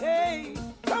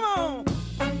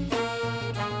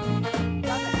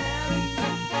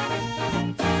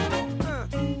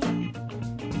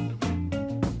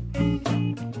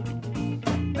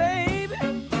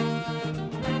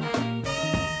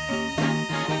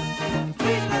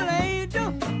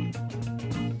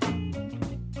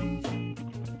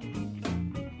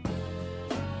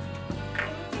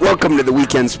Welcome to the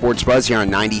Weekend Sports Buzz here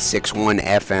on 96.1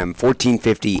 FM,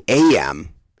 1450 AM,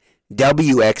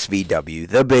 WXVW,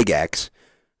 the Big X.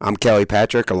 I'm Kelly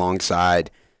Patrick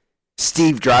alongside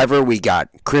Steve Driver. We got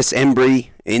Chris Embry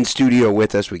in studio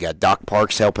with us. We got Doc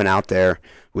Parks helping out there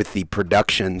with the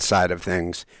production side of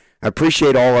things. I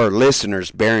appreciate all our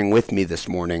listeners bearing with me this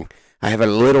morning. I have a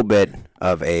little bit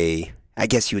of a, I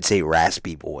guess you would say,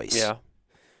 raspy voice. Yeah.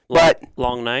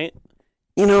 Long night?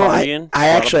 You know, I woke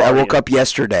partying. up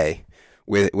yesterday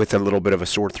with a little bit of a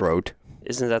sore throat.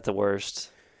 Isn't that the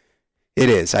worst? It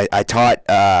is. I taught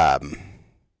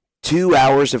 2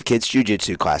 hours of kids'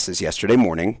 jiu-jitsu classes yesterday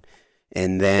morning,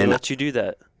 and then They let you do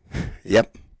that.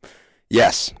 Yep.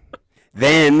 Yes.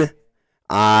 Then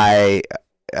I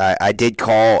did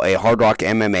call a Hard Rock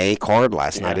MMA card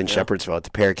last night in Shepherdsville at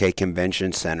the Parakeet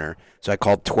Convention Center. So I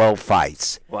called 12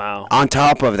 fights. Wow. On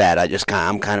top of that,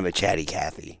 I'm kind of a chatty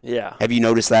Cathy. Yeah. Have you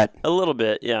noticed that? A little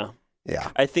bit, yeah. Yeah.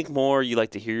 I think more you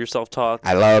like to hear yourself talk.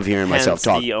 I love hearing myself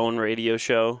talk. The own radio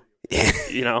show.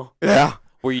 You know? Yeah.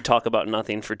 Where you talk about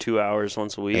nothing for 2 hours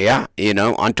once a week. Yeah, you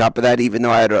know, on top of that, even though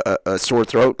I had a sore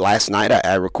throat last night,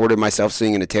 I recorded myself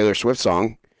singing a Taylor Swift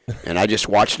song, and I just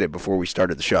watched it before we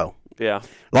started the show. Yeah.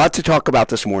 A lot to talk about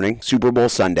this morning. Super Bowl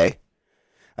Sunday.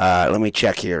 Let me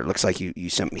check here. It looks like you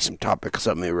sent me some topics.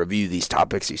 Let me review these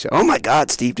topics. You said, oh, my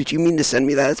God, Steve, did you mean to send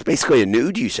me that? It's basically a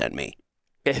nude you sent me.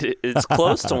 It's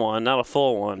close to one, not a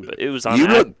full one, but it was on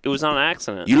it was on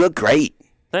accident. You look great.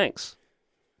 Thanks.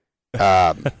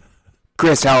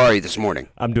 Chris, how are you this morning?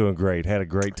 I'm doing great. Had a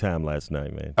great time last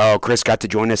night, man. Oh, Chris got to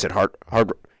join us at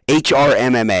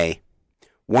HRMMA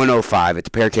 105 at the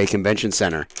Parakeet Convention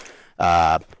Center.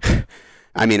 I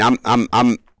mean,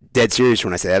 I'm dead serious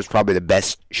when I say that was probably the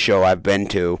best show I've been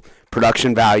to.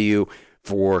 Production value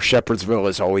for Shepherdsville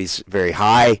is always very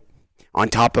high. On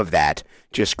top of that,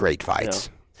 just great fights.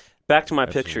 Yeah. Back to my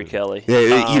picture, Kelly.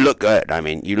 Yeah, you look good. I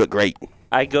mean, you look great.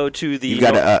 I go to the... You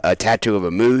got a tattoo of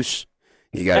a moose.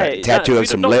 You got a tattoo of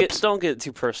some lips. Don't get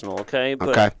too personal, okay? But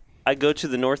okay. I go to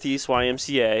the Northeast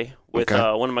YMCA with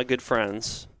one of my good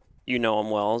friends. You know him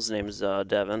well. His name is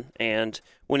Devin. And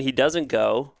when he doesn't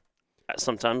go,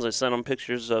 sometimes I send him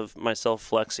pictures of myself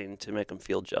flexing to make him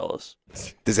feel jealous.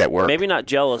 Does that work? Maybe not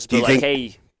jealous, but like,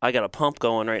 hey, I got a pump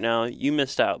going right now. You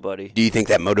missed out, buddy. Do you think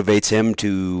that motivates him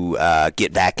to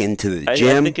get back into the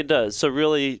gym? I think it does. So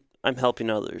really, I'm helping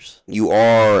others. You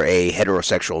are a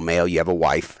heterosexual male. You have a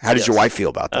wife. How does your wife feel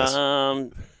about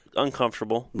this?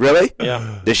 Uncomfortable. Really?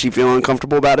 Yeah. Does she feel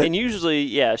uncomfortable about it? And usually,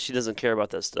 yeah, she doesn't care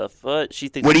about that stuff, but she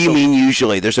thinks. What do you mean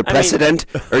usually? There's a precedent?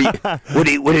 What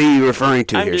are you referring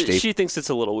to here, Steve? She thinks it's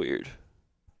a little weird.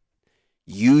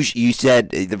 You said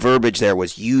the verbiage there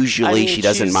was usually she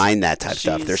doesn't mind that type of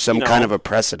stuff. There's some kind of a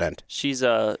precedent. She's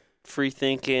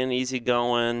free-thinking,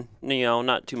 easygoing,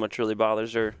 not too much really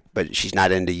bothers her. But she's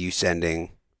not into you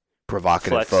sending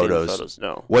provocative Flexing photos.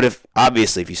 No. What if,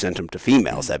 obviously, if you sent them to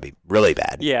females, that'd be really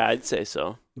bad. Yeah, I'd say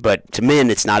so. But to men,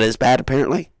 it's not as bad,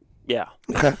 apparently? Yeah.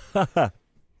 Okay. Wow.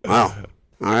 All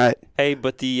right. Hey,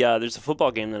 but there's a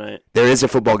football game tonight. There is a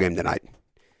football game tonight.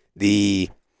 The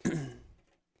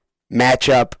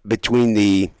matchup between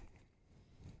the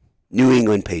New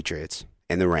England Patriots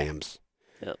and the Rams.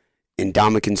 Yep. And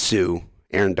Ndamukong Suh,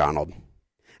 Aaron Donald.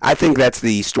 I think that's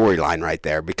the storyline right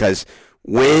there because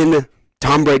when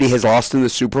Tom Brady has lost in the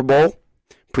Super Bowl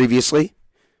previously,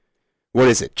 what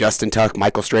is it? Justin Tuck,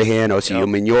 Michael Strahan, Osi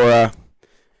Umenyiora,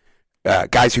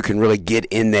 guys who can really get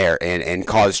in there and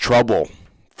cause trouble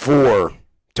for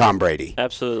Tom Brady.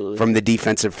 Absolutely. From the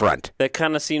defensive front. That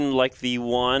kind of seemed like the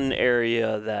one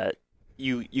area that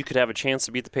you could have a chance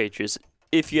to beat the Patriots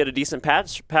if you had a decent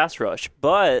pass rush.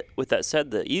 But with that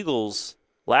said, the Eagles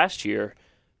last year,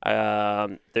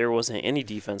 there wasn't any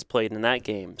defense played in that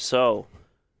game. So,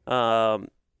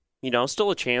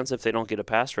 still a chance if they don't get a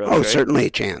pass rush. Oh, right? certainly a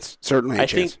chance. Certainly a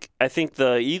chance. I think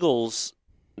the Eagles,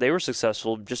 they were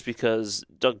successful just because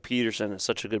Doug Peterson is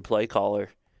such a good play caller.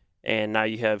 And now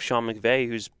you have Sean McVay,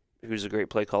 who's a great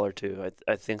play caller too.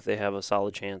 I think they have a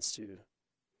solid chance to.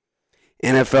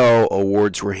 NFL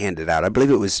awards were handed out. I believe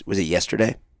was it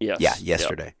yesterday? Yes. Yeah,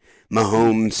 yesterday. Yep.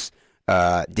 Mahomes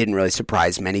didn't really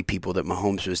surprise many people that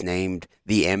Mahomes was named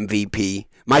the MVP.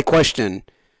 My question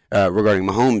regarding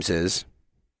Mahomes is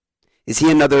he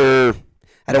another,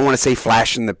 I don't want to say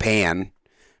flash in the pan,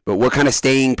 but what kind of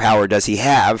staying power does he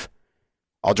have?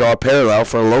 I'll draw a parallel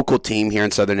for a local team here in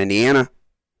Southern Indiana.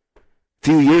 A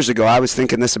few years ago, I was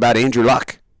thinking this about Andrew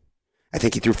Luck. I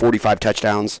think he threw 45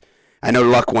 touchdowns. I know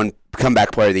Luck won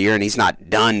Comeback Player of the Year, and he's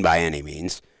not done by any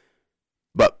means.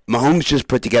 But Mahomes just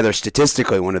put together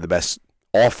statistically one of the best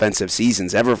offensive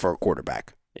seasons ever for a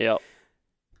quarterback. Yep.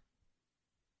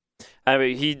 I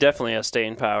mean, he definitely has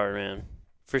staying power, man,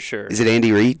 for sure. Is it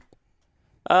Andy Reid?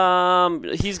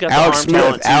 He's got Alex the arm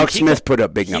talent Smith. too. Alex Smith put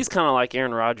up big He's numbers. kind of like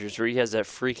Aaron Rodgers, where he has that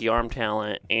freaky arm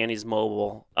talent and he's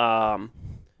mobile.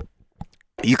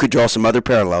 You could draw some other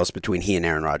parallels between he and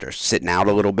Aaron Rodgers, sitting out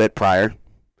a little bit prior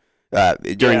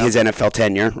during his NFL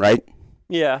tenure, right?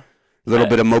 Yeah, A little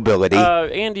bit of mobility.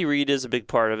 Andy Reid is a big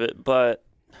part of it, but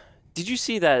did you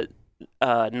see that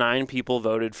 9 people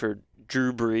voted for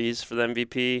Drew Brees for the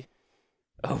MVP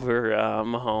over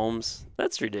Mahomes?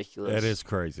 That's ridiculous. That is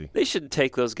crazy. They should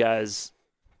take those guys.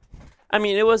 I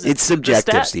mean, It's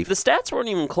subjective, Steve. The stats weren't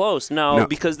even close. No,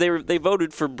 because they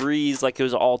voted for Brees like it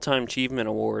was an all-time achievement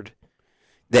award.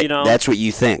 That's what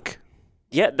you think.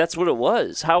 Yeah, that's what it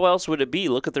was. How else would it be?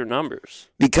 Look at their numbers.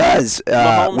 Because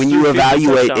when you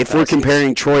evaluate, if we're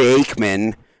comparing Troy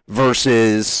Aikman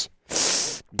versus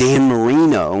Dan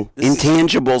Marino,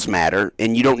 intangibles matter,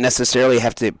 and you don't necessarily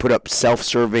have to put up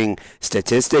self-serving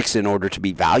statistics in order to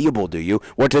be valuable, do you?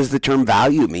 What does the term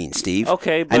value mean, Steve?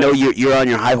 Okay, I know you're on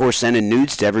your high horse sending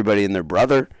nudes to everybody and their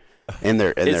brother and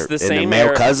their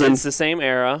male cousin. It's the same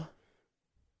era,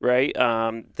 right?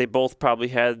 They both probably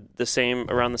had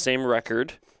around the same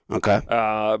record.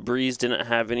 Okay. Breeze didn't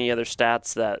have any other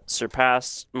stats that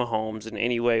surpassed Mahomes in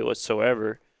any way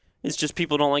whatsoever. It's just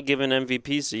people don't like giving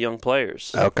MVPs to young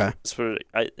players. Okay. That's what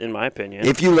in my opinion.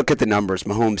 If you look at the numbers,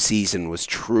 Mahomes' season was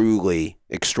truly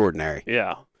extraordinary.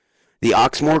 Yeah. The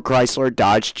Oxmoor, Chrysler,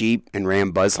 Dodge, Jeep, and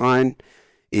Ram Buzzline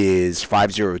is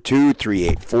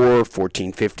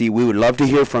 502-384-1450. We would love to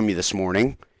hear from you this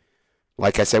morning.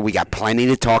 Like I said, we got plenty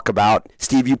to talk about.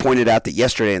 Steve, you pointed out that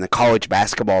yesterday in the college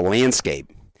basketball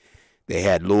landscape, they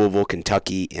had Louisville,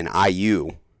 Kentucky, and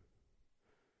IU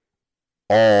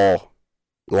all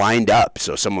lined up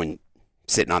so someone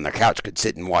sitting on their couch could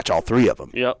sit and watch all 3 of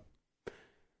them. Yep.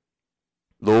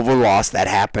 Louisville lost. That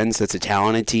happens. That's a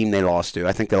talented team they lost to.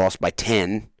 I think they lost by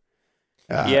 10.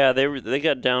 Yeah, they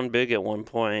got down big at one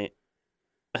point.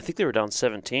 I think they were down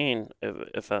 17.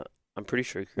 I'm pretty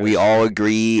sure. Chris. We all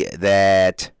agree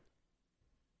that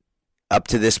up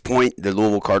to this point, the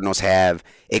Louisville Cardinals have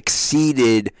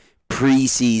exceeded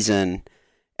preseason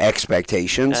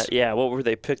expectations. Yeah, what were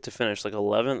they picked to finish? Like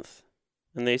 11th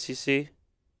in the ACC?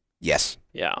 Yes.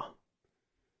 Yeah.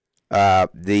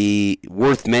 The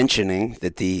worth mentioning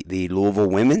that the Louisville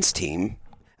women's team,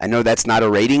 I know that's not a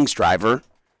ratings driver.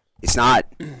 It's not.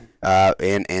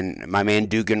 And my man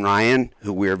Dugan Ryan,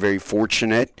 who we are very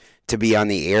fortunate to be on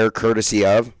the air courtesy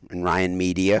of, and Ryan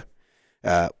Media,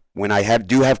 when I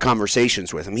do have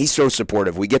conversations with him, he's so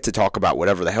supportive. We get to talk about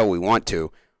whatever the hell we want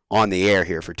to on the air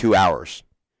here for 2 hours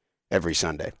every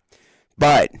Sunday.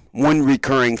 But one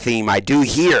recurring theme I do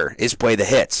hear is play the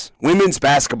hits. Women's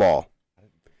basketball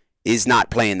is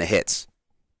not playing the hits.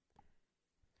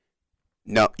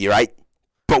 No, you're right.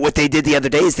 But what they did the other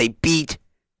day is they beat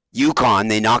UConn.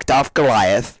 They knocked off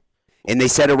Goliath, and they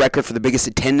set a record for the biggest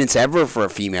attendance ever for a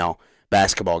female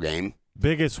basketball game.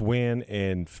 Biggest win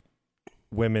in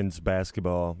women's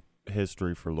basketball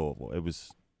history for Louisville. It was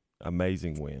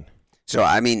amazing win. So,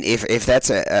 I mean, if that's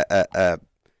a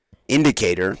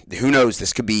indicator, who knows,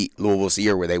 this could be Louisville's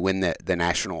year where they win the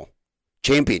national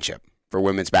championship for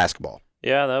women's basketball.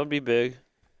 Yeah, that would be big.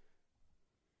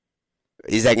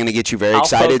 Is that going to get you very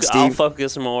excited, Steve? I'll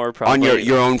focus more probably on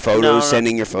your own photos,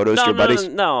 sending your photos to your buddies?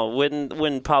 No.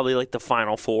 When probably like the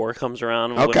Final Four comes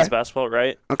around with women's basketball,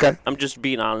 right? Okay. I'm just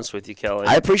being honest with you, Kelly.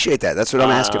 I appreciate that. That's what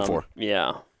I'm asking for.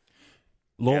 Yeah.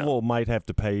 Louisville might have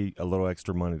to pay a little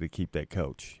extra money to keep that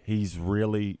coach. He's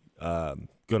really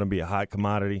going to be a hot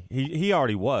commodity. He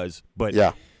already was, but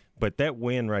that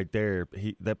win right there,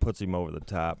 that puts him over the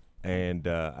top, and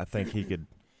I think he could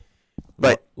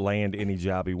land any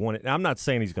job he wanted. Now, I'm not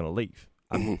saying he's going to leave.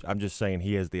 I'm just saying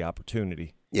he has the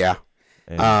opportunity. Yeah.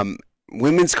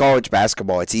 Women's college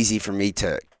basketball, it's easy for me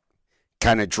to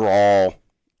kind of draw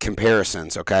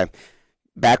comparisons, okay?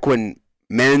 Back when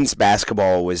men's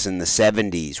basketball was in the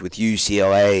 70s with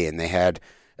UCLA and they had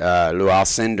Lou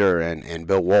Alcindor and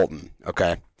Bill Walton,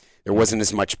 okay? There wasn't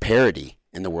as much parity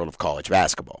in the world of college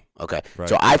basketball, okay? Right.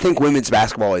 So I think women's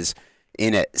basketball is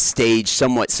in a stage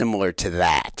somewhat similar to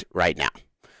that right now,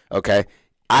 okay?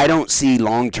 I don't see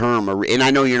long-term, and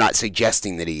I know you're not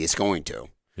suggesting that he is going to.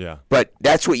 Yeah. But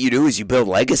that's what you do is you build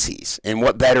legacies. And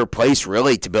what better place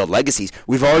really to build legacies?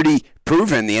 We've already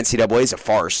proven the NCAA is a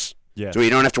farce. Yeah. So you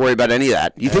don't have to worry about any of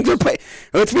that. You think they're paying?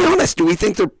 Let's be honest. Do we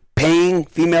think they're paying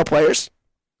female players?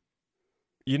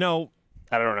 You know,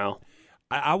 I don't know.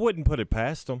 I wouldn't put it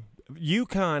past them.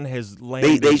 UConn has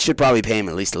landed. They should probably pay him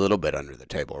at least a little bit under the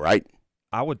table, right?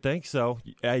 I would think so.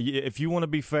 If you want to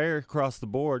be fair across the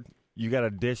board, you got to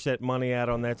dish that money out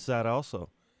on that side also.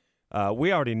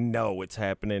 We already know what's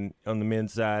happening on the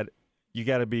men's side. You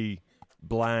got to be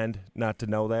blind not to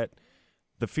know that.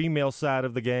 The female side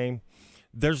of the game,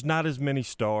 there's not as many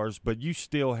stars, but you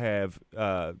still have,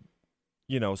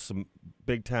 some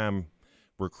big-time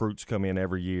recruits come in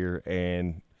every year.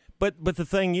 But the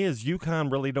thing is,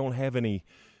 UConn really don't have any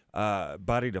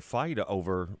body to fight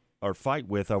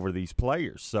with over these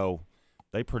players. So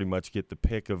they pretty much get the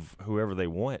pick of whoever they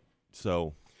want.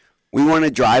 So we want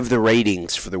to drive the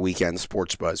ratings for the Weekend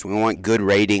Sports Buzz. We want good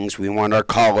ratings. We want our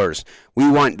callers. We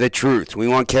want the truth. We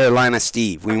want Carolina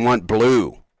Steve. We want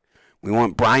Blue. We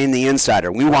want Brian the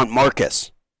Insider. We want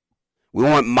Marcus. We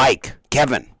want Mike,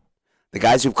 Kevin, the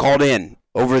guys who've called in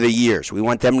over the years. We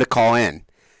want them to call in.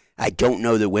 I don't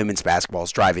know that women's basketball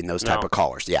is driving those type of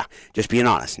callers. Yeah, just being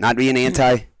honest. Not being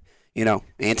anti-anything.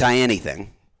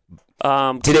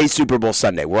 Today's Super Bowl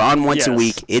Sunday. We're on once a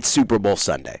week. It's Super Bowl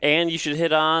Sunday. And you should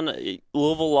hit on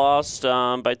Louisville lost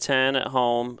by 10 at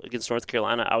home against North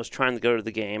Carolina. I was trying to go to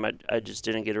the game. I just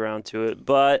didn't get around to it.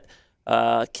 But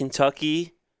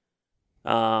Kentucky,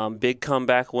 big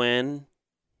comeback win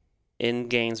in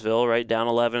Gainesville, right? Down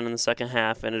 11 in the second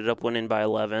half. Ended up winning by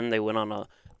 11. They went on a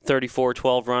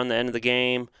 34-12 run at the end of the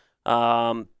game.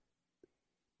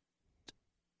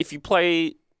 If you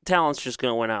play, talent's just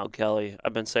going to win out, Kelly.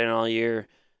 I've been saying it all year.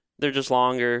 They're just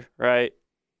longer, right?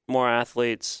 More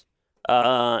athletes.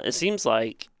 It seems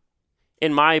like,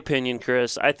 in my opinion,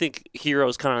 Chris, I think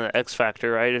Hero's kind of the X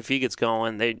factor, right? If he gets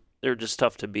going, they're just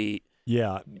tough to beat.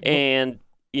 Yeah. And,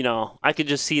 I could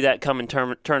just see that coming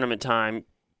tournament time.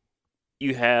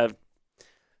 You have,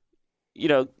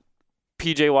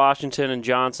 P.J. Washington and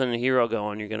Johnson and Hero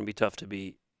going, you're going to be tough to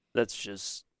beat. That's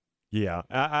just... Yeah,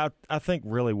 I think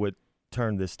really what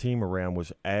turned this team around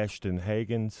was Ashton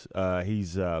Hagens.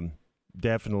 He's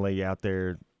definitely out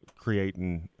there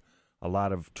creating a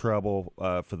lot of trouble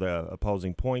for the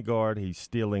opposing point guard. He's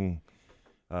stealing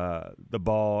the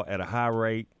ball at a high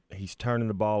rate. He's turning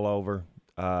the ball over.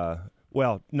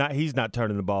 He's not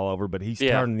turning the ball over, but he's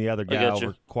turning the other guy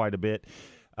over quite a bit.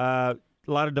 A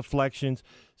lot of deflections.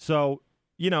 So,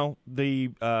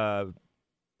 the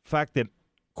fact that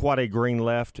Quade Green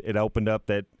left, it opened up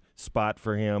that spot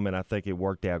for him, and I think it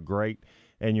worked out great.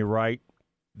 And you're right.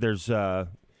 There's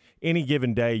any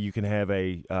given day you can have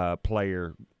a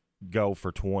player go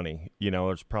for 20.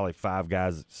 There's probably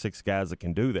 6 guys that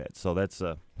can do that. So that's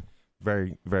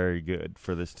very, very good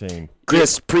for this team.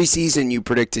 Chris, preseason you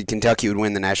predicted Kentucky would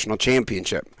win the national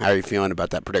championship. How are you feeling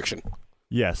about that prediction?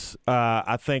 Yes.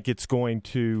 I think it's going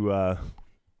to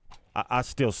I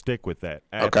still stick with that.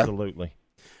 Absolutely. Okay.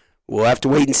 We'll have to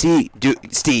wait and see.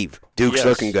 Steve, Duke's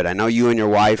looking good. I know you and your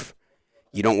wife,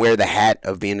 you don't wear the hat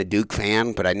of being a Duke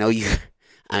fan, but I know you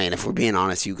 – if we're being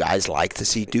honest, you guys like to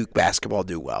see Duke basketball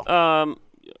do well.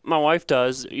 My wife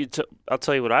does. I'll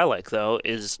tell you what I like, though,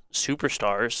 is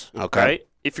superstars. Okay. Right?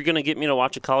 If you're going to get me to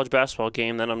watch a college basketball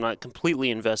game, then I'm not completely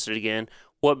invested again.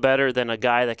 What better than a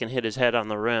guy that can hit his head on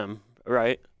the rim,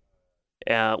 right?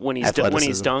 When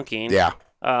he's dunking. Yeah.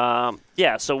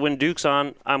 So when Duke's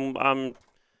on, I'm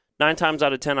 9 times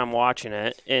out of 10 I'm watching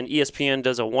it, and ESPN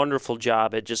does a wonderful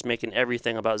job at just making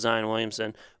everything about Zion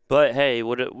Williamson. But hey,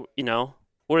 what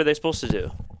are they supposed to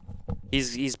do?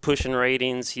 He's pushing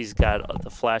ratings. He's got the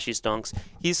flashy dunks.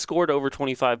 He's scored over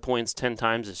 25 points 10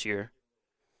 times this year.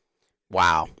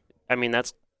 Wow.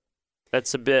 That's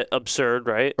a bit absurd,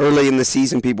 right? Early in the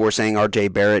season, people were saying R.J.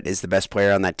 Barrett is the best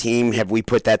player on that team. Have we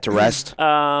put that to rest?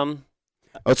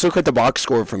 Let's look at the box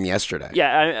score from yesterday.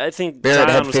 Yeah, I think Barrett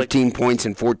Zion had 15 points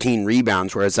and 14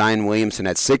 rebounds, whereas Zion Williamson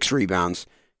had 6 rebounds,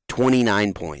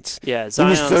 29 points. Yeah,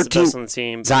 Zion's the best on the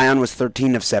team. Zion was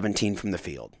 13 of 17 from the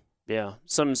field. Yeah,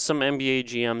 some NBA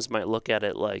GMs might look at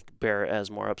it like Barrett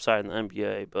has more upside in the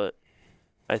NBA, but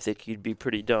I think you'd be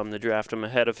pretty dumb to draft him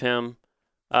ahead of him.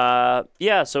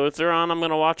 So if they're on, I'm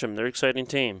going to watch them. They're an exciting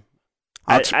team.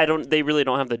 They really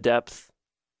don't have the depth,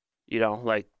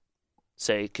 like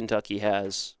say Kentucky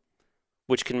has,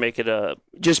 which can make it a.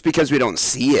 Just because we don't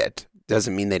see it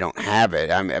doesn't mean they don't have it.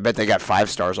 I bet they got 5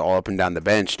 stars all up and down the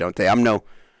bench, don't they? I'm no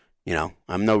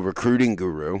recruiting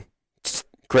guru.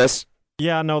 Chris?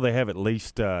 Yeah, I know they have at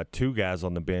least 2 guys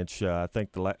on the bench. I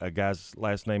think the guy's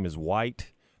last name is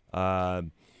White.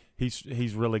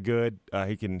 He's really good.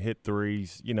 He can hit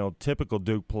threes. Typical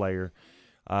Duke player.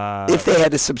 If they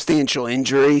had a substantial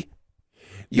injury,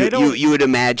 you would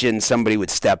imagine somebody would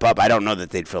step up. I don't know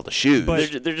that they'd fill the shoes.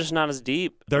 But they're just not as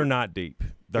deep. They're not deep.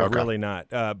 They're really not.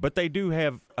 But they do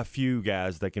have a few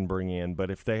guys they can bring in. But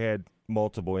if they had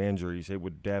multiple injuries, it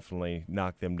would definitely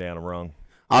knock them down a rung.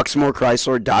 Oxmoor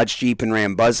Chrysler, Dodge, Jeep, and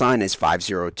Ram Buzzline is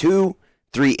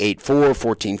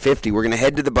 502-384-1450. We're going to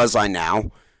head to the Buzzline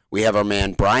now. We have our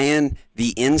man Brian,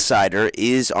 the Insider,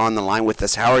 is on the line with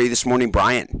us. How are you this morning,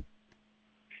 Brian?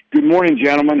 Good morning,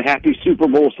 gentlemen. Happy Super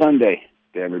Bowl Sunday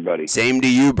to everybody. Same to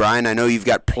you, Brian. I know you've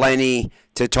got plenty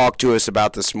to talk to us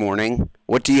about this morning.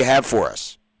 What do you have for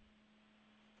us?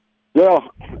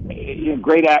 Well,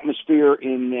 great atmosphere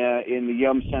in the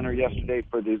Yum Center yesterday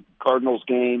for the Cardinals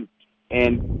game,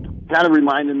 and kind of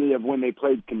reminded me of when they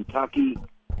played Kentucky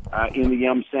in the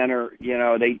Yum Center. You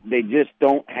know, they just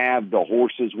don't have the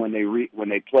horses when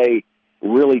they play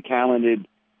really talented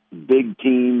big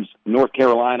teams. North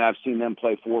Carolina, I've seen them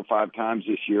play 4 or 5 times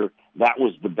this year. That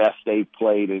was the best they've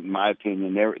played, in my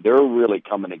opinion. They're really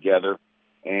coming together,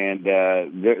 and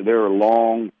they're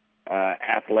long,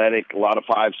 athletic, a lot of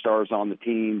 5 stars on the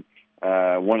team.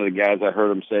 One of the guys I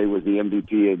heard him say was the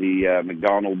MVP of the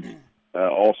McDonald's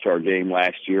All-Star game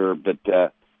last year. But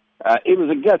it was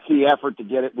a gutsy effort to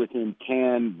get it within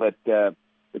 10. But the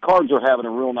Cards are having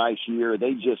a real nice year.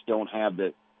 They just don't have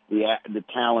the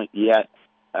talent yet.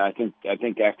 I think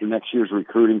after next year's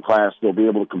recruiting class, they'll be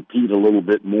able to compete a little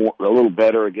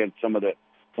better against some of the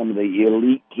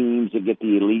elite teams that get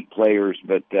the elite players.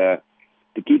 But to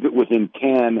keep it within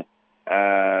 10,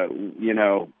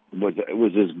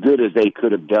 was as good as they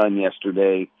could have done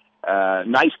yesterday.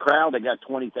 Nice crowd. They got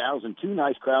 20,000. 2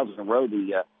 nice crowds in a row.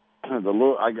 I don't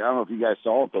know if you guys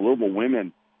saw it. The Louisville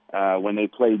women, when they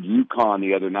played UConn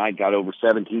the other night, got over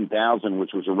 17,000,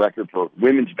 which was a record for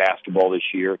women's basketball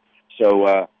this year.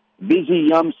 So busy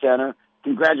Yum Center.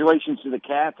 Congratulations to the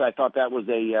Cats. I thought that was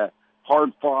a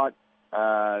hard-fought.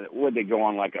 Would they go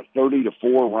on like a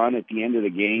 30-4 run at the end of the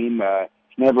game?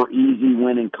 It's never easy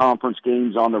winning conference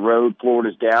games on the road.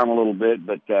 Florida's down a little bit,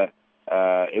 but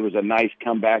it was a nice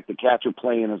comeback. The Cats are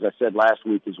playing, as I said last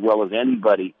week, as well as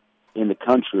anybody in the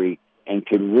country, and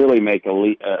could really make a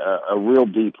real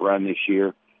deep run this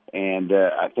year. And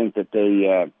I think that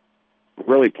they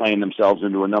really playing themselves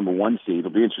into a number 1 seed.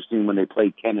 It'll be interesting when they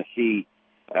play Tennessee,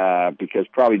 because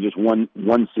probably just one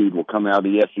seed will come out of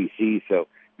the SEC. So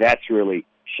that's really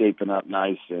shaping up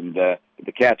nice, and the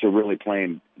Cats are really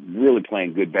playing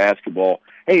good basketball.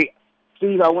 Hey,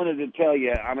 Steve, I wanted to tell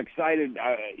you, I'm excited.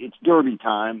 It's Derby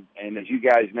time, and as you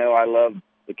guys know, I love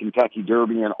the Kentucky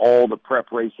Derby and all the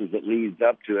prep races that leads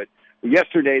up to it. But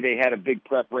yesterday they had a big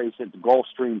prep race at the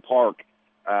Gulfstream Park,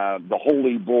 the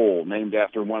Holy Bull, named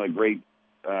after one of the great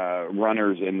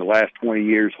runners in the last 20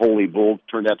 years. Holy Bull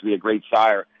turned out to be a great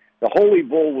sire. The Holy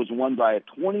Bull was won by a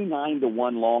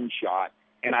 29-1 long shot,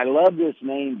 and I love this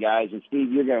name, guys, and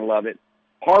Steve, you're going to love it.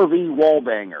 Harvey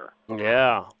Wallbanger.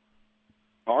 Yeah.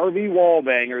 Harvey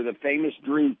Wallbanger, the famous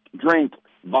drink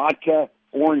vodka,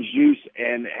 orange juice,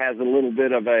 and has a little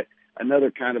bit of another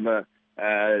kind of like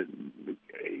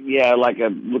a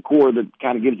liqueur that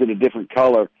kind of gives it a different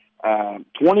color.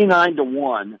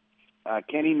 29-1.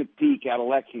 Kenny McPeak out of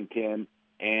Lexington,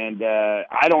 and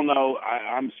I don't know,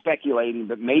 I'm speculating,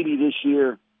 but maybe this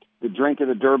year the drink of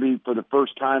the Derby for the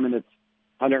first time in its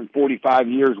 145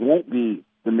 years won't be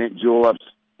the mint juleps.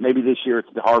 Maybe this year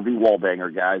it's the Harvey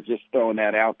Wallbanger, guys. Just throwing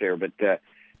that out there. But,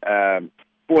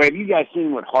 boy, have you guys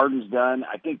seen what Harden's done?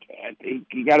 I think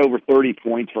he got over 30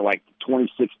 points for like the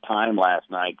 26th time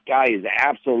last night. Guy is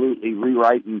absolutely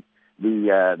rewriting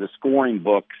the scoring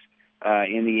books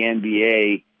in the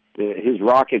NBA. His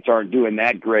Rockets aren't doing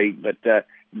that great, but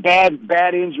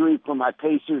bad injury for my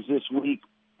Pacers this week.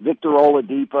 Victor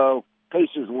Oladipo.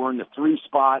 Pacers were in the 3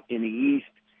 spot in the East.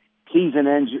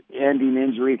 Season-ending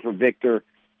injury for Victor.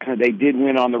 They did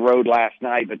win on the road last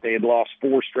night, but they had lost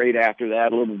 4 straight after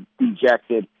that, a little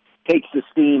dejected. Takes the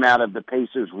steam out of the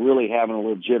Pacers really having a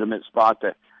legitimate spot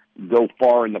to go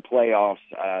far in the playoffs.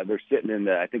 They're sitting in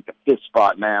the 5th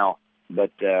spot now,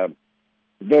 but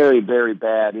very, very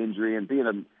bad injury. And being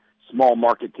a small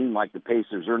market team like the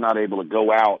Pacers, they're not able to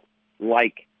go out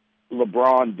like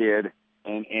LeBron did.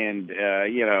 And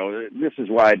this is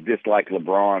why I dislike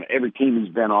LeBron. Every team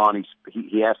he's been on,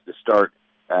 he has to start,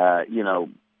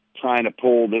 trying to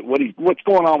pull what's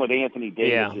going on with Anthony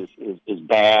Davis is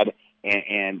bad.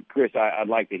 And Chris, I'd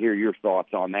like to hear your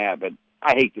thoughts on that. But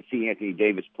I hate to see Anthony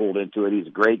Davis pulled into it. He's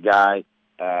a great guy,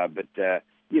 but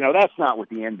that's not what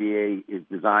the NBA is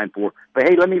designed for. But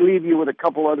hey, let me leave you with a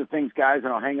couple other things, guys,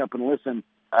 and I'll hang up and listen.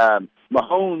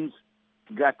 Mahomes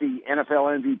got the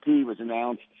NFL MVP was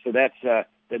announced, so that's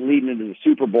leading into the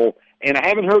Super Bowl. And I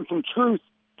haven't heard from Truth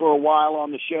for a while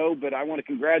on the show, but I want to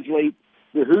congratulate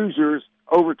the Hoosiers'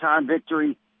 overtime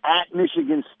victory at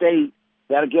Michigan State.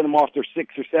 That'll get them off their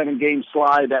 6 or 7 game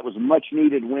slide. That was a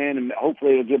much-needed win, and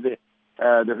hopefully it'll give the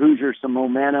Hoosiers some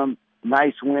momentum.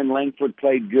 Nice win. Langford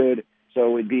played good,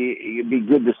 so it'd be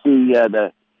good to see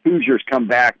the Hoosiers come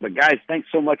back. But, guys, thanks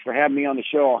so much for having me on the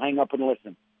show. I'll hang up and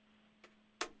listen.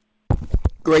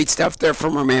 Great stuff there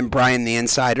from our man Brian the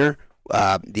Insider.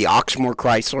 The Oxmoor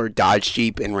Chrysler Dodge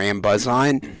Jeep and Ram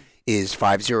Buzzline is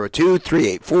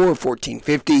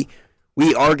 502-384-1450.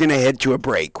 We are going to head to a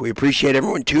break. We appreciate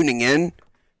everyone tuning in.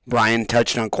 Brian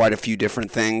touched on quite a few different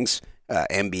things,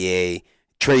 NBA,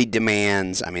 trade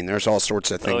demands. I mean, there's all sorts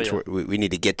of things we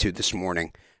need to get to this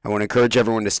morning. I want to encourage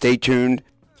everyone to stay tuned.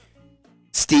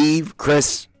 Steve,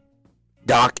 Chris,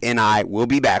 Doc, and I will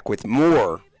be back with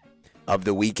more of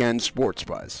the Weekend Sports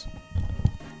Buzz.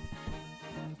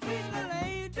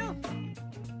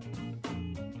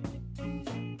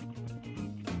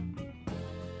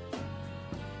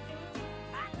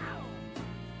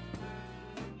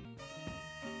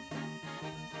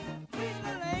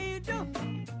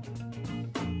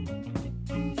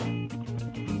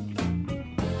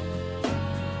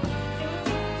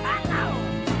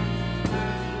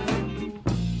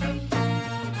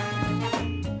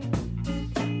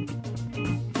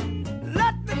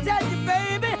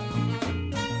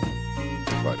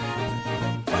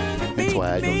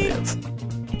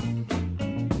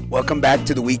 Welcome back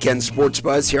to the Weekend Sports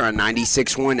Buzz here on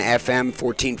 96.1 FM,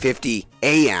 1450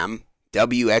 AM,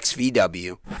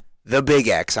 WXVW, The Big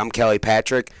X. I'm Kelly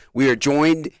Patrick. We are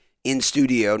joined in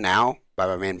studio now by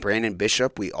my man Brandon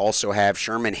Bishop. We also have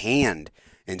Sherman Hand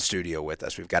in studio with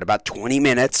us. We've got about 20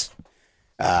 minutes.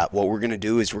 What we're going to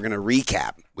do is we're going to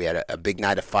recap. We had a big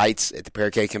night of fights at the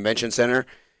Parakeet Convention Center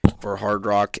for Hard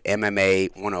Rock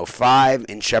MMA 105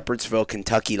 in Shepherdsville,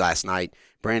 Kentucky last night.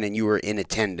 Brandon, you were in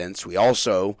attendance. We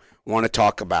also want to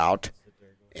talk about,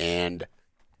 and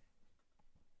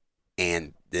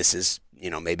this is,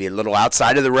 maybe a little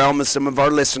outside of the realm of some of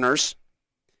our listeners,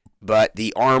 but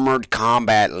the Armored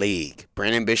Combat League.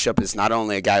 Brandon Bishop is not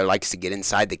only a guy who likes to get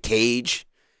inside the cage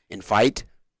and fight.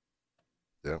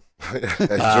 Yeah, I enjoy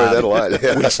that a lot.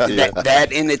 Yeah.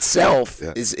 That in itself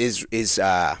is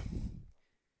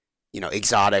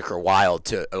exotic or wild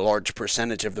to a large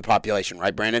percentage of the population,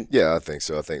 right, Brandon? Yeah, I think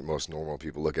so. I think most normal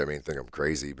people look at me and think I'm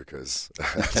crazy because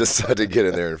I decided to get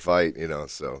in there and fight,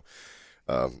 So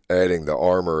adding the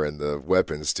armor and the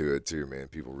weapons to it too, man,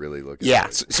 people really look at it. Yeah,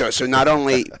 so not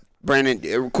only, Brandon,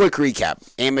 a quick recap,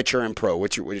 amateur and pro,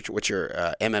 what's your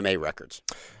MMA records?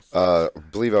 I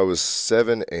believe I was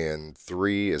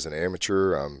 7-3 as an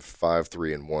amateur. I'm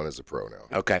 5-3-1 as a pro now.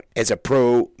 Okay, as a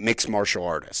pro mixed martial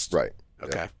artist. Right.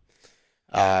 Okay.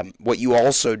 Yeah. What you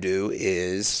also do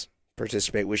is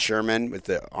participate with Sherman with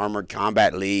the Armored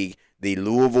Combat League, the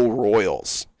Louisville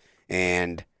Royals.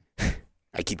 And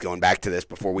I keep going back to this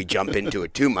before we jump into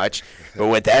it too much. But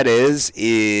what that is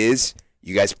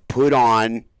you guys put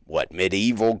on,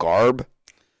 medieval garb?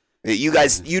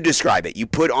 You describe it. You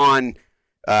put on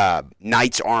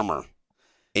knight's armor,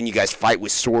 and you guys fight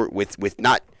with sword, with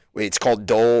not, it's called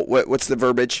dull, what's the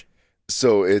verbiage?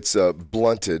 So it's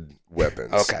blunted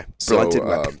weapons. Okay, blunted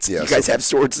weapons. Yeah, you guys have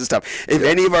swords and stuff. If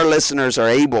any of our listeners are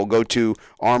able, go to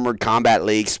Armored Combat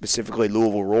League, specifically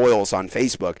Louisville Royals on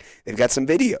Facebook. They've got some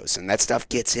videos, and that stuff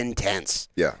gets intense.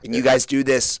 Yeah. And you guys do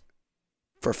this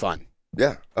for fun.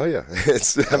 Yeah. Oh, yeah.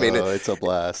 It's a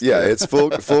blast. Yeah, it's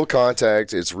full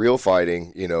contact. It's real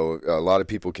fighting. A lot of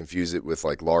people confuse it with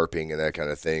like LARPing and that kind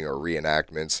of thing or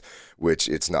reenactments, which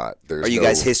it's not. Are you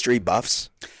guys history buffs?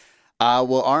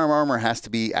 Well, armor has to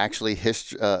be actually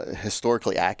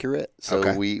historically accurate. So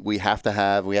okay. we have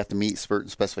to meet certain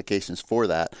specifications for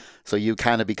that. So you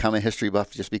kind of become a history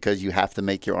buff just because you have to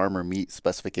make your armor meet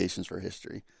specifications for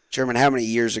history. Sherman, how many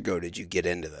years ago did you get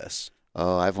into this?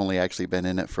 Oh, I've only actually been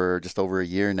in it for just over a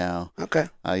year now. Okay.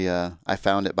 I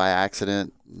found it by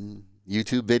accident,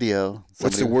 YouTube video.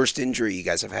 What's the worst injury you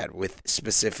guys have had with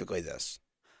specifically this?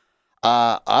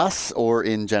 Us or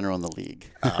in general in the league?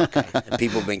 Oh, okay. And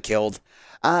people have been killed?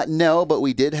 No, but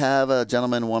we did have a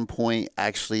gentleman at one point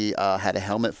actually had a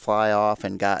helmet fly off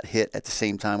and got hit at the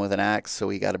same time with an axe, so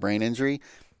he got a brain injury.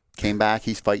 Came back,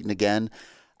 he's fighting again.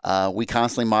 We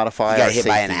constantly modify our safeties. You got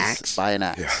hit by an axe? By an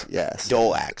axe, yes.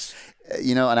 Dull axe.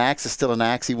 An axe is still an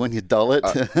axe when you dull it.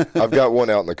 I've got one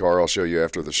out in the car. I'll show you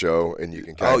after the show, and you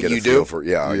can kind of get a feel for.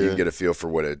 Yeah, you can get a feel for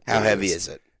what it. How heavy is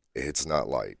it? It's not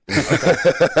light.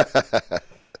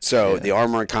 So the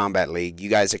Armored Combat League, you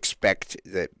guys expect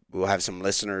that we'll have some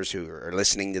listeners who are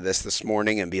listening to this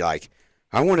morning and be like,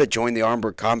 I want to join the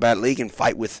Armored Combat League and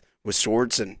fight with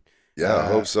swords and yeah, I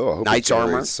hope so. I hope knight's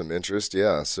armor. Some interest,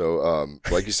 yeah. So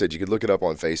like you said, you could look it up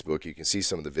on Facebook. You can see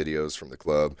some of the videos from the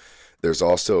club. There's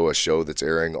also a show that's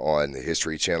airing on the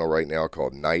History Channel right now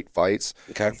called Night Fights.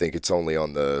 Okay. I think it's only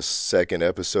on the second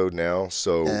episode now.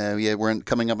 So we're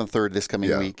coming up on third this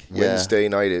coming week. Wednesday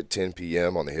night at 10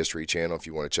 p.m. on the History Channel if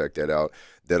you want to check that out.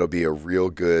 That'll be a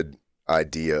real good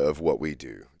idea of what we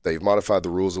do. they've modified the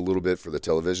rules a little bit for the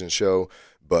television show,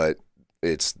 but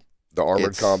it's the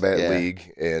Armored Combat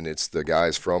League, and it's the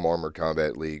guys from Armored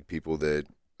Combat League, people that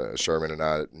Sherman and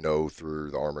I know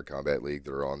through the Armored Combat League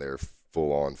that are on there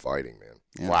full-on fighting, man.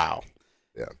 Yeah. Wow.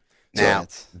 Yeah. Now,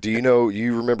 do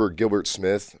you remember Gilbert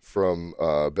Smith from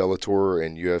Bellator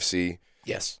and UFC?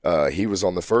 Yes. He was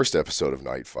on the first episode of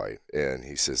Night Fight, and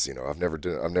he says, I've never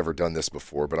done this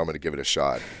before, but I'm going to give it a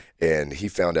shot. And he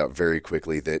found out very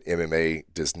quickly that MMA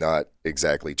does not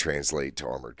exactly translate to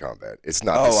armored combat. It's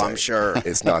not the same. I'm sure.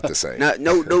 It's not the same.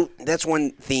 No, that's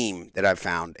one theme that I've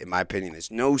found, in my opinion,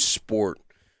 is no sport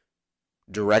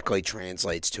directly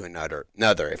translates to another.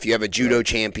 If you have a judo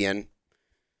champion,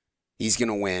 he's going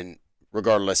to win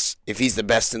regardless. If he's the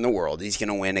best in the world, he's going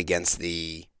to win against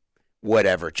the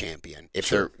whatever champion if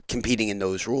they're competing in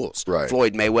those rules. Right.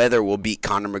 Floyd Mayweather will beat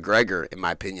Conor McGregor, in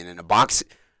my opinion, in a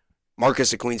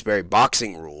Marcus of Queensberry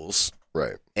boxing rules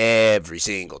every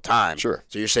single time. Sure.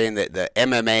 So you're saying that the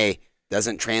MMA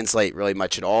doesn't translate really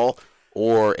much at all,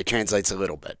 or it translates a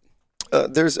little bit? I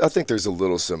think there's a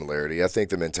little similarity. I think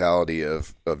the mentality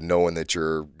of knowing that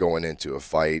you're going into a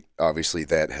fight, obviously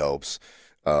that helps.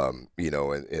 And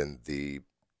the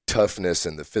toughness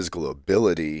and the physical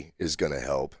ability is going to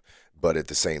help. But at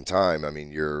the same time, I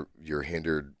mean, you're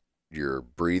hindered your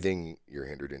breathing, you're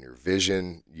hindered in your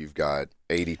vision. You've got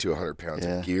 80 to 100 pounds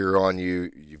of gear on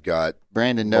you. You've got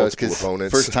Brandon knows because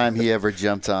first time he ever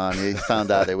jumped on, he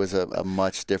found out it was a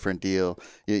much different deal.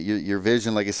 Your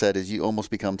vision, like I said, is you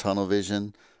almost become tunnel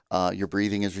vision. Your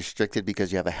breathing is restricted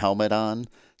because you have a helmet on,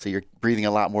 so you're breathing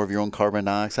a lot more of your own carbon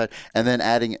dioxide. And then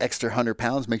adding extra 100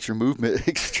 pounds makes your movement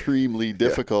extremely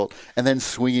difficult, and then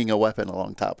swinging a weapon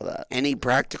along top of that. Any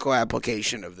practical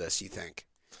application of this, you think?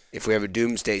 If we have a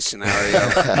doomsday scenario,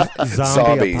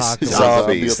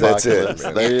 zombies, that's it.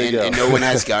 There you go. And no one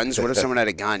has guns. What if someone had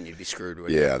a gun? You'd be screwed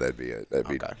with. Yeah, that'd be it. That'd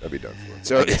be done for.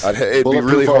 So it'd be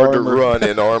really hard to run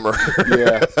in armor.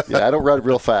 yeah, I don't run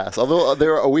real fast.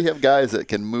 Although we have guys that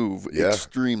can move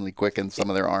extremely quick in some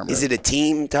of their armor. Is it a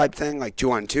team type thing, like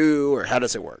 2-on-2, or how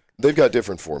does it work? They've got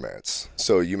different formats.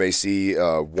 So you may see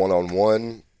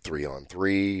 1-on-1.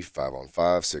 3-on-3, 5-on-5,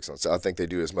 6-on-6. I think they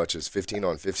do as much as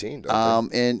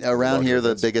 15-on-15. And around here,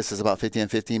 the biggest is about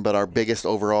 50-on-15, but our biggest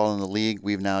overall in the league,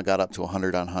 we've now got up to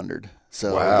 100-on-100.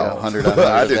 So wow. 100-on-100.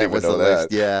 I didn't even know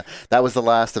that. Yeah, that was the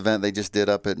last event they just did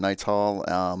up at Knights Hall.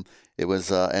 It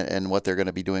was and what they're going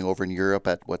to be doing over in Europe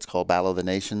at what's called Battle of the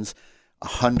Nations,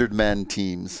 100-men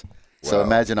teams. So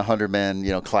imagine 100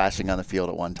 men, clashing on the field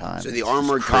at one time. So the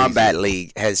Armored Combat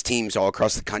League has teams all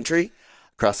across the country?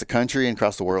 Across the country and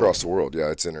across the world. Across the world,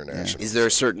 yeah, it's international. Yeah. Is there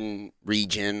a certain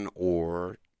region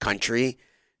or country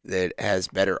that has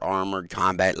better Armored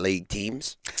Combat League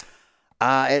teams?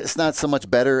 It's not so much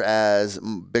better as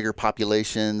bigger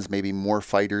populations, maybe more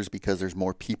fighters because there's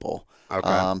more people.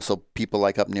 Okay. So people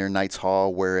like up near Knights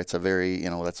Hall, where it's a very,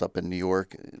 that's up in New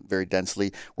York, very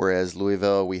densely. Whereas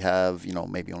Louisville, we have,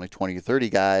 maybe only 20 or 30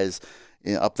 guys.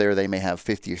 Up there, they may have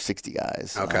 50 or 60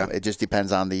 guys. Okay. It just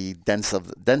depends on the densest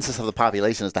of the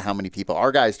population as to how many people.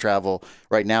 Our guys travel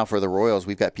right now for the Royals.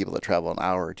 We've got people that travel an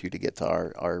hour or two to get to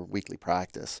our weekly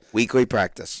practice. Weekly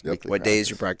practice. Yep. What day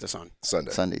is your practice on?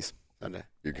 Sundays. Sunday.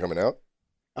 You coming out?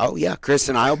 Oh yeah, Chris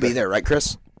and I'll be there, right,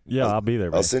 Chris? Yeah, I'll be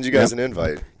there. Man. I'll send you guys an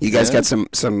invite. You guys got some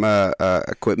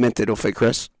equipment that'll fit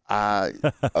Chris? I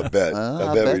bet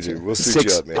we do. We'll suit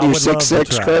you up, man. You're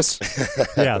 6'6", Chris?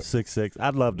 Yeah, 6'6".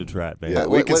 I'd love to try it, man. Yeah,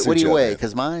 what do you weigh?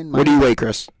 Because mine. What do you weigh,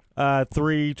 Chris?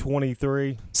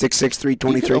 323. 6'6",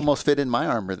 323. You could almost fit in my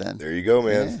armor then. There you go,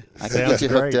 man. Yeah. I can get you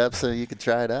hooked up so you could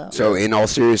try it out. So, in all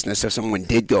seriousness, if someone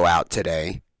did go out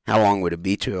today, how long would it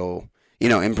be till,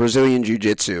 in Brazilian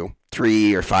Jiu-Jitsu,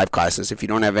 3 or 5 classes, if you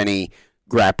don't have any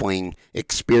grappling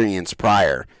experience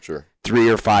prior, sure, 3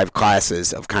 or 5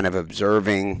 classes of kind of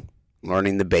observing,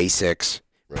 learning the basics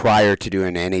prior to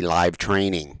doing any live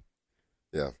training.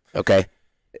 Yeah. Okay.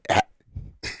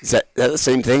 Is that the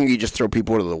same thing? You just throw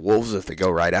people to the wolves if they go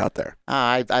right out there?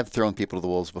 I've thrown people to the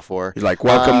wolves before. You're like,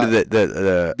 welcome to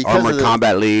the Armored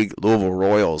Combat League Louisville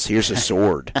Royals. Here's a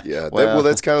sword. Yeah.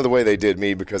 That's kind of the way they did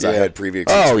me because I had previous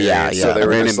experience. Oh, yeah. So they were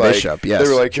Brandon just like, Bishop, yes. They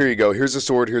were like, here you go. Here's a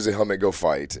sword. Here's a helmet. Go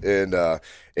fight. And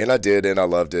I did, and I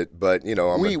loved it. But,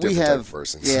 I'm a different type of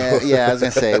person. Yeah, yeah, I was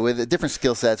going to say, with different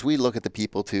skill sets, we look at the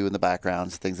people, too, and the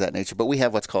backgrounds, things of that nature. But we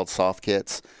have what's called soft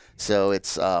kits. So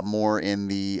it's more in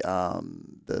the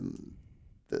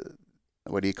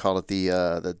what do you call it?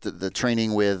 The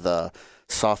training with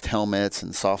soft helmets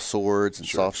and soft swords and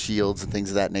soft shields and things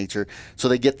of that nature. So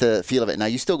they get the feel of it. Now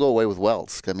you still go away with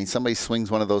welts. I mean, somebody swings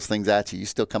one of those things at you, you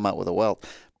still come out with a welt.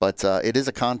 But it is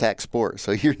a contact sport,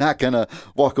 so you're not going to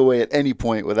walk away at any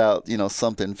point without,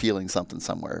 feeling something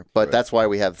somewhere. But That's why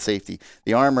we have safety.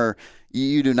 The armor,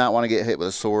 you do not want to get hit with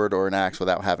a sword or an axe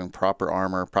without having proper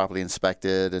armor, properly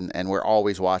inspected, and we're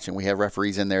always watching. We have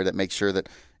referees in there that make sure that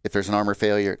if there's an armor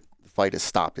failure, the fight is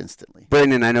stopped instantly.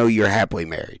 Brandon, I know you're happily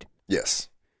married. Yes.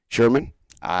 Sherman?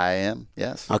 I am,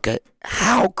 yes. Okay.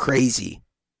 How crazy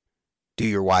do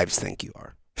your wives think you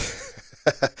are?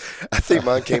 I think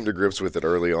mine came to grips with it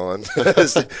early on.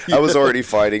 I was already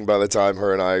fighting by the time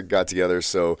her and I got together.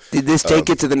 So did this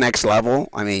take it to the next level?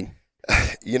 I mean,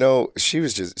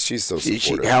 she's so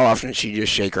supportive. How often does she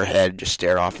just shake her head, just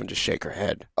stare off and just shake her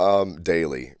head?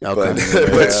 Daily. Okay.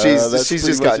 But she's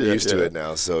just gotten used to it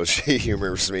now, so she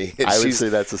humors me. I would say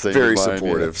that's the same. Very with mine,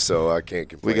 supportive, so I can't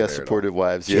complain. We got supportive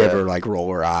wives. Do you ever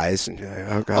roll her eyes and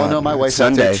oh god? Oh no, my wife's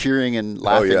out there cheering and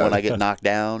laughing when I get knocked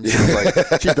down. She's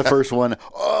she's the first one.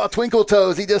 Oh, twinkle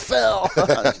toes, he just fell.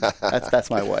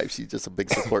 That's my wife. She's just a big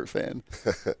support fan.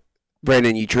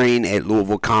 Brandon, you train at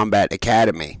Louisville Combat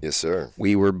Academy. Yes, sir.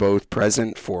 We were both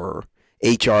present for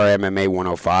HRMMA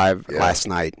 105 last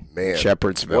night. Man,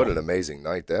 Shepherdsville. What an amazing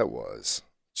night that was.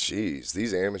 Jeez,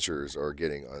 these amateurs are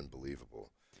getting unbelievable.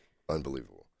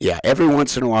 Unbelievable. Yeah, every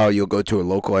once in a while you'll go to a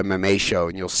local MMA show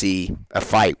and you'll see a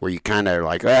fight where you kind of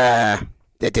like, that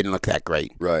didn't look that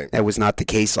great. Right. That was not the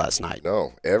case last night.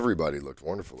 No, everybody looked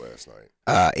wonderful last night.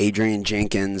 Adrian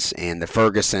Jenkins and the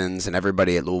Fergusons and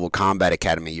everybody at Louisville Combat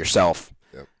Academy, yourself.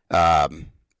 Yep.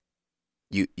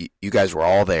 You guys were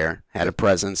all there, had a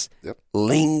presence. Yep.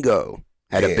 Lingo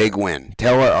had a big win.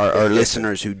 Tell our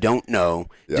listeners who don't know,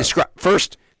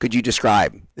 first, could you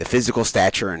describe the physical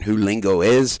stature and who Lingo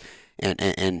is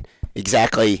and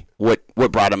exactly what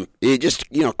brought him? Just,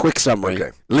 quick summary.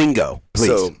 Okay. Lingo, please.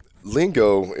 So,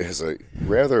 Lingo is a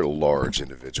rather large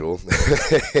individual.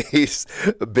 He's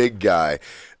a big guy.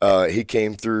 He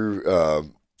came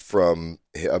through from,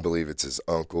 I believe it's his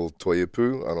uncle,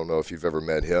 Toyapu. I don't know if you've ever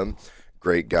met him.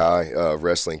 Great guy,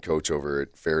 wrestling coach over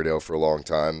at Fairdale for a long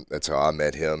time. That's how I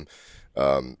met him.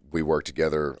 We worked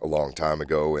together a long time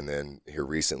ago, and then here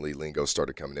recently, Lingo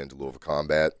started coming into Louisville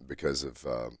Combat because of,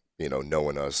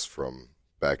 knowing us from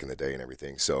back in the day and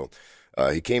everything. So,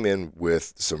 he came in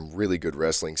with some really good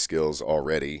wrestling skills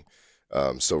already.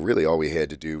 So really all we had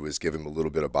to do was give him a little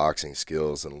bit of boxing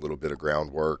skills and a little bit of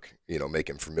groundwork, make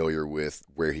him familiar with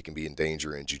where he can be in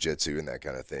danger in jiu-jitsu and that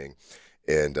kind of thing.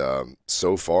 And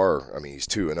so far, he's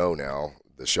 2-0 now.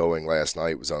 The showing last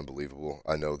night was unbelievable.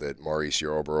 I know that Maurice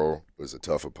Yarborough was a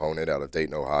tough opponent out of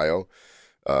Dayton, Ohio.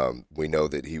 We know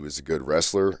that he was a good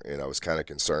wrestler, and I was kind of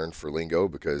concerned for Lingo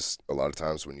because a lot of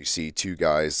times when you see two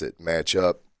guys that match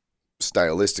up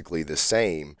stylistically the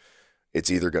same,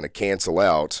 it's either going to cancel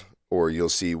out or you'll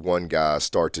see one guy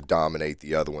start to dominate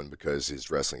the other one because his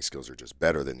wrestling skills are just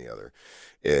better than the other.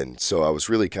 And so I was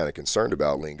really kind of concerned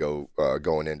about Lingo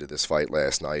going into this fight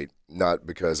last night, not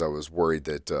because I was worried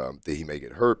that he may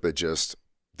get hurt, but just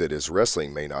that his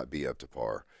wrestling may not be up to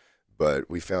par. But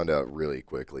we found out really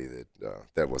quickly that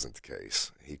that wasn't the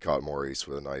case. He caught Maurice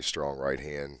with a nice, strong right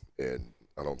hand, and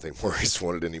I don't think Maurice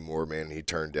wanted any more, man. He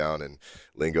turned down, and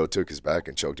Lingo took his back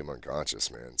and choked him unconscious,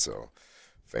 man. So,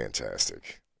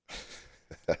 fantastic.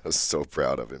 I was so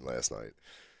proud of him last night.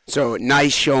 So,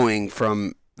 nice showing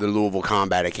from the Louisville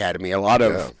Combat Academy. A lot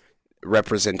of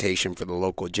representation for the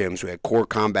local gyms. We had Core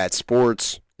Combat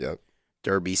Sports,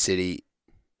 Derby City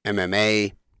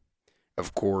MMA,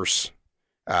 of course,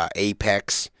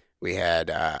 Apex. We had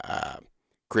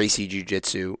Gracie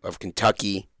Jiu-Jitsu of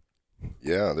Kentucky.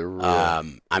 Yeah, there were.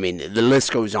 The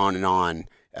list goes on and on.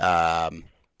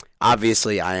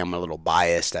 Obviously, I am a little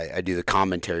biased. I do the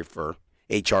commentary for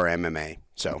HRMMA,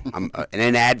 so I'm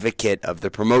an advocate of the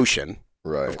promotion,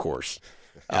 right? Of course.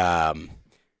 But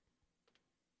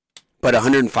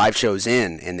 105 shows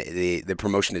in, and the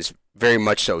promotion is very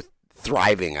much so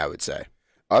thriving, I would say.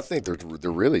 I think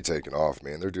they're really taking off,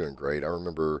 man. They're doing great. I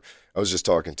remember I was just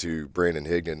talking to Brandon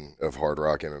Higdon of Hard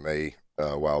Rock MMA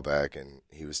a while back, and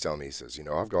he was telling me, he says,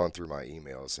 I've gone through my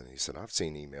emails, and he said, I've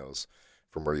seen emails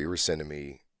from where you were sending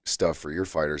me stuff for your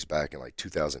fighters back in like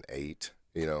 2008.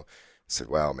 I said,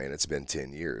 wow, man, it's been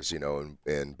 10 years,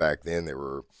 and back then they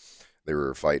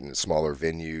were fighting in smaller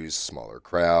venues, smaller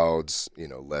crowds,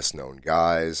 less known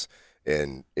guys.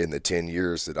 And in the 10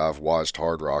 years that I've watched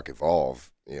Hard Rock evolve,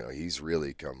 he's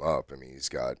really come up. He's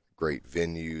got great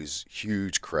venues,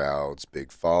 huge crowds,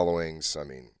 big followings.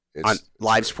 It's on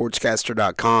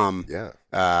livesportscaster.com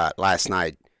last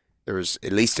night, there was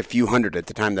at least a few hundred at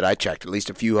the time that I checked, at least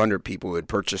a few hundred people who had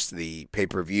purchased the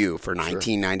pay-per-view for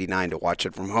 $19.99 to watch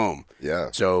it from home. Yeah.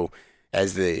 So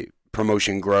as the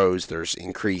promotion grows, there's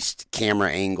increased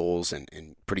camera angles and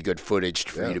pretty good footage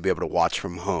for you to be able to watch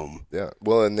from home. Yeah.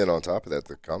 Well, and then on top of that,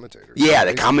 the commentators. Yeah,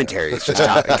 the commentary is just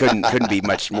top. It couldn't be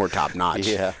much more top notch.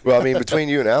 Yeah. Well, I mean, between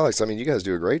you and Alex, I mean, you guys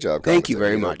do a great job. Thank you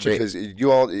very know, much. Because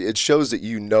it shows that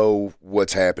you know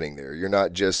what's happening there. You're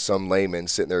not just some layman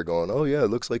sitting there going, "Oh yeah, it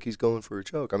looks like he's going for a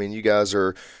choke." I mean, you guys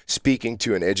are speaking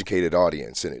to an educated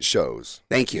audience, and it shows.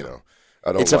 Thank you. You know,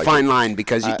 I don't it's like a fine it. line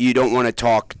because you don't want to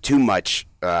talk too much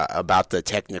about the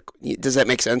technical. Does that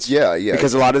make sense? Yeah, yeah.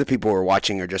 Because a lot of the people who are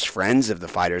watching are just friends of the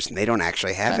fighters, and they don't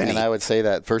actually have any. And I would say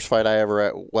that first fight I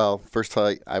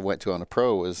went to on a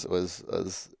pro was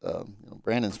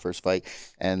Brandon's first fight,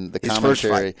 and the His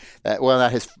commentary.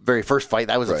 Not his very first fight.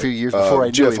 That was a few years before I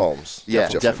knew Jeff him. Holmes. Yeah,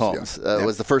 Jeff Holmes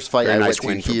was the first fight Very I nice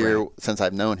went win to for here Brandon. since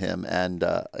I've known him, and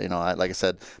like I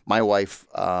said, my wife.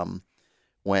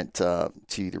 Went to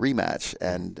the rematch,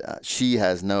 and she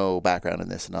has no background in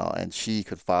this and all, and she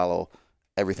could follow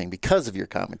everything because of your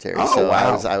commentary. Oh, so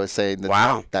wow. I was saying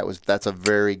that that's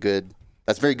very good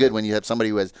when you have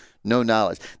somebody who has no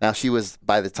knowledge. Now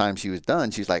by the time she was done,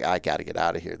 she was like, I got to get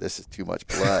out of here. This is too much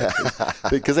blood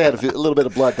because they had a little bit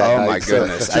of blood that night. Oh my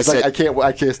goodness! So she's I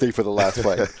can't stay for the last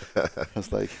fight. I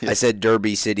was like, I said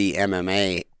Derby City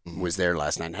MMA was there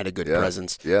last night and had a good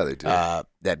presence. Yeah, they did.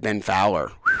 That Ben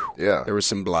Fowler. Yeah, there was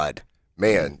some blood.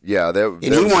 Man, yeah, and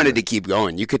he wanted to keep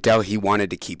going. You could tell he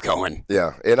wanted to keep going.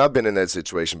 Yeah, and I've been in that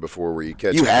situation before where you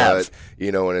catch a cut,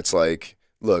 and it's like,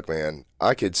 look, man,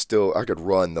 I could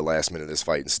run the last minute of this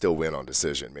fight and still win on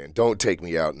decision, man. Don't take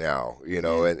me out now,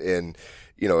 and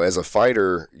as a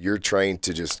fighter, you're trained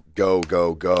to just go,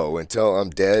 go, go. Until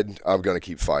I'm dead, I'm going to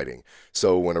keep fighting.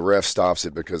 So when a ref stops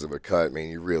it because of a cut, man,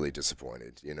 you're really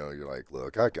disappointed. You're like,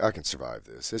 look, I can survive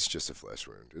this. It's just a flesh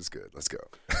wound. It's good. Let's go.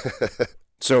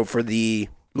 So for the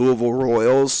Louisville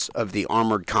Royals of the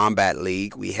Armored Combat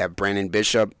League, we have Brandon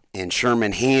Bishop and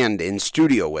Sherman Hand in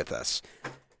studio with us.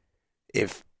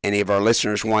 If any of our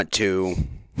listeners want to,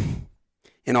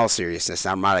 in all seriousness,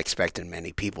 I'm not expecting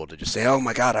many people to just say, "Oh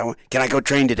my God, can I go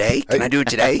train today? Can I do it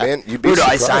today? Man, you'd be Where do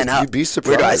I surprised. sign up? You'd be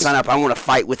surprised. Where do I sign up? I want to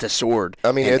fight with a sword."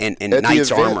 I mean, and at knight's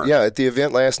the event, armor. Yeah, at the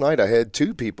event last night, I had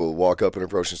 2 people walk up and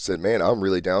approach and said, "Man, I'm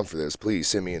really down for this. Please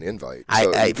send me an invite."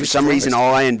 So For some reason,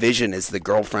 all I envision is the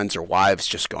girlfriends or wives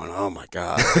just going, "Oh my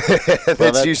God."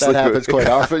 that happens quite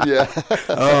often. Yeah.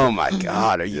 Oh my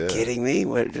God, are you kidding me?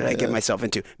 What did I get myself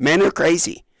into? Men are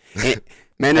crazy.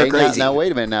 Men are crazy. Now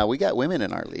wait a minute. Now we got women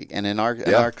in our league and in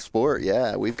our sport.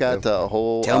 Yeah, we've got a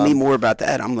whole. Tell me more about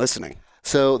that. I'm listening.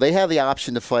 So they have the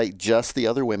option to fight just the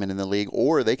other women in the league,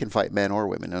 or they can fight men or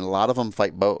women, and a lot of them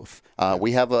fight both.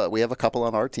 We have a couple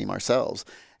on our team ourselves,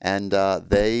 and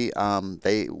there's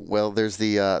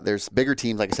bigger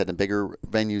teams, like I said, in bigger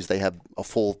venues they have a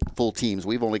full teams.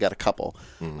 We've only got a couple,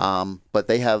 but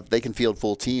they can field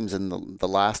full teams. And the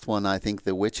last one, I think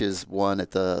the Witches won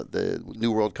at the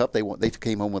New World Cup. They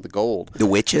came home with the gold. The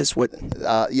Witches? What?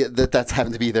 Yeah, that's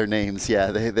happened to be their names. Yeah,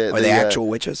 Are they actual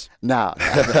witches? No,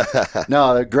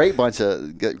 no, they're a great bunch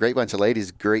of ladies,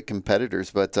 great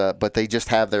competitors, but they just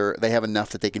have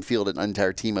enough that they can field an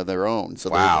entire team of their own. So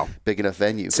they're a big enough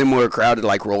venue. Similar crowd to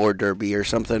like roller derby or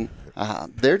something.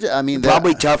 They're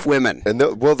probably tough women. And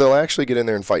they'll actually get in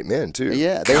there and fight men too.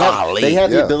 Yeah, they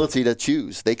have the ability to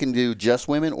choose. They can do just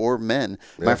women or men.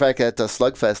 Matter of fact, at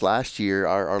Slugfest last year,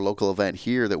 our local event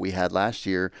here that we had last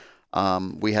year,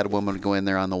 we had a woman go in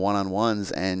there on the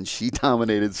one-on-ones, and she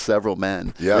dominated several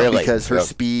men. Yeah, really? Because her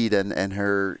speed and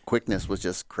her quickness was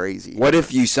just crazy. What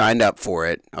if you signed up for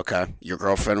it? Okay, your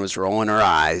girlfriend was rolling her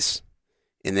eyes,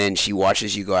 and then she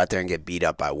watches you go out there and get beat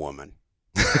up by a woman.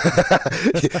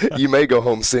 You may go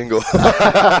home single,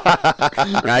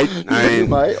 right? You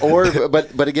might,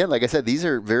 but again, like I said, these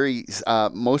are very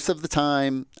most of the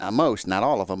time, not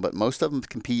all of them, but most of them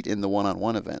compete in the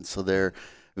one-on-one events, so they're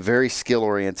very skill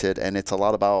oriented, and it's a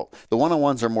lot about the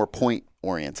one-on-ones are more point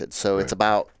oriented, so it's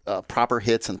about proper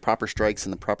hits and proper strikes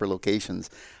in the proper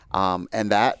locations,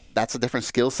 and that's a different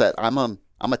skill set. I'm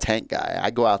a tank guy.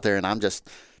 I go out there and I'm just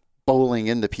bowling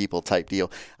into people type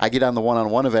deal. I get on the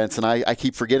one-on-one events, and I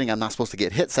keep forgetting I'm not supposed to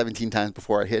get hit 17 times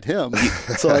before I hit him,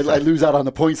 so I lose out on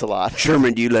the points a lot.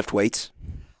 Sherman, do you lift weights?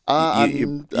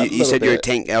 You said you're a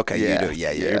tank. Okay, yeah, you do.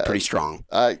 Yeah, you're pretty strong.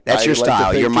 That's your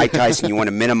style. You're Mike Tyson. You want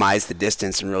to minimize the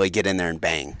distance and really get in there and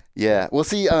bang. Yeah. Well,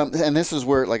 see, and this is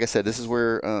where, like I said, this is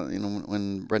where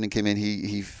when Brendan came in,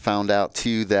 he found out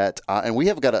too that, and we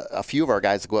have got a few of our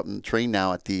guys to go up and train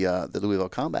now at the Louisville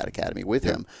Combat Academy with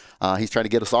him. He's trying to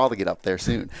get us all to get up there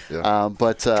soon. Yeah.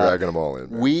 But dragging them all in.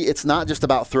 Man. It's not just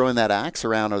about throwing that axe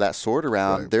around or that sword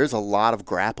around. Right. There's a lot of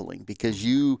grappling because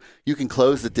you can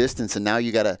close the distance, and now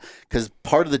you got to, because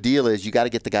part of the deal is you got to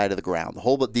get the guy to the ground. The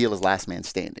whole deal is last man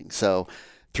standing. So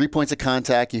 3 points of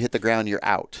contact, you hit the ground, you're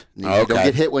out. You don't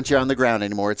get hit once you're on the ground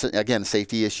anymore. It's, again, a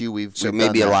safety issue. We've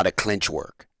maybe a lot of clinch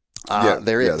work.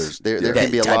 There is. There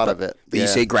can be a lot of it. But you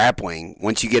say grappling.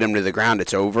 Once you get them to the ground,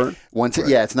 it's over.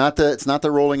 It's not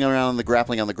the rolling around, the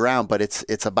grappling on the ground, but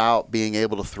it's about being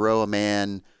able to throw a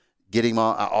man, getting him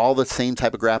all the same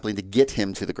type of grappling to get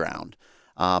him to the ground.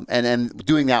 And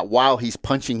doing that while he's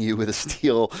punching you with a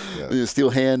steel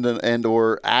hand and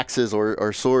or axes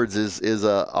or swords is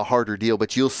a harder deal.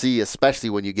 But you'll see, especially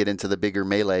when you get into the bigger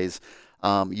melees,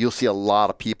 you'll see a lot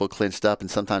of people clinched up, and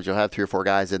sometimes you'll have 3 or 4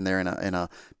 guys in there in a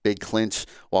big clinch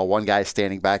while one guy is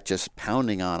standing back just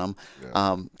pounding on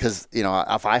them. Because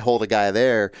if I hold a guy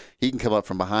there, he can come up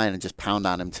from behind and just pound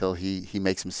on him until he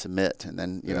makes him submit, and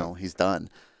then he's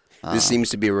done. This seems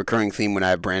to be a recurring theme when I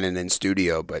have Brandon in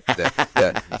studio, but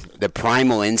the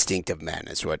primal instinct of men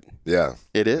is what. Yeah,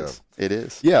 it is. Yeah. It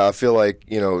is. Yeah, I feel like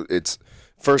it's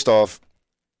first off,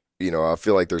 I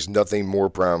feel like there's nothing more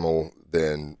primal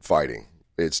than fighting.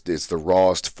 It's the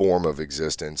rawest form of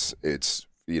existence. It's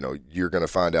you're going to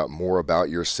find out more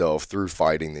about yourself through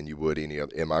fighting than you would any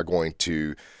other. Am I going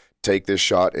to take this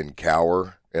shot and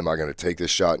cower? Am I going to take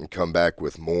this shot and come back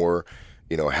with more?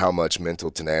 How much mental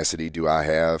tenacity do I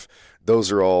have?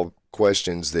 Those are all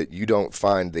questions that you don't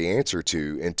find the answer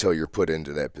to until you're put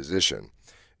into that position.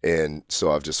 And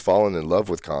so I've just fallen in love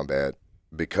with combat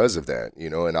because of that,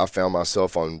 and I found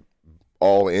myself on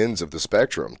all ends of the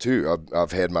spectrum too.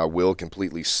 I've had my will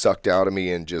completely sucked out of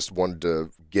me and just wanted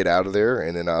to get out of there.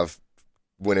 And then I've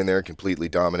went in there and completely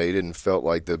dominated and felt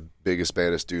like the biggest,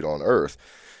 baddest dude on earth.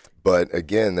 But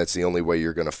again, that's the only way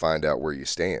you're going to find out where you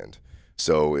stand.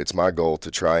 So it's my goal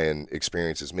to try and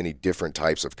experience as many different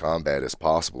types of combat as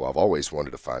possible. I've always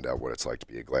wanted to find out what it's like to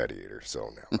be a gladiator,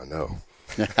 so now I know.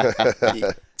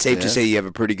 Safe to say you have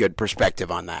a pretty good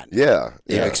perspective on that. Yeah.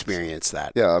 You've experienced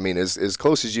that. Yeah, I mean, as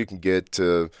close as you can get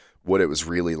to what it was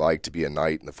really like to be a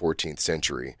knight in the 14th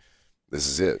century, this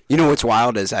is it. What's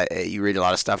wild is you read a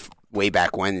lot of stuff way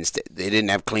back when they didn't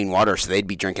have clean water, so they'd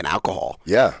be drinking alcohol.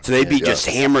 Yeah. So they'd be just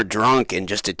hammered drunk and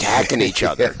just attacking each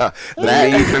other. That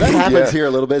happens here a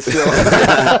little bit still.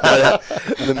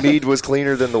 The mead was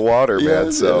cleaner than the water,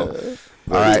 man. So.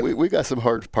 All right, we got some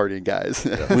hard partying guys.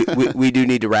 we do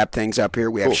need to wrap things up here.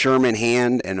 We have Sherman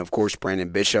Hand and, of course,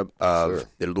 Brandon Bishop of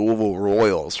the Louisville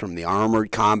Royals from the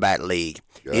Armored Combat League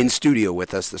in studio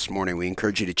with us this morning. We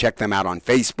encourage you to check them out on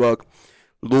Facebook.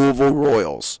 Louisville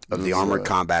Royals of the Armored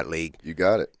Combat League. You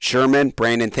got it. Sherman,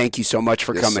 Brandon, thank you so much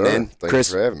for coming in.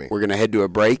 Thanks for having me. We're going to head to a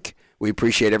break. We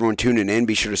appreciate everyone tuning in.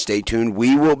 Be sure to stay tuned.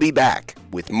 We will be back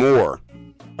with more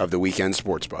of the Weekend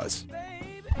Sports Buzz.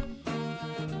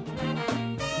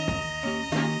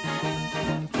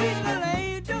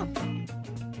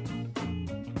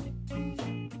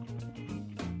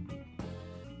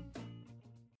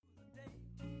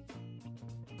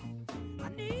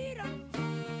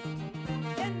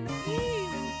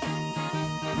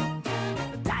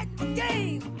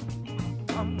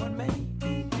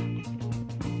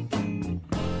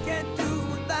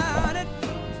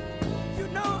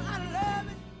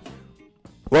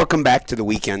 Welcome back to the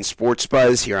Weekend Sports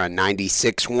Buzz here on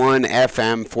 96.1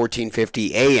 FM,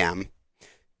 1450 AM,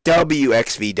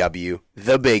 WXVW,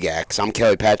 The Big X. I'm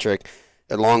Kelly Patrick,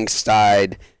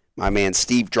 alongside my man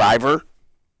Steve Driver.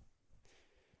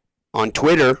 On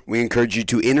Twitter, we encourage you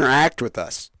to interact with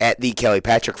us at The Kelly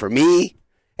Patrick for me,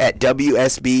 at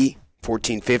WSB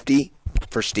 1450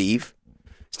 for Steve.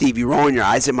 Steve, you rolling your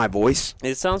eyes at my voice?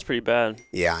 It sounds pretty bad.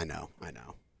 Yeah, I know.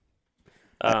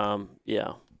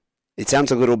 Yeah. It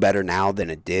sounds a little better now than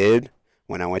it did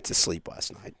when I went to sleep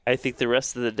last night. I think the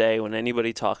rest of the day, when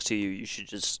anybody talks to you, you should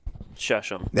just shush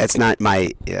them. That's not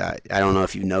my, I don't know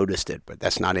if you noticed it, but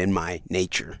that's not in my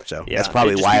nature. So that's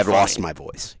probably why I've lost my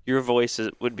voice. Your voice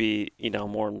would be,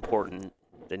 more important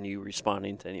than you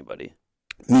responding to anybody.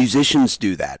 Musicians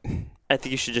do that. I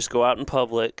think you should just go out in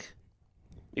public,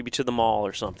 maybe to the mall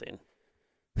or something.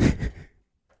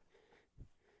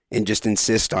 And just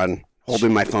insist on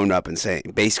holding my phone up and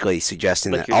basically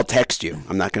suggesting that I'll text you.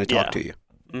 I'm not going to talk to you.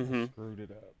 Mm-hmm. Screwed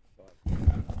it up.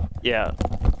 Yeah.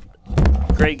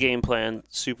 Great game plan.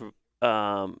 Super.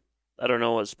 I don't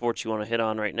know what sports you want to hit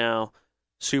on right now.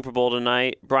 Super Bowl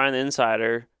tonight. Brian the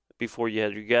Insider, before you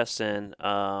had your guests in,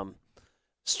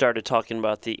 started talking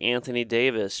about the Anthony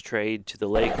Davis trade to the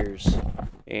Lakers,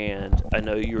 and I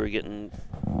know you were getting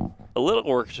a little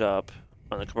worked up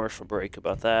on the commercial break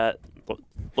about that.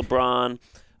 LeBron,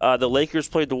 the Lakers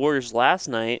played the Warriors last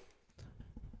night.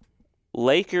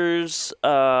 Lakers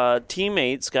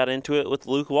teammates got into it with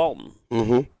Luke Walton.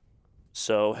 Mm-hmm.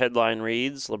 So headline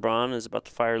reads, LeBron is about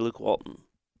to fire Luke Walton.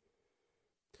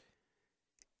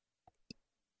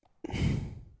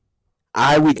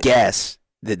 I would guess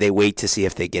that they wait to see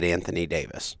if they get Anthony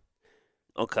Davis.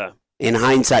 Okay. In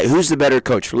hindsight, who's the better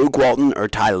coach, Luke Walton or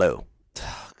Ty Lue?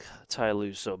 Oh, God, Ty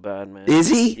Lue's so bad, man. Is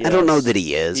he? Yes. I don't know that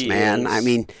he is, He man. is. I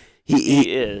mean,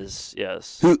 He is,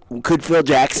 yes. Who could Phil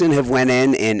Jackson have went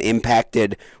in and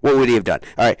impacted? What would he have done?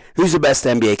 All right, who's the best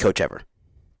NBA coach ever?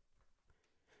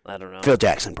 I don't know. Phil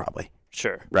Jackson, probably.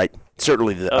 Sure. Right,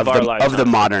 certainly Of the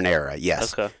modern era.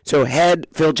 Yes. Okay. So had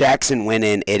Phil Jackson went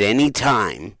in at any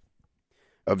time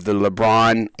of the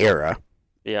LeBron era,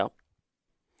 Yeah.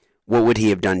 what would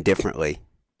he have done differently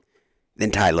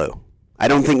than Ty Lue? I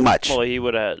don't think much. Well, he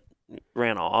would have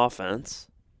ran an offense.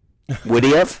 Would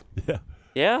he have? Yeah.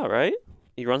 Yeah, right?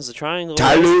 He runs the triangle.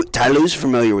 Ty right? Lue's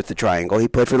familiar with the triangle. He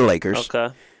played for the Lakers.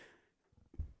 Okay.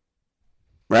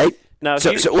 Right? Now,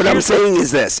 So what I'm saying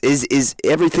is this, is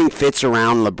everything fits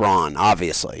around LeBron,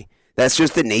 obviously. That's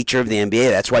just the nature of the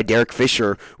NBA. That's why Derek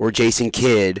Fisher or Jason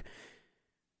Kidd,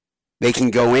 they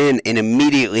can go in and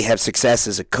immediately have success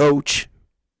as a coach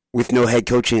with no head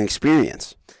coaching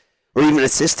experience or even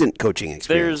assistant coaching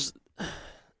experience.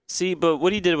 But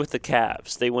what he did with the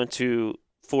Cavs, they went to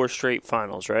 4 straight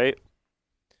finals, right?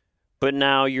 But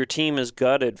now your team is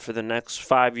gutted for the next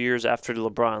 5 years after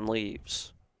LeBron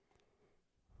leaves.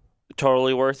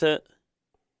 Totally worth it?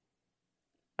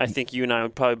 I think you and I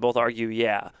would probably both argue,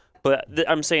 yeah. But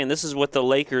I'm saying this is what the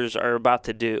Lakers are about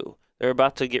to do. They're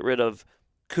about to get rid of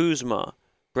Kuzma,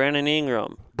 Brandon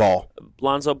Ingram,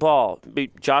 Lonzo Ball,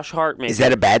 Josh Hart, maybe. Is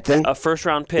that a bad thing? A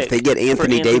first-round pick if they get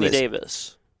Anthony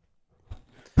Davis.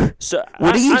 So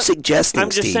what are you suggesting, I'm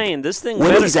just Steve? saying this thing.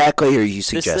 What exactly are you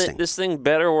suggesting? This thing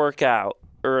better work out,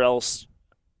 or else,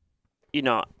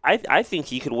 I think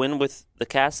he could win with the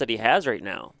cast that he has right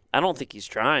now. I don't think he's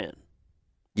trying.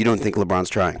 You don't think LeBron's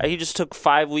trying? He just took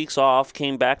 5 weeks off,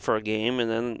 came back for a game,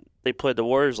 and then they played the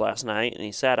Warriors last night, and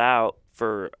he sat out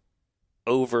for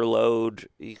overload.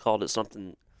 He called it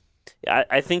something.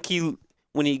 I think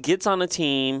when he gets on a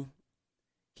team,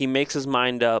 he makes his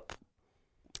mind up.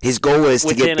 His goal is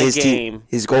to get his game. team.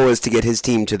 His goal is to get his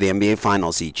team to the NBA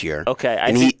Finals each year. Okay,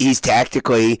 and he's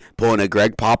tactically pulling a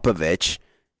Greg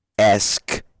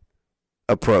Popovich-esque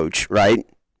approach, right?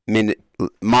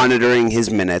 Monitoring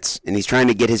his minutes, and he's trying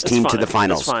to get his team to the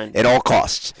finals at all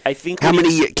costs. I think. How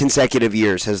many consecutive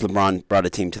years has LeBron brought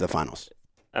a team to the finals?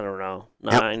 I don't know,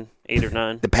 9, 8 or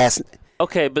 9. The past.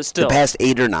 Okay, but still, the past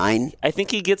 8 or 9. I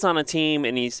think he gets on a team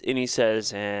and he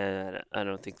says, I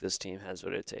don't think this team has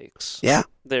what it takes. Yeah.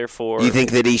 Therefore, you think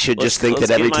that he should just think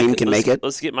that every team can make it?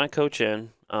 Let's get my coach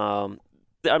in. I'm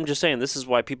just saying this is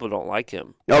why people don't like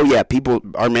him. Oh yeah,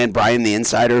 our man Brian the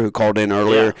Insider who called in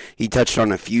earlier, he touched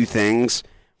on a few things.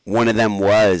 One of them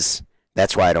was,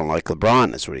 that's why I don't like LeBron.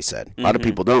 That's what he said. A lot of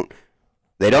people don't.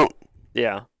 They don't.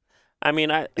 Yeah. I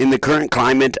mean, in the current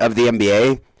climate of the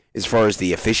NBA, as far as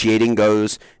the officiating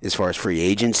goes, as far as free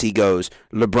agency goes,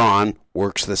 LeBron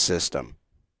works the system.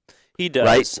 He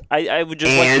does. Right? I would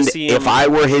just like to see him. And if I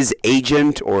were his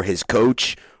agent or his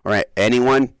coach or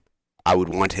anyone, I would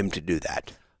want him to do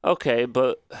that. Okay,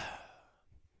 but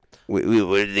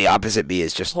would the opposite be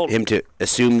is just him to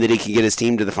assume that he can get his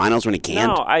team to the finals when he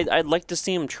can't? No, I'd like to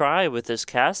see him try with this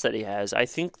cast that he has. I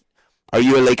think. Are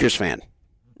you a Lakers fan?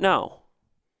 No.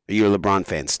 Are you a LeBron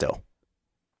fan still?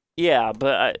 Yeah,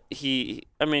 but he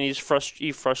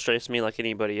frustrates me like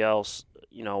anybody else,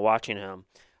 watching him.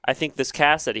 I think this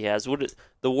cast that he has,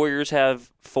 the Warriors have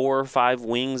 4 or 5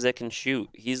 wings that can shoot.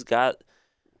 He's got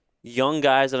young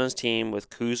guys on his team with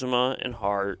Kuzma and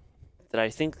Hart that I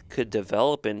think could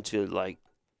develop into like.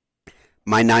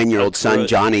 My 9-year-old son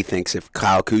Johnny thinks if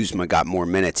Kyle Kuzma got more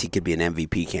minutes, he could be an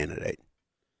MVP candidate.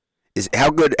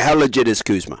 How legit is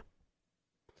Kuzma?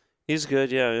 He's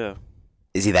good, yeah.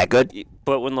 Is he that good?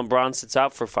 But when LeBron sits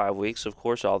out for 5 weeks, of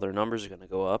course, all their numbers are going to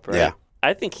go up, right? Yeah.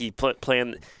 I think he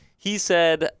planned. He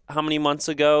said how many months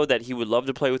ago that he would love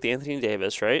to play with Anthony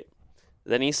Davis, right?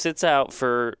 Then he sits out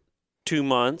for 2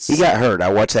 months. He got hurt.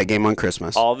 I watched that game on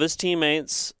Christmas. All of his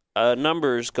teammates'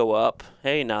 numbers go up.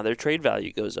 Hey, now their trade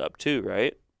value goes up too,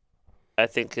 right? I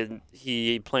think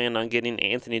he planned on getting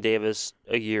Anthony Davis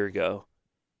a year ago.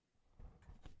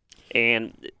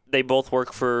 And they both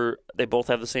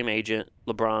have the same agent.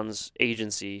 LeBron's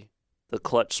agency, the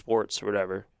Clutch Sports or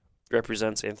whatever,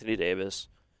 represents Anthony Davis.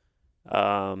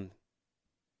 Yeah,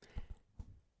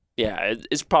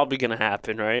 it's probably going to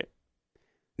happen, right?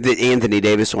 That Anthony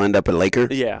Davis will end up a Laker?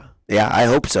 Yeah. Yeah, I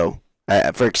hope so.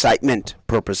 For excitement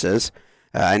purposes.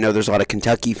 I know there's a lot of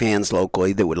Kentucky fans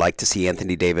locally that would like to see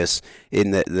Anthony Davis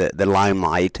in the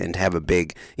limelight and have a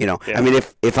big, Yeah. I mean,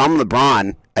 if I'm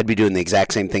LeBron, I'd be doing the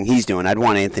exact same thing he's doing. I'd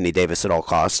want Anthony Davis at all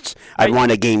costs. I'd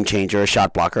want a game changer, a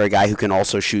shot blocker, a guy who can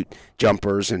also shoot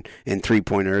jumpers and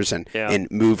three-pointers and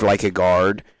move like a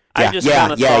guard.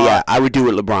 Yeah. I would do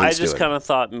what LeBron's doing. I just kind of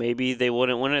thought maybe they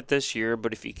wouldn't win it this year,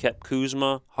 but if you kept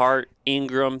Kuzma, Hart,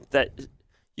 Ingram, that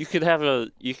you could have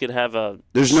a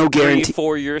there's no guarantee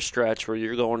 4-year stretch where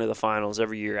you're going to the finals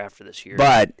every year after this year.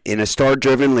 But in a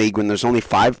star-driven league, when there's only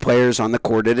 5 players on the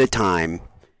court at a time,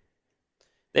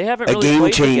 they haven't a really game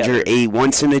played changer, together. a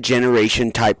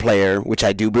once-in-a-generation type player, which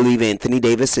I do believe Anthony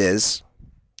Davis is.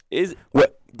 Is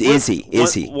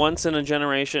he? Once in a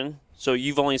generation. So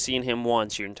you've only seen him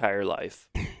once your entire life.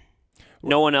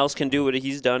 No one else can do what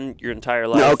he's done your entire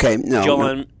life. No.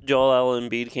 Joel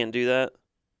Embiid can't do that.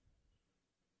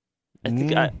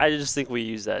 I just think we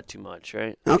use that too much,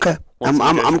 right? Okay,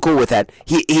 I'm cool with that.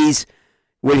 He's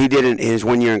what he did in his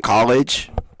 1 year in college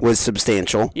was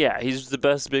substantial. Yeah, he's the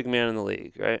best big man in the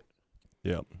league, right?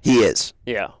 Yeah, he is.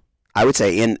 Yeah, I would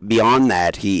say, and beyond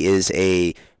that, he is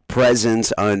a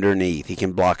presence underneath. He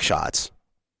can block shots.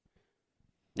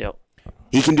 Yep.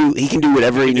 He can do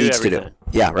whatever he needs to do.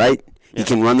 Yeah, right. Yeah. He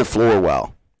can run the floor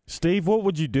well. Steve, what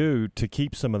would you do to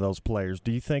keep some of those players?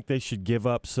 Do you think they should give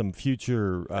up some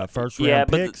future first-round picks? Yeah,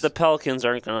 but the Pelicans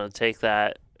aren't going to take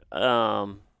that.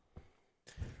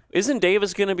 Isn't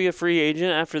Davis going to be a free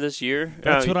agent after this year?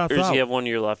 That's what I thought. Or does he have 1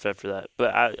 year left after that?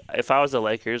 But if I was the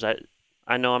Lakers, I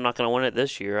know I'm not going to win it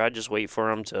this year. I'd just wait for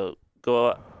him to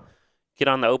go get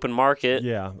on the open market,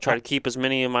 try to keep as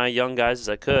many of my young guys as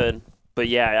I could. But,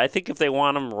 yeah, I think if they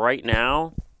want him right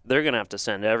now, they're going to have to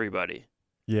send everybody.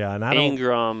 Yeah, and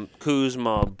Ingram,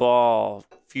 Kuzma, Ball,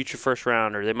 future first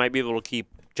rounder. They might be able to keep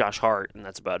Josh Hart, and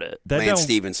that's about it. Lance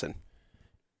Stevenson.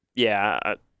 Yeah,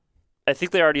 I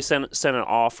think they already sent an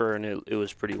offer, and it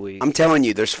was pretty weak. I'm telling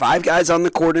you, there's 5 guys on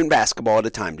the court in basketball at a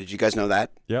time. Did you guys know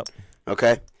that? Yep.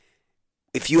 Okay.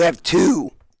 If you have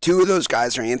two of those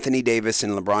guys are Anthony Davis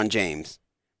and LeBron James,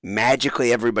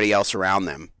 magically everybody else around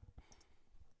them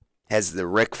has the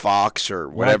Rick Fox or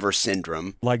whatever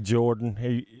syndrome. Like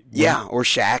Jordan. Or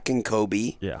Shaq and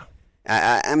Kobe. Yeah.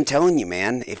 I'm telling you,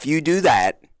 man, if you do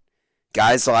that,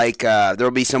 guys like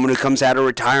there'll be someone who comes out of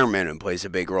retirement and plays a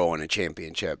big role in a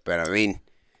championship. But, I mean,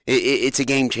 it's a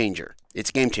game changer. It's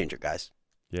a game changer, guys.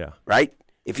 Yeah. Right?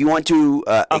 If you want to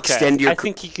extend your... I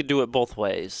think he could do it both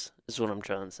ways, is what I'm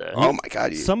trying to say. Oh, my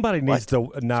God. Somebody needs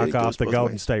to knock off the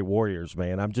Golden State Warriors,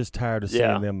 man. I'm just tired of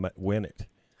seeing them win it.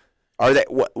 Are they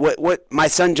what my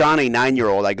son Johnny,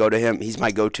 9-year-old, I go to him, he's my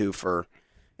go-to for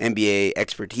NBA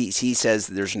expertise. He says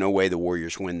there's no way the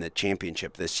Warriors win the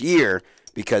championship this year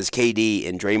because KD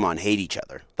and Draymond hate each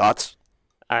other. Thoughts?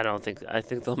 I think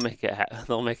they'll make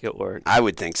it work. I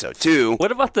would think so too.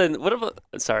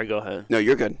 Sorry, go ahead. No,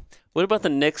 you're good. What about the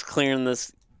Knicks clearing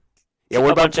this? Yeah,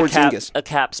 what about Porzingis? A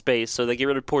cap space, so they get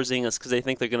rid of Porzingis because they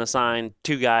think they're going to sign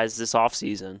 2 guys this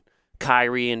offseason,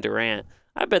 Kyrie and Durant.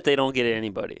 I bet they don't get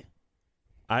anybody.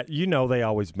 They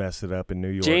always mess it up in New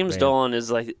York. James Dolan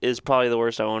is probably the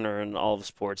worst owner in all of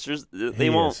sports.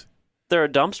 They're a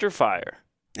dumpster fire,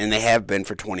 and they have been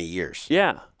for 20 years.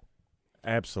 Yeah,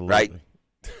 absolutely. Right.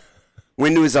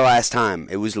 When was the last time?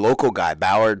 It was local guy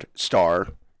Ballard Starr,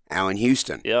 Allen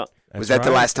Houston. Yeah, was that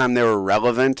the last time they were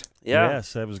relevant? Yeah.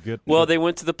 Yes, that was good. Well, they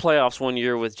went to the playoffs 1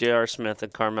 year with J.R. Smith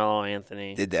and Carmelo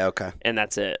Anthony. Did they? Okay. And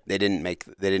that's it. They didn't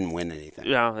win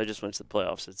anything. No, they just went to the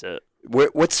playoffs. That's it.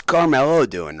 What's Carmelo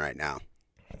doing right now?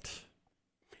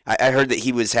 I heard that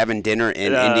he was having dinner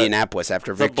in Indianapolis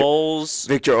after Victor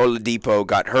Oladipo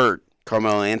got hurt.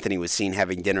 Carmelo Anthony was seen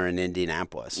having dinner in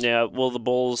Indianapolis. Yeah, well, the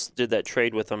Bulls did that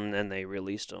trade with him, and then they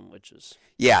released him, which is...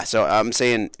 Yeah, so I'm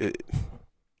saying...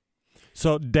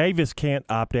 So Davis can't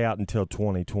opt out until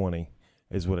 2020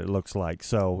 is what it looks like.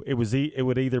 So it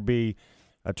would either be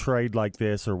a trade like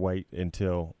this or wait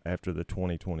until after the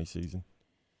 2020 season.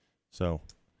 So...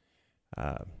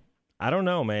 I don't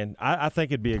know, man. I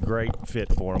think it'd be a great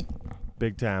fit for them,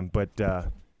 big time. But, I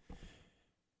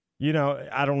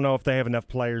don't know if they have enough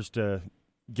players to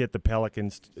get the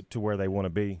Pelicans to where they want to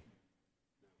be.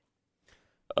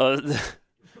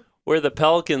 Where the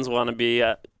Pelicans want to be,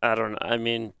 I don't know. I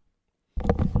mean,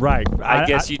 right. I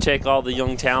guess you take all the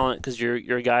young talent because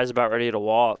your guy's about ready to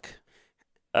walk.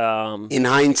 In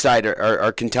hindsight,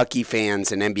 are Kentucky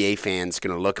fans and NBA fans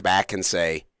going to look back and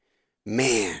say,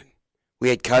 man, we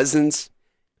had Cousins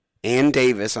and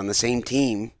Davis on the same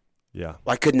team, Yeah.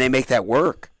 Why couldn't they make that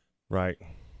work? Right.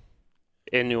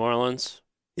 In New Orleans.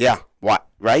 Yeah. What?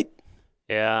 Right?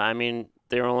 Yeah, I mean,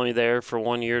 they were only there for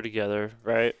 1 year together,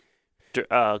 right?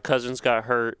 Cousins got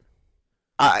hurt.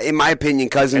 In my opinion,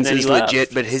 Cousins And then is he left.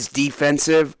 legit, but his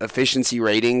defensive efficiency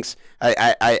ratings,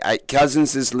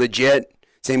 Cousins is legit.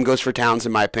 Same goes for Towns,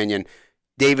 in my opinion.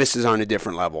 Davis is on a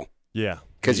different level. Yeah.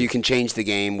 Because you can change the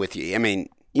game with you. I mean,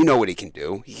 you know what he can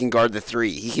do. He can guard the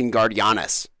three. He can guard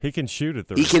Giannis. He can shoot at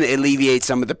the He can alleviate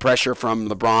some of the pressure from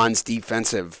LeBron's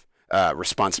defensive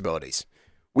responsibilities.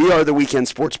 We are the Weekend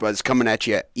Sports Buzz, coming at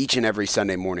you each and every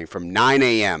Sunday morning from 9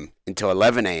 a.m. until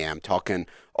 11 a.m., talking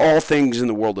all things in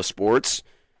the world of sports.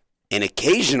 And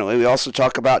occasionally we also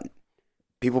talk about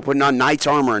people putting on knight's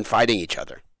armor and fighting each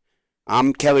other.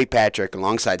 I'm Kelly Patrick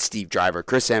alongside Steve Driver,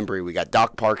 Chris Embry. We got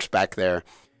Doc Parks back there.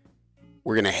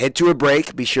 We're going to head to a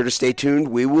break. Be sure to stay tuned.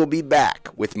 We will be back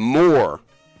with more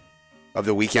of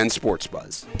the Weekend Sports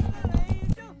Buzz.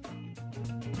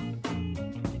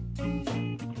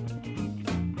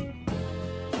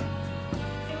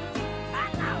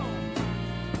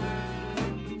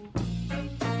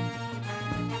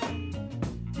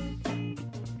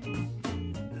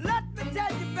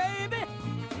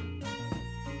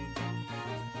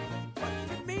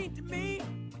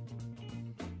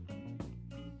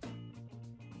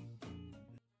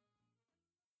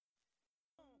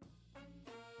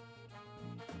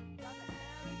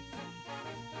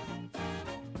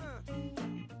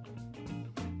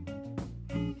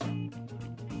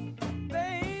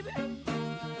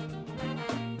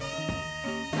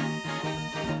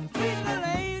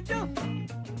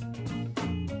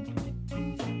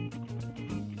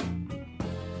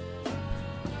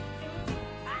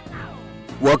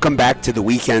 Welcome back to the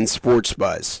Weekend Sports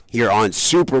Buzz here on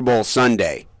Super Bowl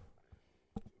Sunday.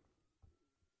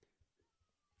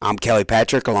 I'm Kelly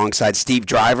Patrick alongside Steve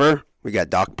Driver. We got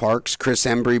Doc Parks, Chris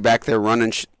Embry back there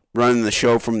running the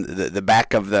show from the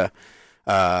back of the,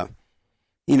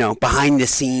 behind the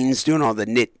scenes, doing all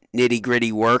the nitty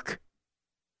gritty work.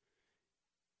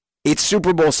 It's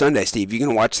Super Bowl Sunday, Steve. You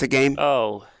gonna watch the game?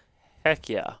 Oh, heck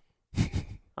yeah!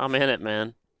 I'm in it,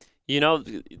 man. You know,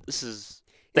 this is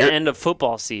the end of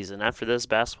football season. After this,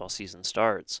 basketball season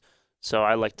starts. So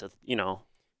I like to,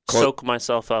 soak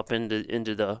myself up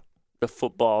into the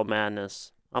football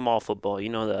madness. I'm all football. You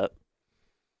know that.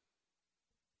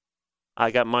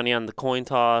 I got money on the coin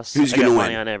toss. Who's going to win?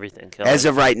 Money on everything. Kelly. As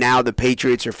of right now, the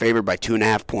Patriots are favored by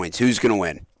 2.5 points. Who's going to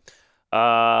win?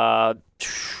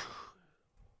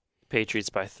 Patriots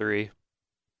by 3.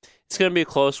 It's going to be a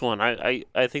close one. I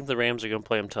think the Rams are going to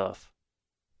play them tough.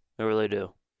 I really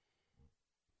do.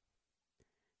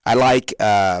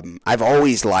 I've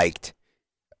always liked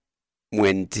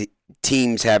when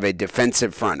teams have a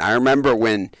defensive front. I remember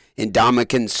when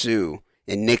Ndamukong Suh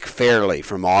and Nick Fairley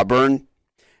from Auburn,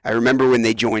 I remember when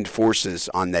they joined forces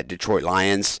on that Detroit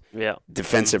Lions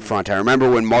defensive front. I remember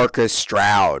when Marcus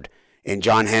Stroud and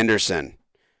John Henderson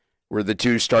were the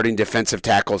two starting defensive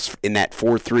tackles in that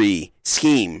 4-3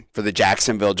 scheme for the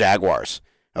Jacksonville Jaguars.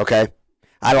 Okay?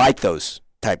 I like those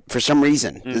type for some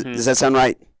reason. Mm-hmm. Does that sound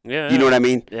right? Yeah. You know what I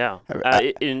mean? Yeah.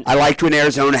 I liked when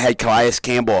Arizona had Calais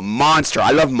Campbell, a monster.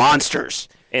 I love monsters.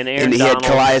 And he had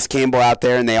Calais Campbell out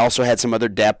there, and they also had some other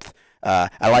depth. I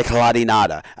like Halati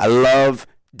Nada. I love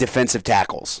defensive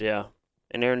tackles. Yeah.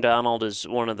 And Aaron Donald is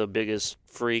one of the biggest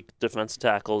freak defensive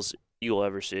tackles you'll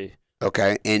ever see.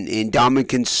 Okay. And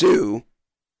Ndamukong Suh,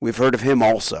 we've heard of him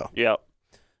also. Yep.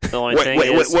 The only thing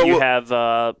is you have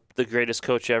the greatest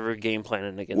coach ever game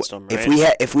planning against him,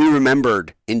 right? If we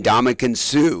remembered Ndamukong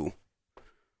Suh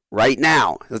right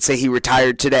now, let's say he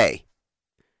retired today,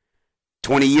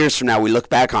 20 years from now we look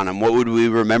back on him, what would we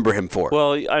remember him for?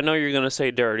 Well, I know you're going to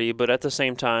say dirty, but at the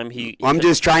same time, I'm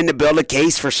just trying to build a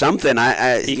case for something.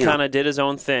 He kind of did his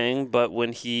own thing, but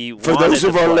when he for those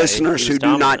of our listeners who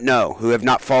do not know, who have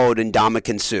not followed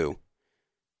Ndamukong Suh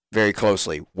very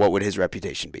closely, what would his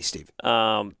reputation be, Steve?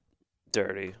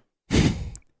 Dirty.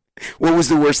 What was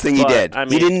the worst thing he did? I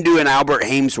mean, he didn't do an Albert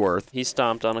Hamesworth. He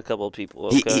stomped on a couple of people.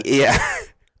 Okay? Yeah.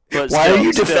 But why are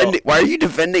you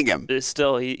defending him?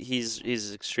 Still,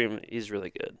 he's extremely. He's really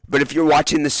good. But if you're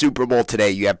watching the Super Bowl today,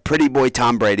 you have pretty boy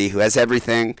Tom Brady, who has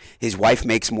everything. His wife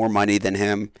makes more money than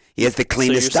him. He has the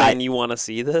cleanest diet. So you're saying you want to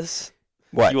see this?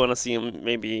 What? You want to see him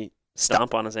maybe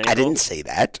stomp on his ankle? I didn't say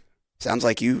that. Sounds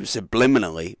like you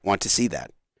subliminally want to see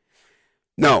that.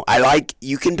 No,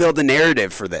 you can build a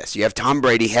narrative for this. You have Tom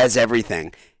Brady has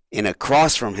everything, and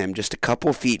across from him, just a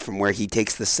couple feet from where he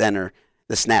takes the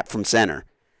snap from center,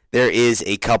 there is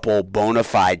a couple bona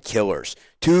fide killers.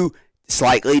 Two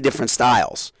slightly different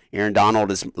styles. Aaron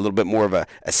Donald is a little bit more of a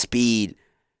speed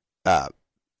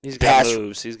He's got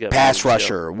moves. He's got pass moves,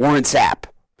 rusher, Warren Sapp.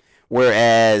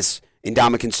 Whereas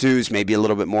Ndamukong Suh's maybe a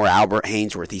little bit more Albert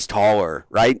Hainsworth. He's taller,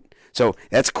 right? So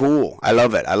that's cool. I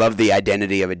love it. I love the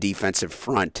identity of a defensive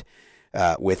front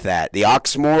with that. The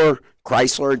Oxmoor,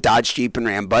 Chrysler, Dodge Jeep, and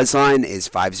Ram Buzzline is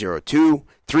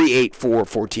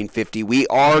 502-384-1450. We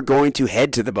are going to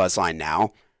head to the Buzzline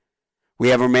now. We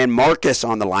have our man Marcus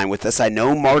on the line with us. I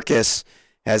know Marcus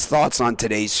has thoughts on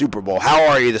today's Super Bowl. How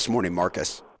are you this morning,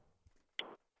 Marcus?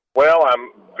 Well,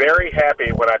 I'm very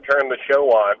happy when I turned the show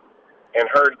on and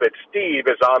heard that Steve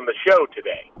is on the show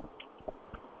today.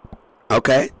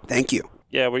 Okay, thank you.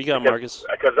 Yeah, what you got, Marcus?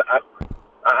 Because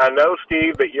I know,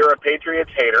 Steve, that you're a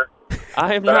Patriots hater.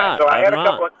 I am not. So I had a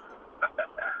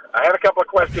couple of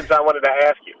questions I wanted to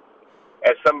ask you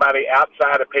as somebody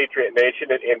outside of Patriot Nation.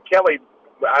 And Kelly,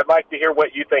 I'd like to hear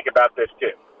what you think about this,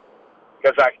 too.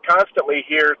 Because I constantly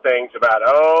hear things about,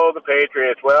 the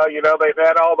Patriots, well, they've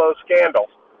had all those scandals.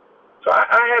 So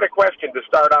I had a question to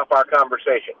start off our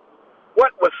conversation.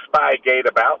 What was Spygate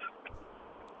about?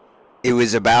 It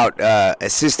was about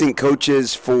assistant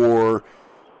coaches for,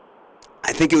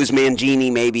 I think it was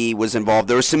Mangini maybe was involved.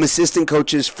 There were some assistant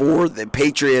coaches for the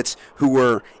Patriots who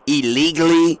were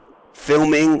illegally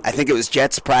filming, I think it was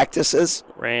Jets practices.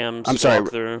 Rams. I'm sorry.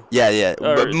 Walkthrough. Yeah.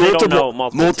 But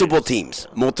multiple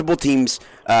teams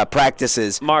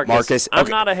practices. Marcus. I'm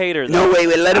not a hater, though. No, wait,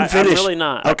 let him finish. I'm really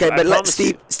not. Okay, but let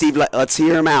Steve, you. let's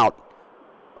hear him out.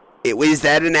 Is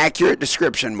that an accurate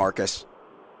description, Marcus?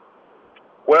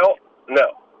 Well, no.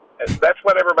 That's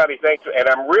what everybody thinks, and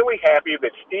I'm really happy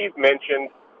that Steve mentioned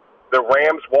the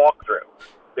Rams walkthrough,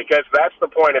 because that's the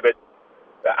point of it.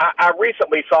 I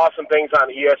recently saw some things on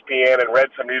ESPN and read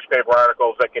some newspaper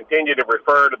articles that continue to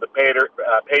refer to the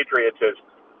Patriots as,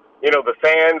 the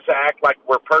fans act like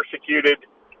we're persecuted,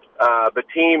 the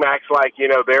team acts like,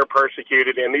 they're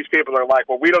persecuted, and these people are like,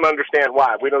 well, we don't understand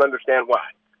why. We don't understand why.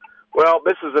 Well,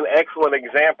 this is an excellent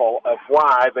example of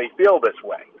why they feel this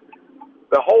way.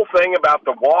 The whole thing about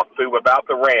the walkthrough about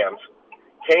the Rams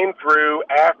came through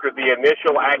after the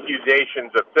initial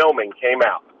accusations of filming came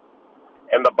out.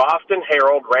 And the Boston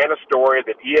Herald ran a story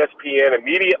that ESPN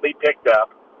immediately picked up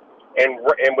and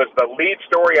was the lead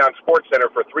story on SportsCenter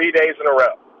for 3 days in a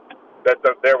row. That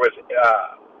there was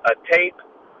a tape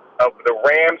of the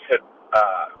Rams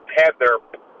had their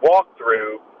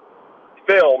walkthrough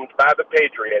filmed by the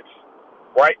Patriots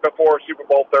right before Super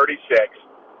Bowl 36.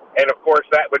 And, of course,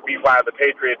 that would be why the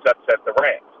Patriots upset the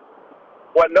Rams.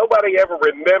 What nobody ever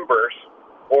remembers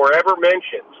or ever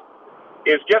mentions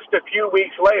is just a few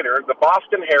weeks later, the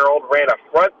Boston Herald ran a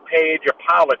front-page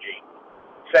apology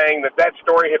saying that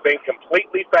story had been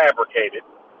completely fabricated,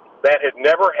 that had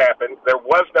never happened, there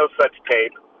was no such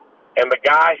tape, and the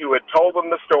guy who had told them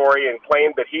the story and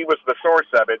claimed that he was the source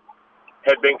of it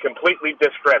had been completely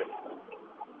discredited.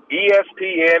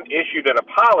 ESPN issued an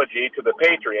apology to the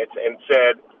Patriots and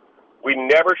said, we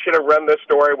never should have run this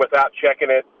story without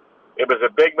checking it. It was a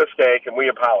big mistake, and we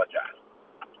apologize.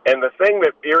 And the thing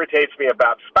that irritates me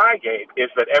about Spygate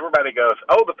is that everybody goes,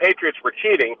 the Patriots were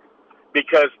cheating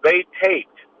because they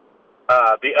taped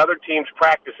the other team's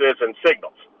practices and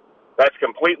signals. That's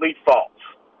completely false.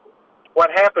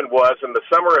 What happened was, in the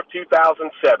summer of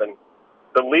 2007,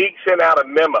 the league sent out a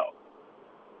memo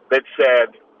that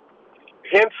said,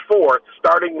 henceforth,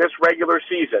 starting this regular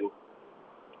season,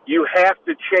 you have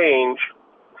to change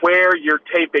where you're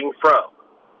taping from.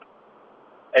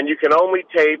 And you can only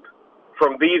tape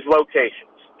from these locations.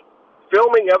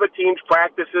 Filming other teams'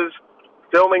 practices,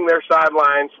 filming their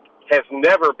sidelines, has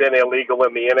never been illegal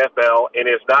in the NFL and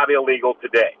is not illegal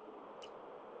today.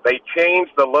 They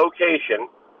changed the location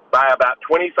by about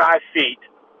 25 feet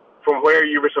from where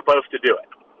you were supposed to do it.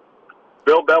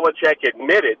 Bill Belichick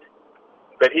admitted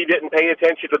that he didn't pay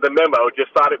attention to the memo,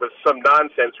 just thought it was some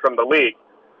nonsense from the league.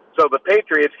 So the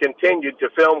Patriots continued to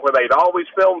film where they'd always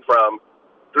filmed from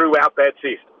throughout that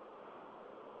season.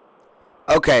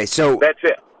 Okay, so that's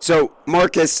it. So,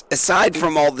 Marcus, aside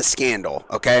from all the scandal,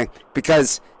 okay,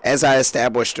 because as I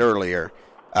established earlier,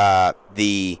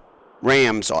 the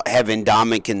Rams have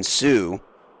Ndamukong Suh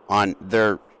on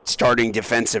their starting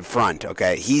defensive front,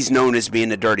 okay? He's known as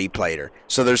being a dirty player.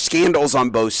 So there's scandals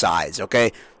on both sides,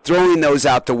 okay? Throwing those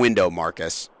out the window,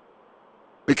 Marcus.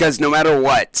 Because no matter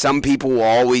what, some people will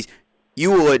always,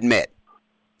 you will admit,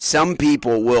 some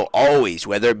people will always,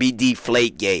 whether it be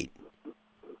Deflategate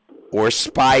or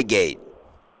Spygate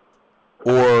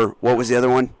or what was the other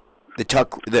one?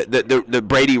 The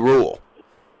Brady rule.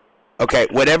 Okay,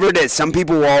 whatever it is, some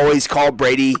people will always call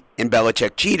Brady and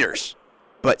Belichick cheaters.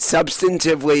 But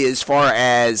substantively, as far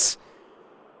as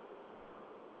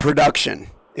production,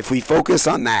 if we focus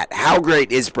on that, how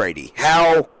great is Brady?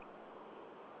 How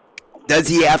Does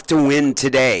he have to win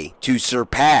today to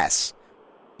surpass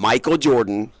Michael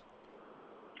Jordan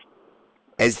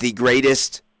as the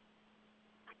greatest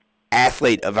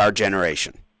athlete of our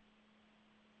generation?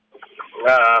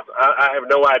 I have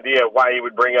no idea why he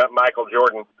would bring up Michael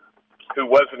Jordan, who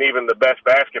wasn't even the best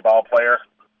basketball player,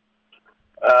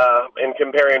 and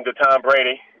compare him to Tom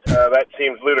Brady. That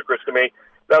seems ludicrous to me.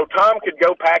 No, Tom could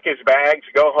go pack his bags,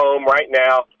 go home right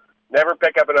now, never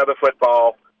pick up another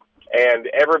football, and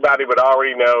everybody would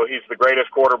already know he's the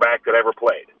greatest quarterback that ever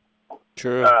played.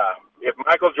 True. If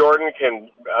Michael Jordan can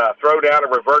throw down a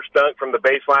reverse dunk from the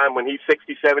baseline when he's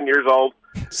 67 years old,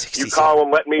 67. you call and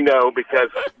let me know, because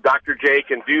Dr. J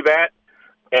can do that,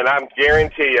 and I'm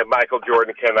guarantee you Michael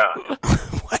Jordan cannot.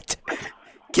 What?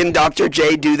 Can Dr.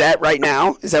 J do that right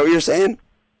now? Is that what you're saying?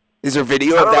 Is there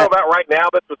video I of don't that? know about right now.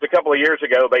 This was a couple of years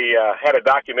ago. They had a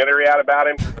documentary out about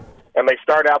him, and they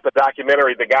start out the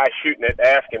documentary, the guy shooting it,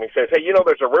 asking, he says, hey,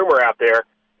 there's a rumor out there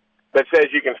that says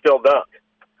you can still dunk.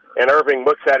 And Irving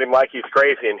looks at him like he's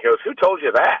crazy and goes, who told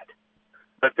you that?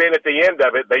 But then at the end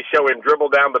of it, they show him dribble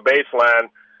down the baseline,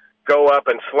 go up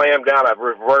and slam down a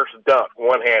reverse dunk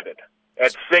one-handed.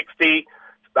 At 60,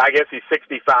 I guess he's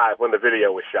 65 when the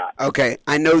video was shot. Okay,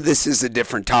 I know this is a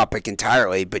different topic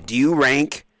entirely, but do you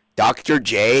rank Dr.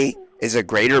 J as a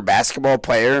greater basketball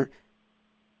player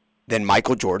than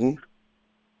Michael Jordan?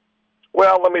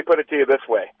 Well, let me put it to you this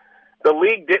way. The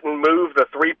league didn't move the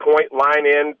three-point line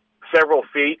in several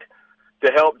feet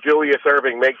to help Julius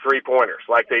Irving make three-pointers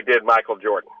like they did Michael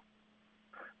Jordan.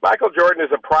 Michael Jordan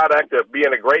is a product of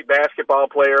being a great basketball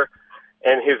player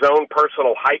and his own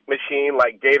personal hype machine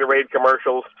like Gatorade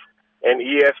commercials and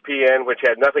ESPN, which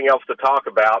had nothing else to talk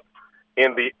about,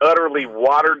 in the utterly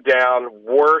watered-down,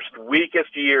 worst,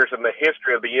 weakest years in the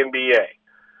history of the NBA.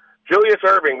 Julius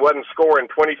Irving wasn't scoring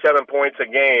 27 points a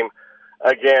game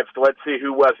against, let's see,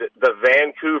 who was it? The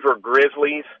Vancouver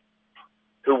Grizzlies,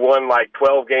 who won like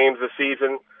 12 games a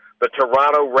season. The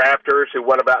Toronto Raptors, who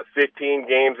won about 15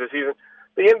 games a season.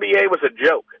 The NBA was a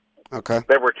joke. Okay.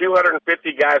 There were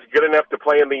 250 guys good enough to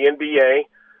play in the NBA,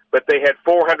 but they had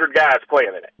 400 guys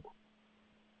playing in it.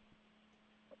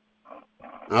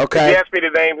 Okay. If you ask me to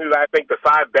name who I think the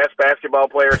 5 best basketball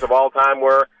players of all time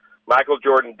were, Michael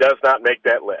Jordan does not make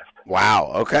that list.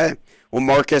 Wow. Okay. Well,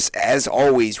 Marcus, as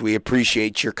always, we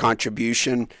appreciate your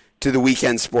contribution to the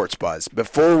Weekend Sports Buzz.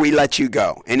 Before we let you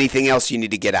go, anything else you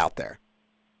need to get out there?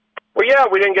 Well, yeah,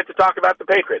 we didn't get to talk about the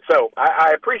Patriots. So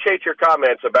I appreciate your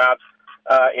comments about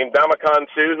Ndamukong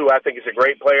Suh, who I think is a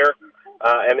great player,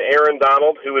 and Aaron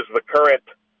Donald, who is the current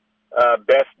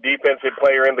best defensive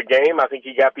player in the game. I think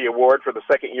he got the award for the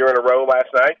second year in a row last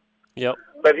night. Yep.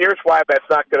 But here's why that's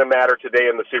not going to matter today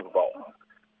in the Super Bowl.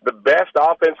 The best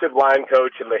offensive line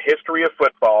coach in the history of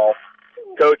football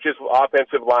coaches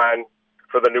offensive line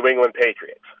for the New England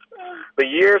Patriots. The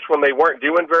years when they weren't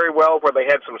doing very well, where they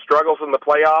had some struggles in the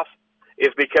playoffs, is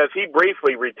because he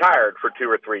briefly retired for 2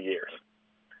 or 3 years.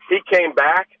 He came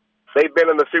back. They've been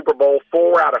in the Super Bowl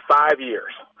 4 out of 5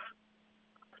 years.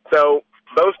 So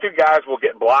those two guys will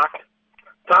get blocked.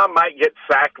 Tom might get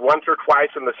sacked once or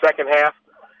twice in the second half.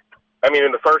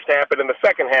 In the first half, but in the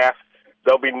second half,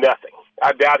 there'll be nothing.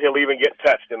 I doubt he'll even get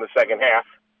touched in the second half.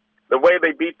 The way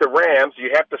they beat the Rams, you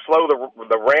have to slow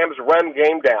the Rams' run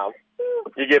game down.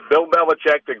 You give Bill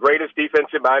Belichick, the greatest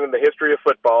defensive mind in the history of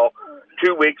football,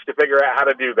 2 weeks to figure out how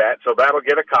to do that, so that'll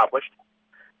get accomplished.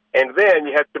 And then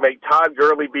you have to make Todd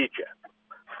Gurley beat you.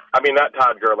 Not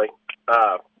Todd Gurley,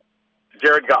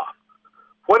 Jared Goff.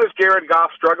 What does Jared Goff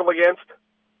struggle against?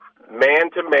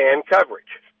 Man-to-man coverage.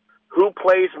 Who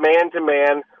plays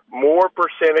man-to-man more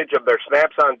percentage of their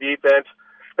snaps on defense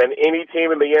than any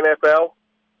team in the NFL?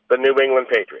 The New England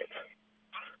Patriots.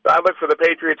 So I look for the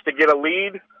Patriots to get a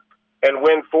lead and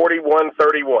win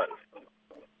 41-31.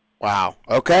 Wow.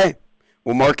 Okay.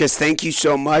 Well, Marcus, thank you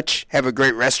so much. Have a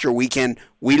great rest of your weekend.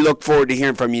 We look forward to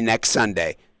hearing from you next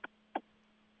Sunday.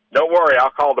 Don't worry, I'll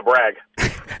call the brag.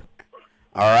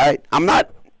 All right. I'm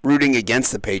not rooting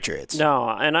against the Patriots. No,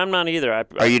 and I'm not either.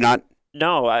 Are you not?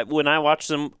 No. When I watch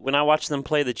them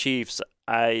play the Chiefs,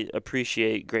 I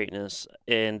appreciate greatness.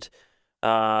 And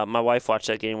my wife watched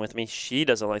that game with me. She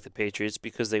doesn't like the Patriots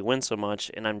because they win so much,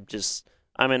 and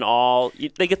I'm in awe.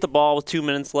 They get the ball with 2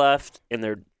 minutes left, and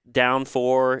they're down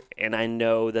 4, and I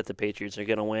know that the Patriots are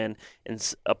going to win,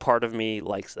 and a part of me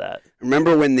likes that.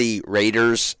 Remember when the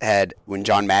Raiders when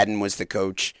John Madden was the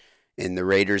coach, and the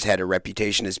Raiders had a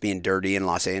reputation as being dirty in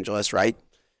Los Angeles, right?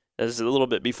 That was a little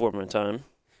bit before my time.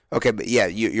 Okay, but yeah,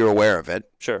 you're aware of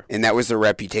it. Sure. And that was their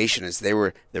reputation, as they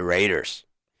were the Raiders,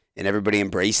 and everybody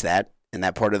embraced that in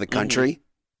that part of the country.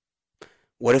 Mm-hmm.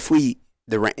 What if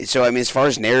as far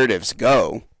as narratives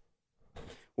go,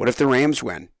 What if the Rams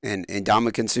win and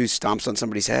Ndamukong Suh stomps on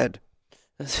somebody's head?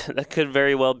 That could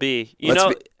very well be.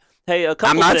 Hey, a couple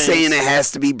I'm not things. saying it has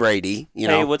to be Brady.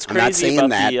 Hey, what's crazy about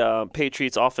that. the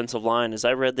Patriots offensive line is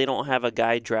I read they don't have a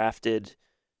guy drafted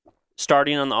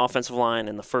starting on the offensive line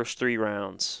in the first 3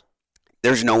 rounds.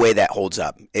 There's no way that holds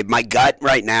up. My gut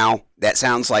right now, that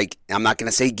sounds like, I'm not going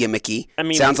to say gimmicky. I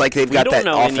mean, sounds like they've got that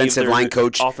offensive line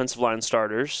coach. Offensive line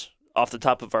starters, off the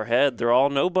top of our head, they're all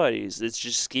nobodies. It's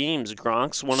just schemes.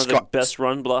 Gronk's one of the best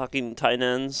run-blocking tight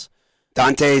ends.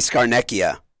 Dante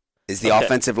Scarnecchia is the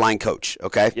offensive line coach,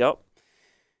 okay? Yep.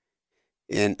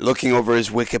 And looking over his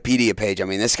Wikipedia page, I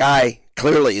mean, this guy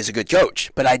clearly is a good coach.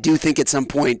 But I do think at some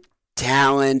point,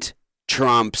 talent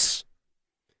trumps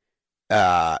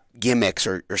gimmicks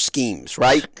or schemes,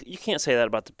 right? You can't say that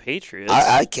about the Patriots.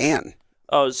 I can.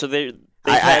 Oh, so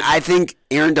I think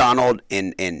Aaron Donald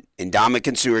and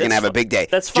Ndamukong Suh are going to have a big day.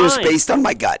 That's fine. Just based on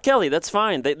my gut. Kelly, that's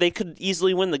fine. They could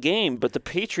easily win the game, but the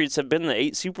Patriots have been in the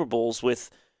 8 Super Bowls with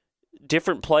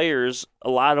different players, a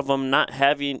lot of them not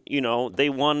having, they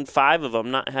won 5 of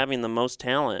them not having the most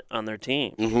talent on their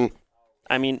team. Mm-hmm.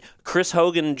 I mean, Chris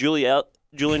Hogan and Julian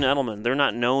Edelman, they're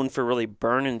not known for really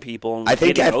burning people and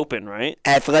getting open, right?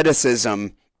 Athleticism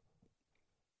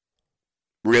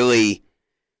really,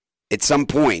 at some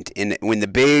point, when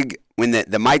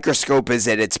the microscope is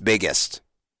at its biggest,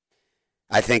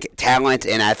 I think talent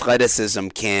and athleticism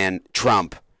can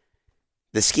trump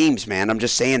the schemes, man. I'm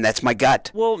just saying that's my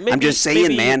gut. Well, I'm just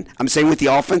saying, man. I'm saying with the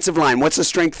offensive line, what's the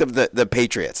strength of the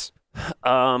Patriots?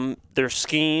 Their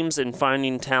schemes and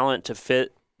finding talent to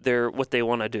fit what they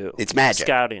want to do. It's magic.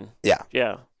 Scouting. Yeah.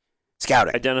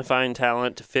 Scouting. Identifying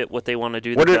talent to fit what they want to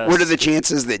do. What are the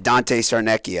chances that Dante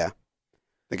Scarnecchia,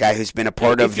 the guy who's been a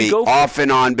part of off and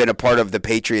on been a part of the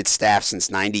Patriots staff since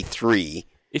 '93?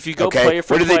 If you go player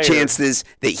for player. What are the player, chances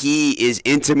that he is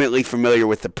intimately familiar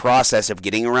with the process of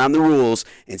getting around the rules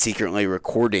and secretly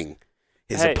recording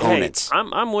his opponents?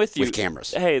 I'm with you. With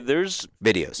cameras. Hey, there's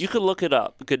videos. You could look it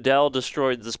up. Goodell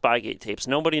destroyed the Spygate tapes.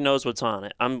 Nobody knows what's on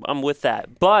it. I'm with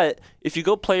that. But if you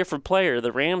go player for player,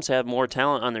 the Rams have more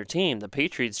talent on their team. The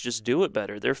Patriots just do it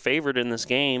better. They're favored in this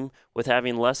game with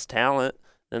having less talent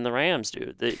than the Rams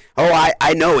do.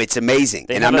 I know. It's amazing.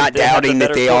 And I'm not doubting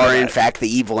that they are, in fact, the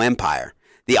evil empire.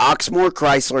 The Oxmoor,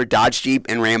 Chrysler, Dodge, Jeep,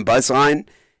 and Ram buzz line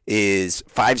is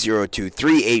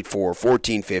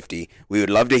 502-384-1450. We would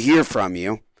love to hear from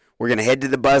you. We're going to head to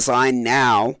the buzz line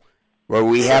now where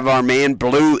we have our man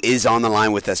Blue is on the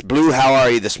line with us. Blue, how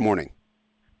are you this morning?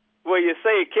 Well, you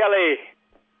say, Kelly,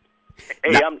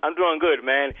 hey, I'm doing good,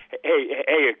 man.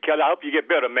 Hey, Kelly, I hope you get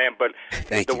better, man. But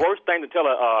the worst thing to tell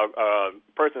a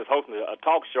person that's hosting a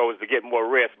talk show is to get more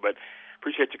rest. But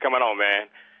appreciate you coming on, man.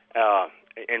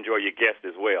 Enjoy your guest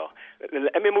as well.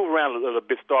 Let me move around a little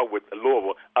bit. Start with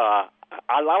Louisville. I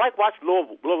like watching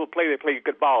Louisville play. They play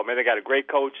good ball, man. They got a great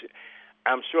coach.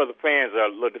 I'm sure the fans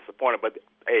are a little disappointed, but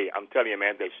hey, I'm telling you,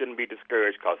 man, they shouldn't be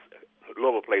discouraged because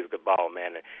Louisville plays good ball,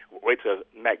 man. Wait till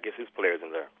Matt gets his players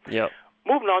in there. Yep.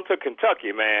 Moving on to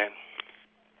Kentucky, man.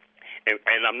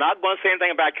 And I'm not going to say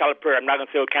anything about Calipari. I'm not going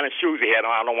to say what kind of shoes he had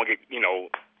on. I don't want to get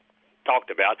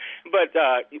talked about. But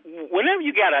whenever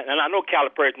you got and I know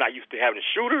Calipari's not used to having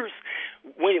shooters,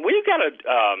 when you got a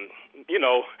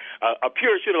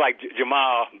pure shooter like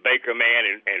Jamal Baker,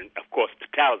 man, and of course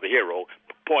Tyler's the hero,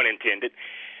 point intended.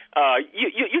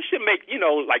 You should make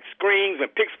like screens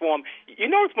and picks for him. You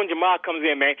notice when Jamal comes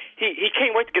in, man, he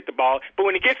can't wait to get the ball, but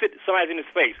when he gets it, somebody's in his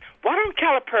face. Why don't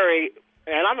Calipari?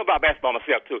 And I know about basketball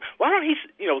myself too. Why don't he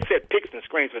set picks and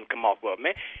screens and come off of,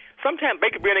 man? Sometimes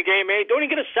Baker be in a game, man, don't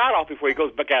even get a shot off before he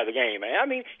goes back out of the game, man. I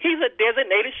mean, he's a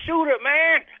designated shooter,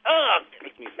 man. It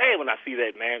makes me mad when I see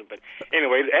that, man. But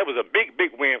anyway, that was a big,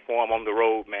 big win for him on the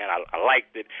road, man. I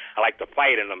liked it. I liked the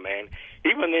fight in them, man.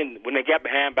 Even then, when they got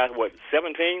behind by, 17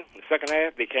 in the second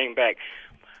half, they came back.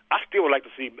 I still would like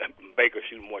to see Baker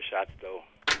shoot more shots, though.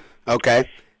 Okay.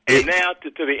 And now to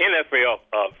the NFL,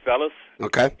 fellas.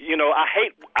 Okay. I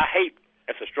hate.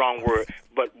 That's a strong word,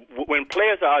 but when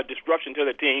players are a disruption to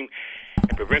the team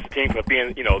and prevents the team from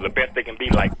being, the best they can be,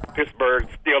 like Pittsburgh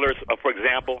Steelers, for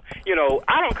example,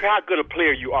 I don't care how good a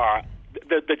player you are.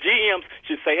 The GMs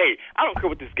should say, hey, I don't care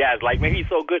what this guy's like, man. He's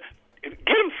so good. Get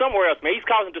him somewhere else, man. He's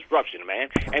causing disruption, man.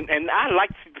 And I like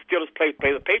to see the Steelers play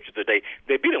the Patriots today.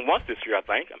 They beat them once this year, I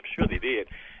think. I'm sure they did.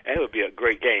 And it would be a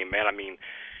great game, man. I mean,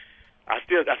 I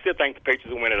still think the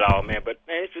Patriots will win it all, man. But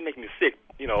man, it's just making me sick.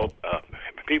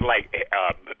 People like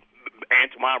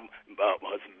Antoine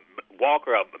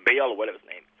Walker or Bale or whatever his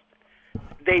name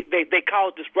is. They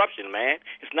cause disruption, man.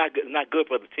 It's not good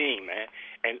for the team, man.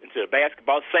 and to the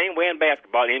basketball, same way in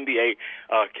basketball, NBA,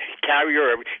 Kyrie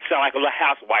Irving sound like a little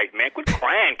housewife, man. Quit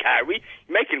crying, Kyrie.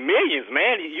 You're making millions,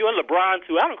 man. You and LeBron,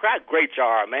 too. I don't cry. Great you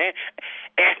are, man.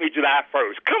 Ask me July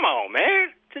 1st. Come on, man.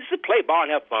 Just play ball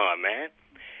and have fun, man.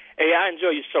 Hey, I enjoy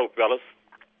your show, fellas.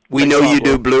 We know you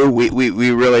do, Blue.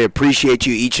 We really appreciate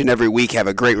you each and every week. Have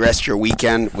a great rest of your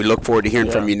weekend. We look forward to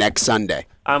hearing from you next Sunday.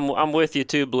 I'm with you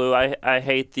too, Blue. I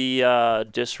hate the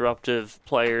disruptive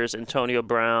players. Antonio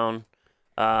Brown,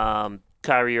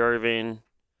 Kyrie Irving.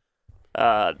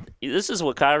 This is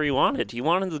what Kyrie wanted. He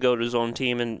wanted to go to his own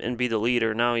team and be the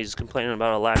leader. Now he's complaining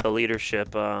about a lack of leadership.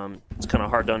 It's kind of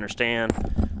hard to understand.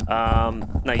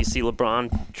 Now you see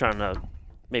LeBron trying to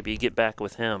maybe get back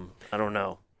with him. I don't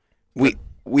know.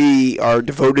 We are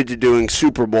devoted to doing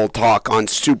Super Bowl talk on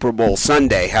Super Bowl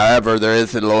Sunday. However, there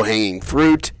is the low-hanging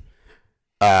fruit.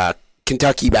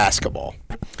 Kentucky basketball.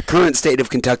 Current state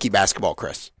of Kentucky basketball,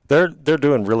 Chris. They're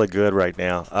doing really good right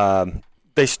now.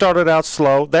 They started out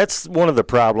slow. That's one of the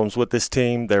problems with this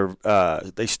team.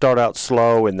 They start out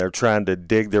slow and they're trying to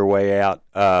dig their way out.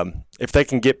 If they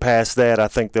can get past that, I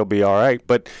think they'll be all right.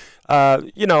 But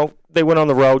they went on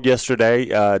the road yesterday.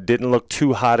 Didn't look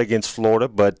too hot against Florida,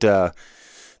 but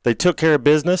they took care of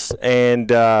business. And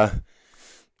Tyler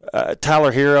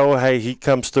Hero, hey, he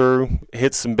comes through,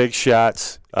 hits some big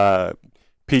shots.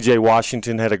 P.J.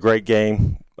 Washington had a great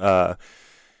game. They've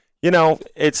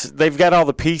got all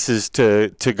the pieces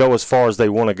to go as far as they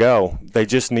want to go. They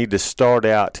just need to start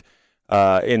out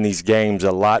in these games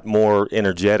a lot more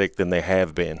energetic than they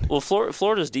have been. Well,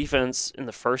 Florida's defense in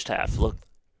the first half looked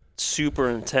super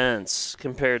intense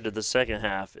compared to the second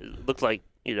half. It looked like,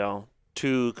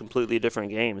 two completely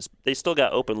different games. They still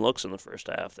got open looks in the first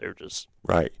half. They were just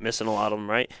missing a lot of them,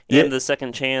 right? And the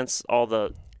second chance, all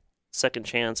the second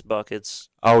chance buckets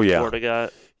Florida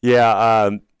got. Yeah,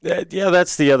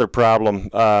 that's the other problem.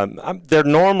 They're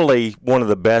normally one of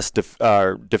the best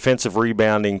defensive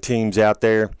rebounding teams out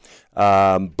there,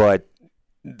 but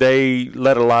they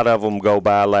let a lot of them go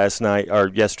by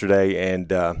yesterday,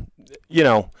 and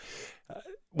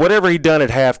whatever he done at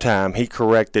halftime,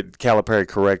 Calipari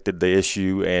corrected the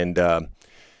issue, and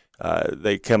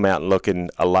they come out looking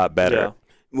a lot better.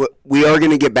 Yeah. We are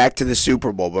going to get back to the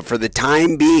Super Bowl, but for the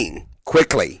time being,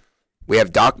 quickly, we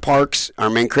have Doc Parks. Our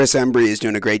man Chris Embry is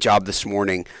doing a great job this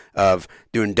morning of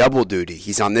doing double duty.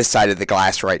 He's on this side of the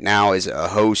glass right now as a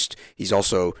host. He's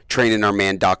also training our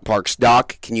man Doc Parks.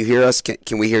 Doc, can you hear us?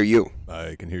 Can we hear you?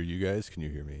 I can hear you guys. Can you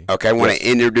hear me? Okay, I want to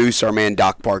introduce our man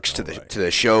Doc Parks to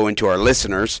the show and to our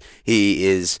listeners. He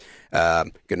is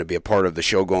going to be a part of the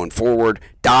show going forward.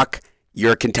 Doc,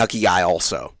 you're a Kentucky guy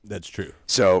also. That's true.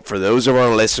 So for those of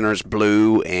our listeners,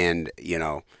 Blue and,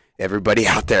 everybody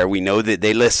out there, we know that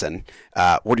they listen.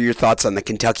 What are your thoughts on the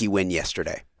Kentucky win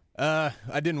yesterday? I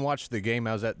didn't watch the game.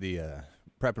 I was at the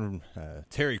prepping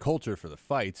Terry Coulter for the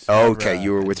fights. Oh, okay,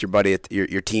 you were with your buddy,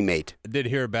 your teammate. I did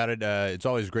hear about it. It's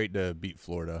always great to beat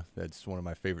Florida. That's one of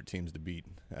my favorite teams to beat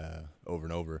over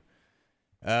and over.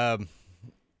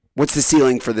 What's the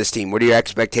ceiling for this team? What are your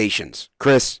expectations?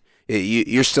 Chris,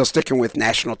 you're still sticking with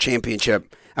national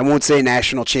championship. I won't say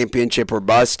national championship or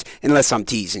bust unless I'm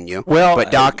teasing you. Well,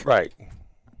 but Doc, right.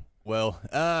 Well,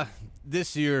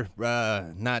 this year,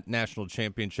 not national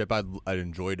championship. I'd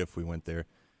enjoy it if we went there,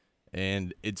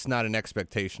 and it's not an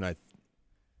expectation.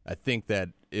 I think that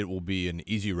it will be an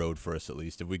easy road for us at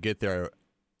least. If we get there,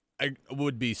 I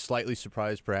would be slightly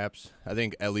surprised, perhaps. I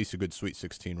think at least a good Sweet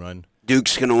 16 run.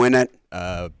 Duke's gonna win it.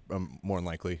 More than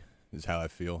likely is how I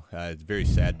feel. It's very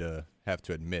sad to have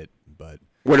to admit, but.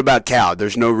 What about Cal?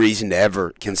 There's no reason to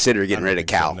ever consider getting rid of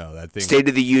Cal. So, no, I think State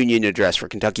of the Union address for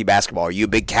Kentucky basketball. Are you a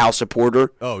big Cal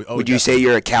supporter? Would you say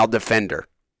you're a Cal defender?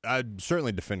 I'd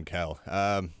certainly defend Cal.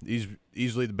 He's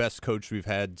easily the best coach we've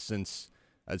had since,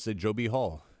 I'd say, Joe B.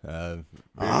 Hall.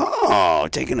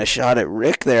 Taking a shot at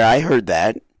Rick there. I heard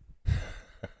that.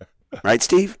 Right,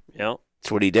 Steve? Yeah.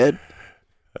 That's what he did.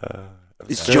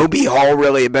 Is Joe B. Hall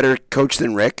really a better coach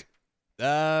than Rick?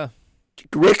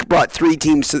 Rick brought three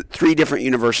different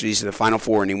universities to the Final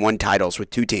Four, and he won titles with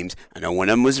two teams. I know one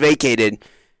of them was vacated,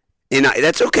 and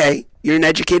that's okay. You're an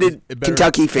educated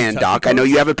Kentucky fan, Doc. I know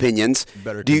you have opinions.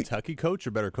 Better Kentucky coach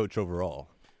or better coach overall?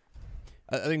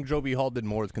 I think Joe B. Hall did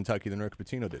more with Kentucky than Rick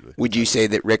Pitino did with Kentucky. Would you say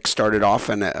that Rick started off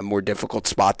in a more difficult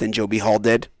spot than Joe B. Hall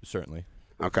did? Certainly.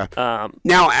 Okay.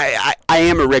 Now, I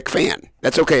am a Rick fan.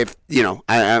 That's okay if,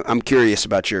 I'm curious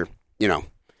about your,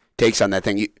 takes on that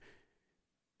thing.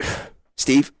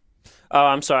 Steve? Oh,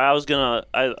 I'm sorry.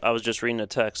 I was just reading a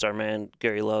text. Our man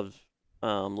Gary loves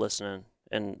listening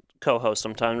and co-host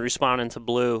sometimes, responding to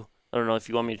Blue. I don't know if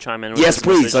you want me to chime in. With Yes, this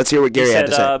please. message. Let's hear what Gary had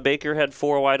to say. Baker had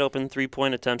 4 wide open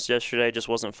 3-point attempts yesterday, just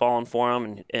wasn't falling for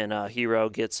him, and Hero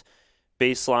gets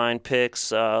baseline picks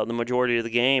the majority of the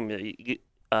game.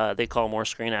 They call more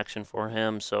screen action for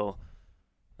him, so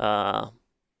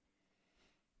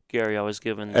Gary always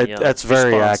giving the that's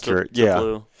very accurate. to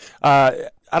Blue.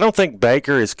 I don't think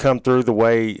Baker has come through the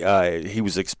way he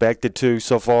was expected to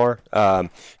so far.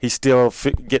 He's still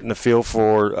getting the feel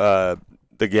for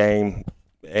the game,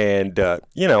 and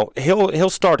he'll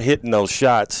start hitting those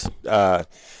shots.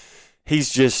 He's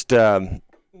just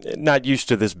not used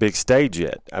to this big stage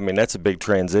yet. I mean, that's a big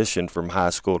transition from high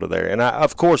school to there. And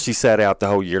of course, he sat out the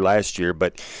whole year last year,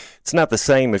 but it's not the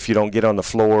same if you don't get on the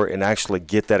floor and actually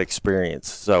get that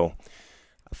experience. So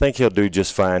I think he'll do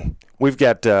just fine. We've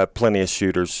got plenty of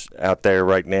shooters out there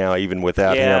right now, even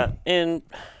without him. Yeah, and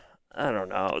I don't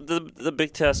know. The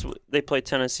big test, they play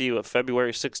Tennessee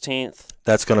February 16th.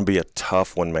 That's going to be a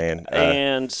tough one, man.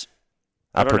 And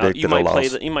I predicted a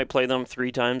loss. You might play them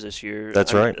 3 times this year.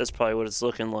 That's right. That's probably what it's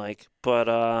looking like. But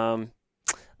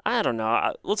I don't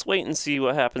know. Let's wait and see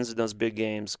what happens in those big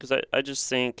games, because I just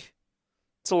think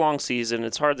it's a long season.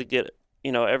 It's hard to get,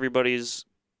 everybody's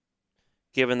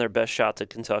giving their best shot to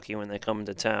Kentucky when they come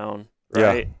into town,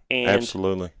 right? Yeah, and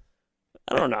absolutely.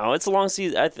 I don't know. It's a long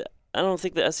season. I don't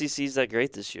think the SEC is that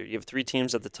great this year. You have 3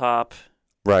 teams at the top.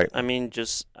 Right. I mean,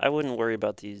 I wouldn't worry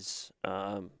about these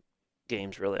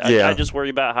games, really. Yeah. I just worry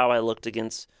about how I looked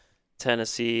against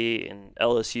Tennessee and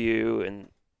LSU, and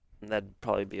that'd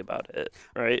probably be about it,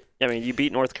 right? I mean, you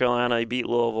beat North Carolina, you beat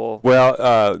Louisville.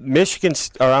 Well,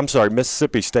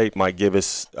 Mississippi State might give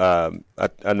us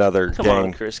another game. Come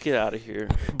on, Chris, get out of here.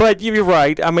 But you're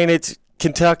right. I mean, it's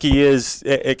Kentucky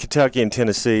and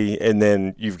Tennessee, and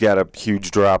then you've got a huge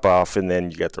drop off, and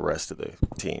then you got the rest of the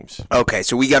teams. Okay,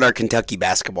 so we got our Kentucky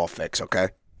basketball fix. Okay,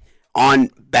 on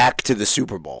back to the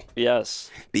Super Bowl. Yes,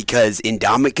 because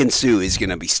Ndamukong Suh is going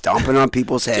to be stomping on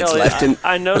people's heads left and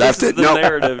I know left. This is the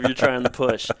narrative you're trying to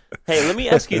push. Hey, let me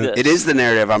ask you this. It is the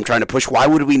narrative I'm trying to push. Why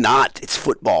would we not? It's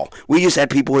football. We just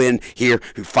had people in here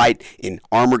who fight in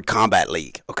Armored Combat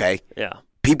League. Okay. Yeah.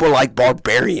 People like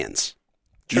barbarians.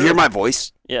 Do you hear my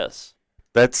voice? Yes.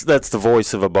 That's the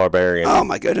voice of a barbarian. Oh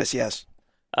my goodness, yes.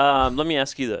 Let me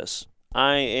ask you this.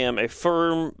 I am a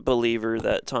firm believer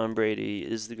that Tom Brady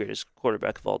is the greatest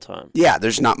quarterback of all time. Yeah,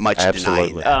 there's not much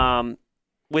denying that.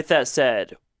 With that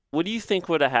said, what do you think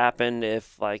would have happened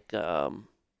if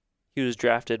he was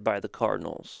drafted by the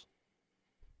Cardinals?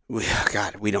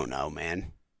 God, we don't know,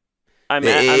 man. Would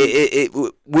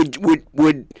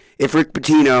if Rick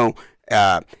Pitino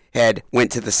had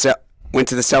went to the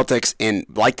Celtics and,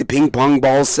 like the ping pong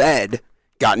ball said,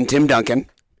 gotten Tim Duncan.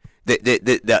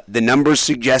 The numbers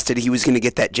suggested he was going to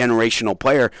get that generational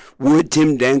player. Would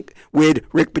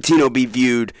Rick Pitino be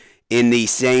viewed in the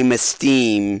same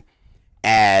esteem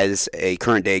as a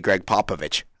current day Greg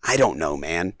Popovich? I don't know,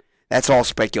 man. That's all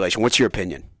speculation. What's your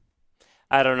opinion?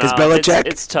 I don't know. Because Belichick,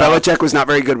 it's tough. Belichick was not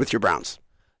very good with your Browns.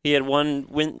 He had one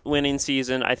winning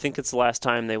season. I think it's the last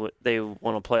time they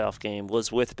won a playoff game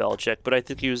was with Belichick, but I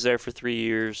think he was there for 3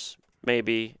 years,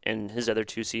 maybe, and his other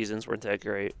 2 seasons weren't that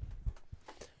great.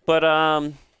 But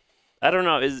I don't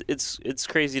know. It's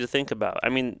crazy to think about. I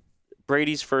mean,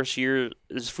 Brady's first year,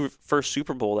 his first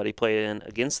Super Bowl that he played in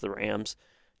against the Rams,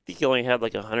 I think he only had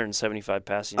like 175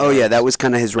 passing yards. Oh yeah, that was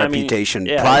kind of his reputation.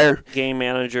 Yeah, prior game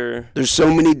manager. There's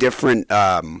so many different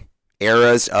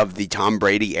eras of the Tom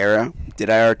Brady era. Did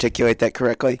I articulate that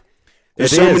correctly?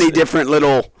 There's so many different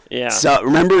little. Yeah. So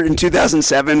remember in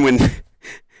 2007 when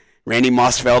Randy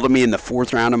Moss fell to me in the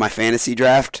 4th round of my fantasy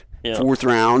draft? Yeah. 4th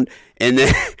round, and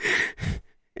then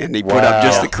and he put up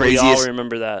just the craziest. We all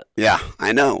remember that. Yeah,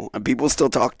 I know. And people still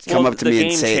come up to me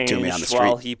and say it to me on the street.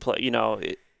 While he played,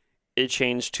 it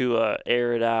changed to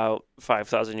air it out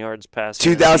 5,000 yards passing.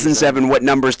 2007. What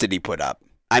numbers did he put up?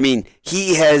 I mean,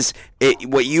 he has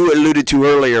what you alluded to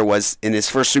earlier was in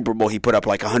his first Super Bowl, he put up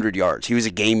like 100 yards. He was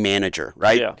a game manager,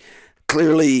 right? Yeah.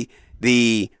 Clearly,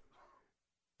 the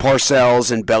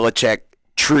Parcells and Belichick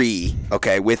tree,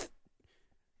 okay, with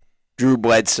Drew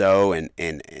Bledsoe and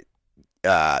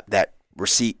that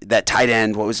tight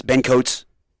end, what was it, Ben Coates?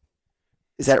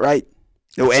 Is that right?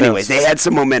 No, anyways, they had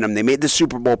some momentum. They made the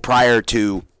Super Bowl prior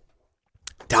to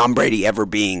Tom Brady ever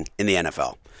being in the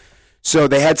NFL. So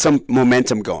they had some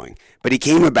momentum going. But he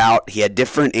came about, he had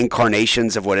different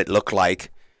incarnations of what it looked like.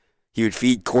 He would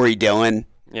feed Corey Dillon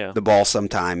the ball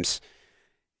sometimes.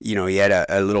 He had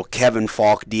a little Kevin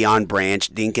Falk, Deion Branch,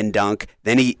 dink and dunk.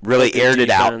 Then he really aired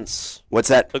it out. What's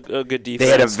that? A good defense.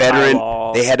 They had a veteran.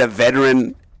 They had a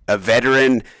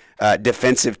veteran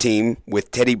defensive team with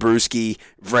Teddy Bruschi,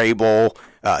 Vrabel,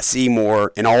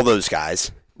 Seymour, and all those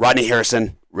guys. Rodney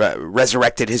Harrison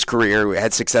resurrected his career,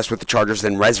 had success with the Chargers,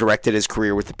 then resurrected his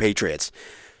career with the Patriots.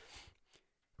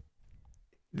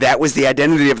 That was the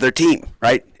identity of their team,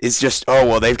 right? It's just,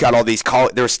 they've got all these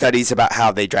there were studies about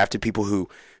how they drafted people who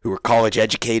were college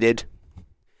educated.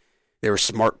 They were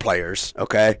smart players,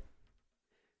 okay?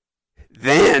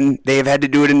 Then they have had to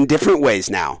do it in different ways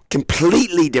now.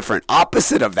 Completely different,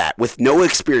 opposite of that, with no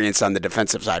experience on the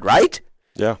defensive side, right?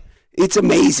 Yeah. It's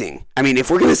amazing. I mean, if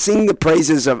we're going to sing the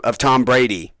praises of Tom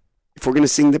Brady,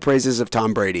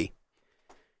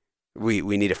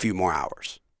 we need a few more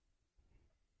hours.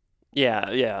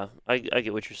 Yeah, I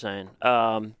get what you're saying.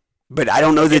 But I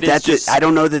don't know that I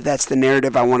don't know that that's the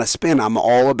narrative I want to spin. I'm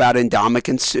all about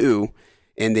Ndamukong Suh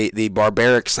and the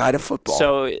barbaric side of football.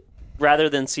 So rather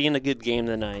than seeing a good game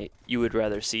tonight, you would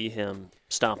rather see him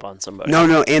stomp on somebody.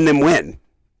 No, and then win.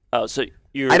 Oh, so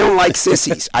I don't like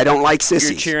sissies.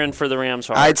 You're cheering for the Rams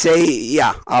hard. I'd say,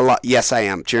 yeah. Yes, I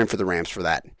am cheering for the Rams for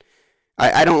that.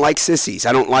 I don't like sissies.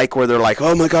 I don't like where they're like,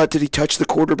 oh, my God, did he touch the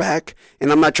quarterback?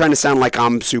 And I'm not trying to sound like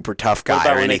I'm super tough guy what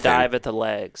about or when anything. they dive at the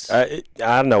legs?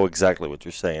 I know exactly what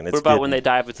you're saying. What about when they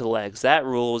dive at the legs? That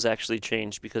rule was actually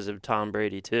changed because of Tom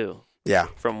Brady, too. Yeah.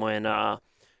 From when,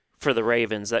 for the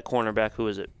Ravens, that cornerback, who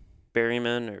was it,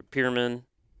 Pierman,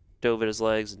 dove at his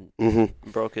legs and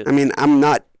broke it. I mean, I'm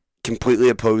not completely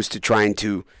opposed to trying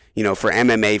to, for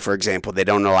MMA, for example, they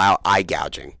don't allow eye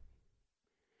gouging.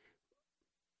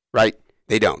 Right?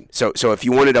 They don't. So if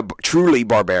you wanted a truly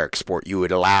barbaric sport, you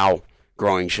would allow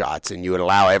growing shots and you would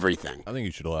allow everything. I think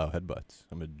you should allow headbutts.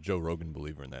 I'm a Joe Rogan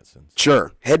believer in that sense.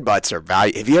 Sure. Headbutts are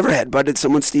valuable. Have you ever headbutted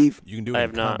someone, Steve? You can do it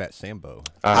in combat sambo.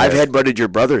 I've headbutted your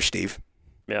brother, Steve.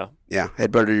 Yeah. Yeah,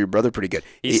 headbutted your brother pretty good.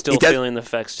 He's still feeling the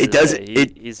effects today.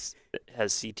 He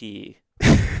has CTE.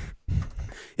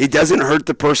 It doesn't hurt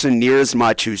the person near as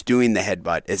much who's doing the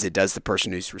headbutt as it does the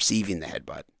person who's receiving the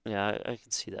headbutt. Yeah, I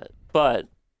can see that. But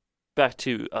back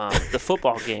to the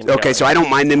football game. Okay, so I don't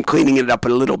mind them cleaning it up a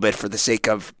little bit for the sake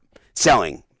of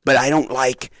selling, but I don't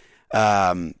like.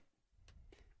 I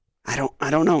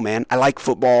don't know, man. I like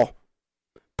football.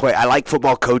 I like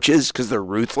football coaches because they're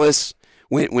ruthless.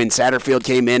 When Satterfield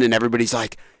came in and everybody's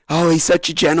like, "Oh, he's such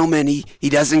a gentleman. He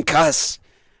doesn't cuss.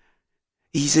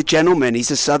 He's a gentleman.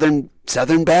 He's a Southern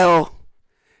belle."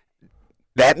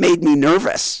 That made me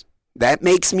nervous. That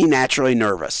makes me naturally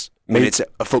nervous. When it's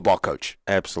a football coach.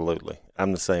 Absolutely.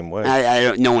 I'm the same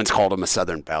way. No one's called him a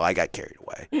Southern belle. I got carried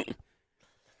away.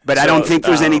 But I don't think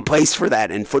there's any place for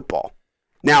that in football.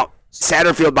 Now,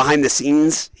 Satterfield behind the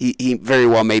scenes, he very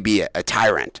well may be a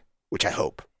tyrant, which I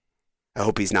hope. I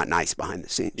hope he's not nice behind the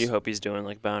scenes. You hope he's doing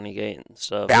like Bounty Gate and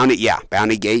stuff. Bounty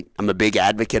Gate. I'm a big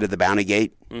advocate of the Bounty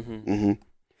Gate. Mm-hmm.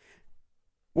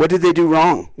 What did they do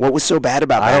wrong? What was so bad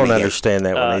about Bounty Gate? I don't understand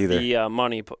that one either.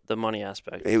 The money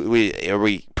aspect. Are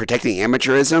we protecting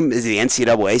amateurism? Is the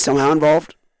NCAA somehow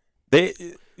involved?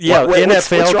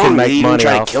 NFL can make money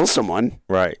try off. to kill someone.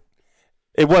 Right.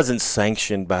 It wasn't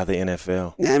sanctioned by the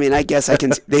NFL. I mean, I guess I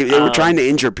can. They were trying to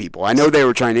injure people. I know they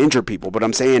were trying to injure people, but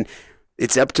I'm saying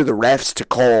it's up to the refs to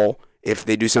call if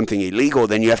they do something illegal.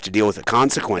 Then you have to deal with the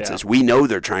consequences. Yeah. We know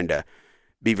they're trying to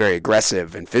be very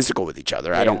aggressive and physical with each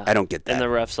other. Yeah. I don't get that. And the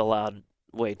refs allowed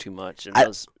way too much in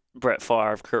those Brett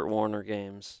Favre, Kurt Warner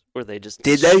games where they just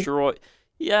destroy.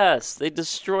 Yes, they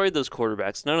destroyed those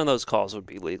quarterbacks. None of those calls would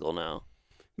be legal now.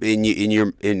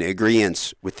 In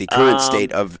agreement with the current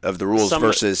state of the rules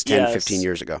versus 10, 15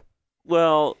 years ago.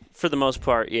 Well, for the most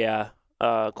part, yeah.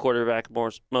 Quarterback,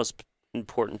 most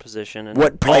important position in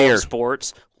what player? All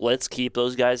sports. Let's keep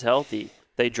those guys healthy.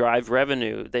 They drive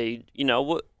revenue.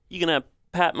 What you gonna have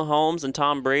Pat Mahomes and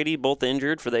Tom Brady both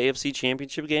injured for the AFC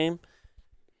Championship game?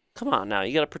 Come on now,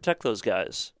 you got to protect those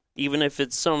guys. Even if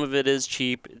some of it is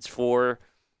cheap, it's for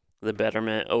the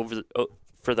betterment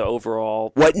for the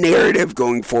overall. What narrative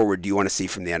going forward do you want to see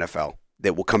from the NFL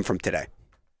that will come from today?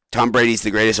 Tom Brady's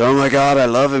the greatest. Oh my God, I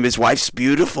love him. His wife's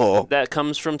beautiful. That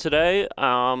comes from today.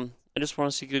 I just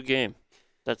want to see a good game.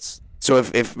 So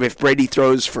if Brady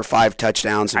throws for 5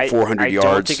 touchdowns and 400 yards,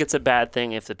 I don't think it's a bad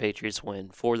thing if the Patriots win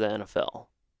for the NFL.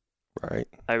 Right.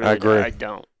 I agree. I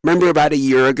don't. Remember about a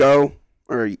year ago,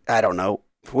 or I don't know,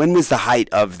 when was the height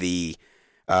of the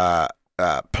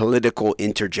political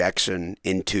interjection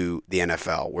into the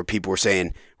NFL, where people were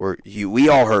saying, we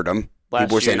all heard them.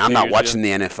 People were saying, I'm not watching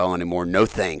the NFL anymore. No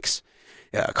thanks.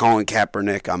 Colin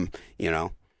Kaepernick.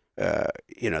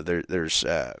 There's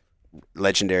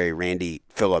legendary Randy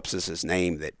Phillips is his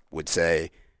name that would say,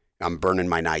 I'm burning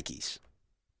my Nikes.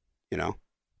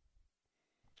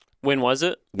 When was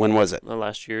it?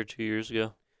 Last year, 2 years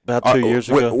ago. About 2 years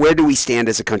ago. Where do we stand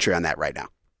as a country on that right now?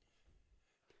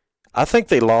 I think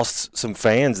they lost some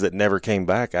fans that never came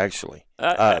back, actually.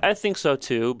 I think so,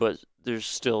 too, but there's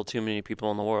still too many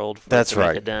people in the world for That's it to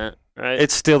right. make a dent, right?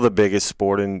 It's still the biggest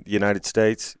sport in the United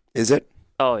States. Is it?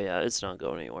 Oh, yeah, it's not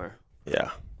going anywhere.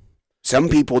 Yeah. Some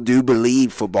people do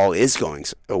believe football is going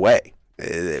away.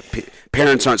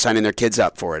 Parents aren't signing their kids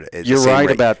up for it. at the You're same right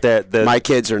rate. about that. My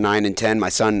kids are 9 and 10. My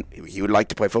son, he would like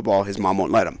to play football. His mom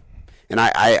won't let him. And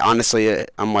I honestly,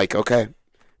 I'm like, okay,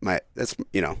 that's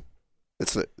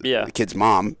the kid's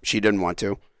mom. She didn't want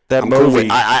to. That I'm movie. cool with,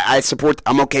 I support.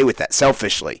 I'm okay with that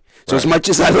selfishly. So as much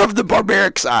as I love the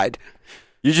barbaric side,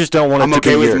 You just don't want it I'm to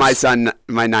okay be with yours. my son,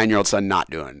 my 9-year-old son, not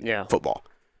doing football.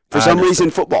 For I some understand.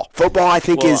 reason, football. Football, I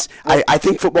think I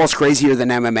think football's crazier than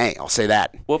MMA. I'll say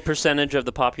that. What percentage of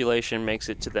the population makes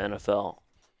it to the NFL?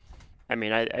 I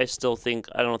mean, I still think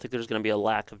I don't think there's going to be a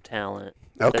lack of talent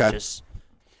Okay. that just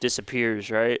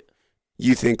disappears, right?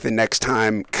 You think the next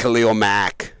time Khalil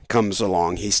Mack comes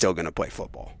along, he's still going to play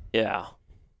football? Yeah.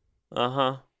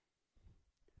 Uh-huh.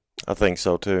 I think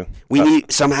so, too. We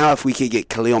need somehow if we could get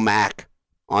Khalil Mack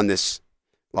on this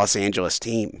Los Angeles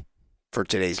team for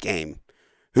today's game.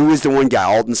 Who was the one guy?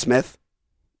 Alden Smith.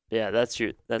 Yeah, that's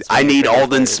I need favorite Alden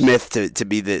players. Smith to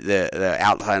be the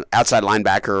outside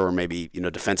linebacker or maybe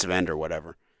defensive end or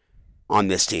whatever on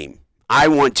this team. I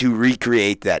want to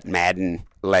recreate that Madden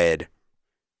led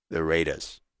the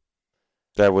Raiders.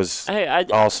 That was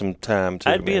awesome time, too.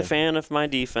 I'd be a man. fan if my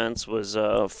defense was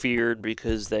feared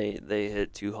because they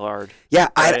hit too hard. Yeah,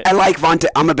 Right? I like Vontae.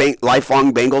 I'm a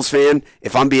lifelong Bengals fan.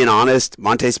 If I'm being honest,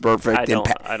 Vontae's perfect. I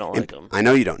don't like him. I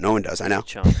know you don't. No one does. I know.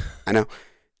 Chump. I know.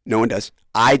 No one does.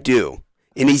 I do.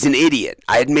 And he's an idiot.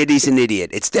 I admit he's an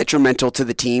idiot. It's detrimental to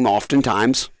the team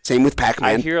oftentimes. Same with I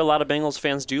Pac-Man. hear a lot of Bengals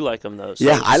fans do like him, though.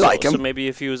 Yeah, I like him. So maybe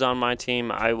if he was on my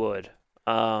team, I would.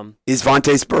 Is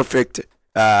Vontae's perfect?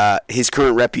 His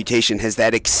current reputation, has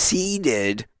that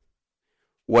exceeded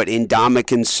what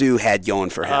Ndamukong Suh had going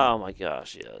for him? Oh, my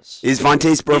gosh, yes. Is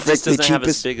Vontae's He perfect just the doesn't have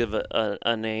cheapest? as big of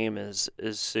a name as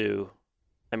Sue.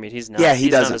 I mean, he's not. Yeah, he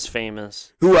he's doesn't. not as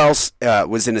famous. Who else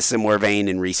was in a similar vein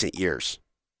in recent years?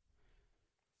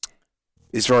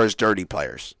 As far as dirty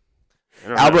players.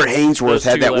 Albert Hainsworth Those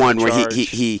had two that led one the where charge.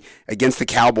 he against the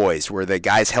Cowboys where the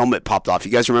guy's helmet popped off.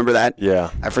 You guys remember that? Yeah.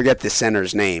 I forget the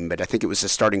center's name, but I think it was the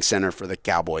starting center for the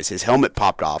Cowboys. His helmet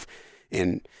popped off,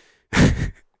 and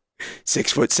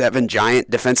 6'7" giant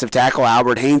defensive tackle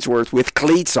Albert Hainsworth with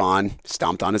cleats on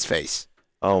stomped on his face.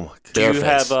 Oh my God. Do you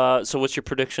Bareface. have? So, what's your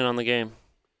prediction on the game?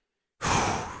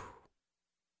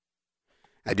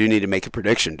 I do need to make a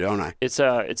prediction, don't I? It's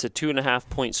a 2.5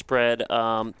 point spread.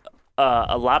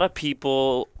 A lot of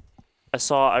people.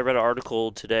 I read an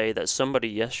article today that somebody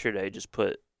yesterday just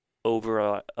put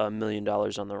over $1 million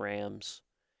on the Rams,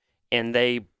 and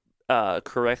they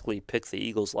correctly picked the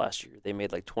Eagles last year. They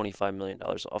made like $25 million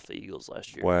off the Eagles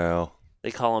last year. Wow.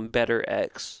 They call him Better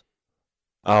X.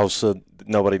 Oh, so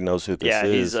nobody knows who this Yeah,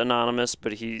 is. he's anonymous,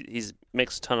 but he's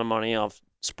makes a ton of money off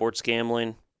sports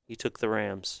gambling. He took the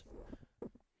Rams.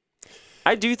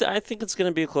 I think it's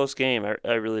going to be a close game.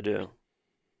 I really do.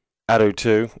 I do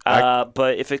too.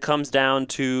 But if it comes down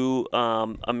to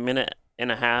a minute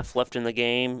and a half left in the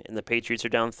game and the Patriots are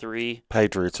down 3,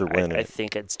 Patriots are winning. I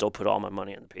think I'd still put all my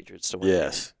money on the Patriots to win.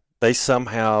 Yes. They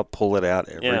somehow pull it out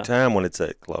every time when it's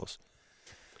that close.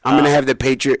 I'm going to have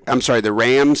the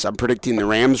Rams. I'm predicting the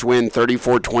Rams win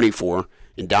 34-24.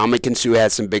 And Ndamukong Suh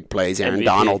has some big plays. Aaron MVP.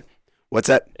 Donald. What's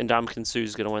that? And Ndamukong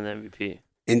Suh's going to win the MVP.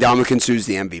 Ndamukong Suh's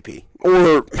the MVP.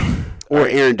 Or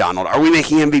Aaron Donald. Are we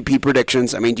making MVP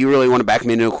predictions? I mean, do you really want to back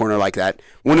me into a corner like that?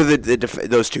 One of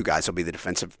those two guys will be the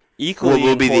defensive. Equally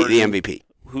will be the important, MVP.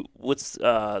 What's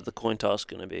the coin toss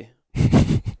going to be?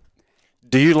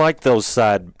 Do you like those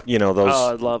side, those?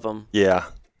 Oh, I love them. Yeah.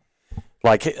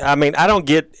 Like, I mean, I don't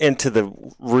get into the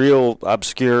real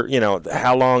obscure,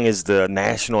 how long is the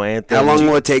national anthem? How long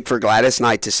will it take for Gladys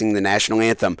Knight to sing the national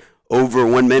anthem? Over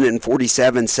 1 minute and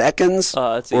 47 seconds?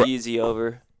 It's an easy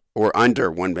over. Or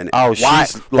under 1 minute? Oh,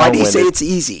 Why do you say it's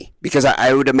easy? Because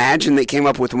I would imagine they came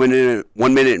up with 1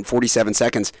 minute and 47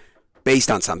 seconds based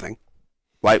on something.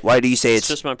 Why do you say it's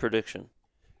just my prediction?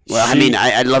 Well,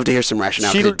 I'd love to hear some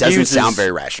rationale because it doesn't sound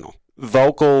very rational.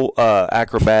 Vocal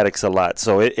acrobatics a lot,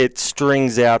 so it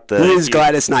strings out the. Who is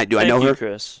Gladys Knight? Do I know her?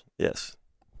 Chris. Yes.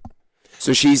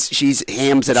 So she's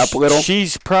hams it up a little.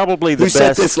 She's probably the best. Who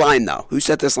set this line though? Who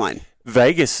set this line?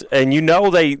 Vegas, and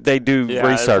they do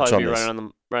research on this.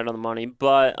 Right on the money.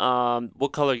 But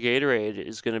what color Gatorade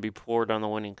is going to be poured on the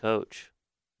winning coach?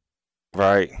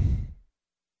 Right.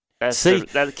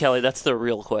 Kelly, that's the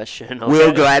real question. Okay?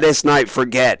 Will Gladys Knight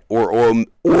forget or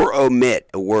omit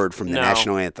a word from the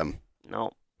national anthem?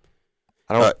 No.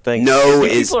 I don't think no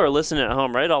If is. people are listening at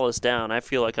home, write all this down. I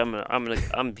feel like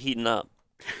I'm heating up.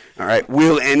 All right.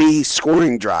 Will any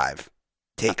scoring drive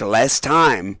take less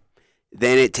time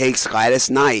than it takes Gladys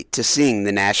Knight to sing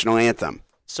the national anthem?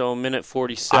 So minute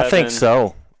 47. I think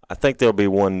so. I think there'll be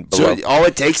one below. So all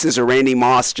it takes is a Randy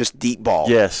Moss just deep ball.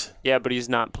 Yes. Yeah, but he's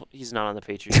not on the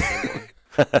Patriots anymore.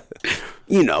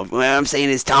 You know, what I'm saying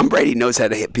is Tom Brady knows how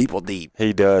to hit people deep.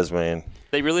 He does, man.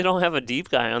 They really don't have a deep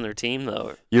guy on their team,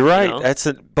 though. You're right.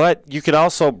 You know? But you could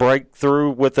also break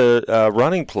through with a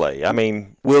running play. I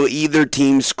mean, will either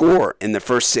team score in the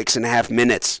first 6.5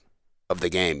 minutes of the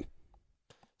game?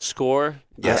 Score?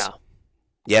 Yes. Yeah.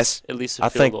 Yes? At least a I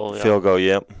field think goal. Yeah. field goal,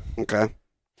 yep. Okay.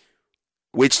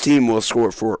 Which team will score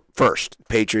first,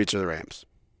 Patriots or the Rams?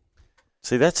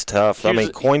 See, that's tough. I Here's-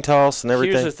 mein, coin toss and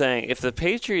everything. Here's the thing: if the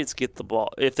Patriots get the ball,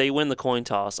 if they win the coin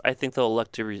toss, I think they'll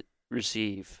elect to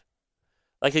receive.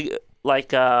 I think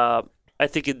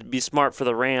it'd be smart for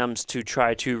the Rams to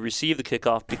try to receive the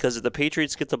kickoff because if the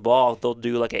Patriots get the ball, they'll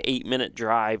do like an 8-minute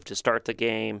drive to start the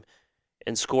game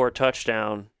and score a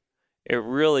touchdown. It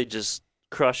really just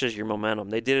crushes your momentum.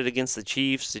 They did it against the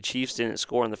Chiefs. The Chiefs didn't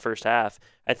score in the first half.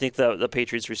 I think the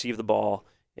Patriots receive the ball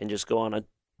and just go on a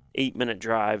 8-minute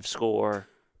drive, score.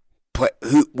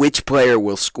 Which player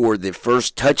will score the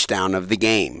first touchdown of the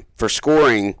game? For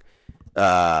scoring,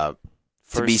 to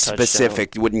be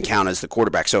specific, wouldn't count as the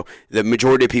quarterback. So the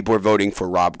majority of people are voting for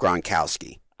Rob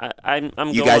Gronkowski.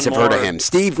 You guys have heard of him.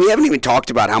 Steve, we haven't even talked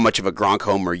about how much of a Gronk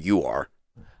homer you are.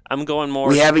 I'm going more.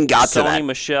 We haven't got to that. Sony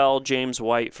Michel, James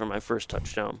White for my first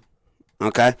touchdown.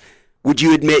 Okay. Would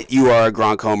you admit you are a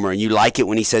Gronk homer and you like it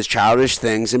when he says childish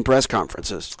things in press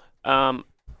conferences? I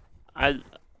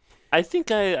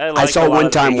think I like saw a lot one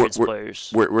of time players.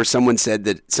 where someone said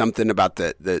that something about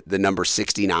the number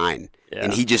 69, Yeah.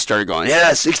 and he just started going,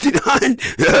 yeah, 69.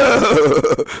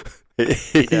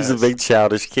 He's a big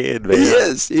childish kid, man. He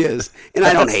is. And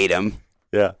I don't hate him.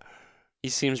 Yeah. He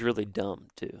seems really dumb,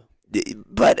 too.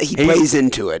 But he plays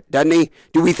into it, doesn't he?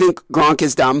 Do we think Gronk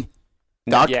is dumb,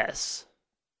 Doc? Yes.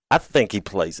 I think he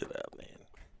plays it up, man.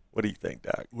 What do you think,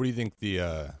 Doc? What do you think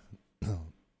the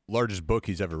largest book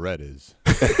he's ever read is?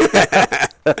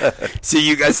 So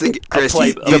you guys think, Chris,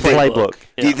 The playbook.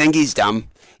 Do you think he's dumb?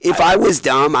 If I was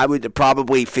dumb, I would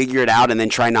probably figure it out and then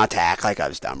try not to act like I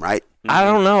was dumb, right? I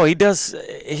don't know. He does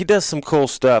some cool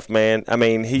stuff, man. I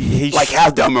mean, he like how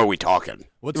dumb are we talking?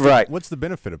 What's the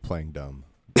benefit of playing dumb?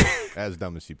 As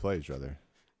dumb as he plays, rather.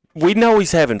 We know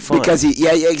he's having fun because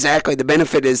exactly. The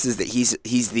benefit is that he's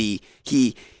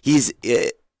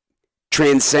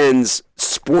transcends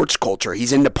sports culture.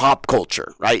 He's into pop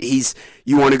culture, right?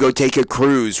 You want to go take a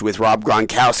cruise with Rob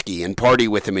Gronkowski and party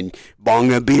with him and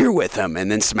bong a beer with him and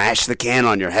then smash the can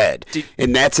on your head.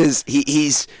 And that's his.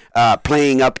 He's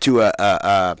playing up to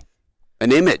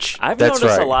an image. I've noticed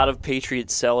a lot of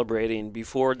Patriots celebrating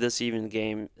before this even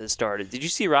game has started. Did you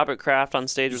see Robert Kraft on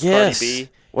stage with Cardi B?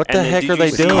 What the heck are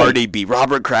they doing? Cardi B.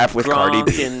 Robert Kraft with Cardi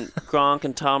B. Gronk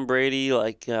and Tom Brady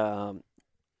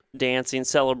dancing,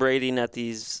 celebrating at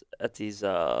these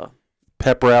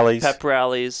pep rallies.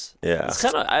 Yeah, it's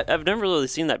kind of. I've never really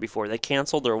seen that before. They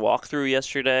canceled their walkthrough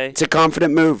yesterday. It's a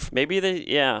confident move. Maybe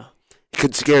it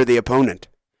could scare the opponent.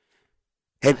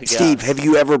 Steve, have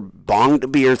you ever bonged a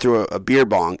beer through a beer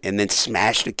bong and then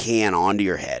smashed a can onto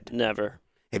your head? Never.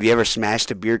 Have you ever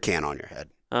smashed a beer can on your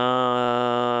head?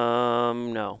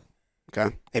 No.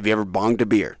 Okay. Have you ever bonged a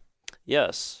beer?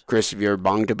 Yes. Chris, have you ever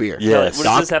bonged a beer? Yes. What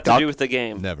does this have to do with the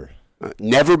game? Never.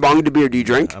 Never bonged a beer. Do you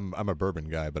drink? I'm a bourbon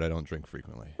guy, but I don't drink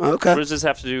frequently. Okay. What does this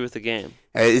have to do with the game?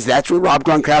 Is that what Rob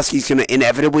Gronkowski's going to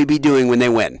inevitably be doing when they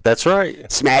win? That's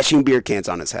right. Smashing beer cans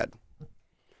on his head.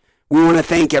 We want to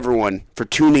thank everyone for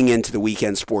tuning into the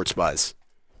Weekend Sports Buzz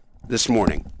this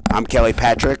morning. I'm Kelly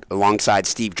Patrick alongside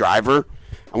Steve Driver.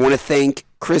 I want to thank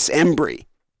Chris Embry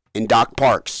and Doc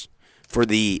Parks for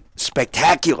the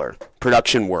spectacular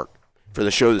production work for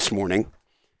the show this morning.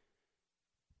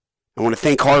 I want to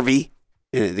thank Harvey,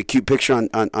 the cute picture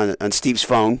on Steve's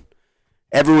phone.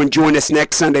 Everyone join us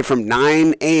next Sunday from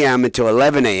 9 a.m. until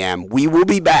 11 a.m. We will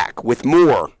be back with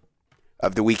more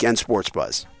of the Weekend Sports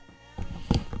Buzz.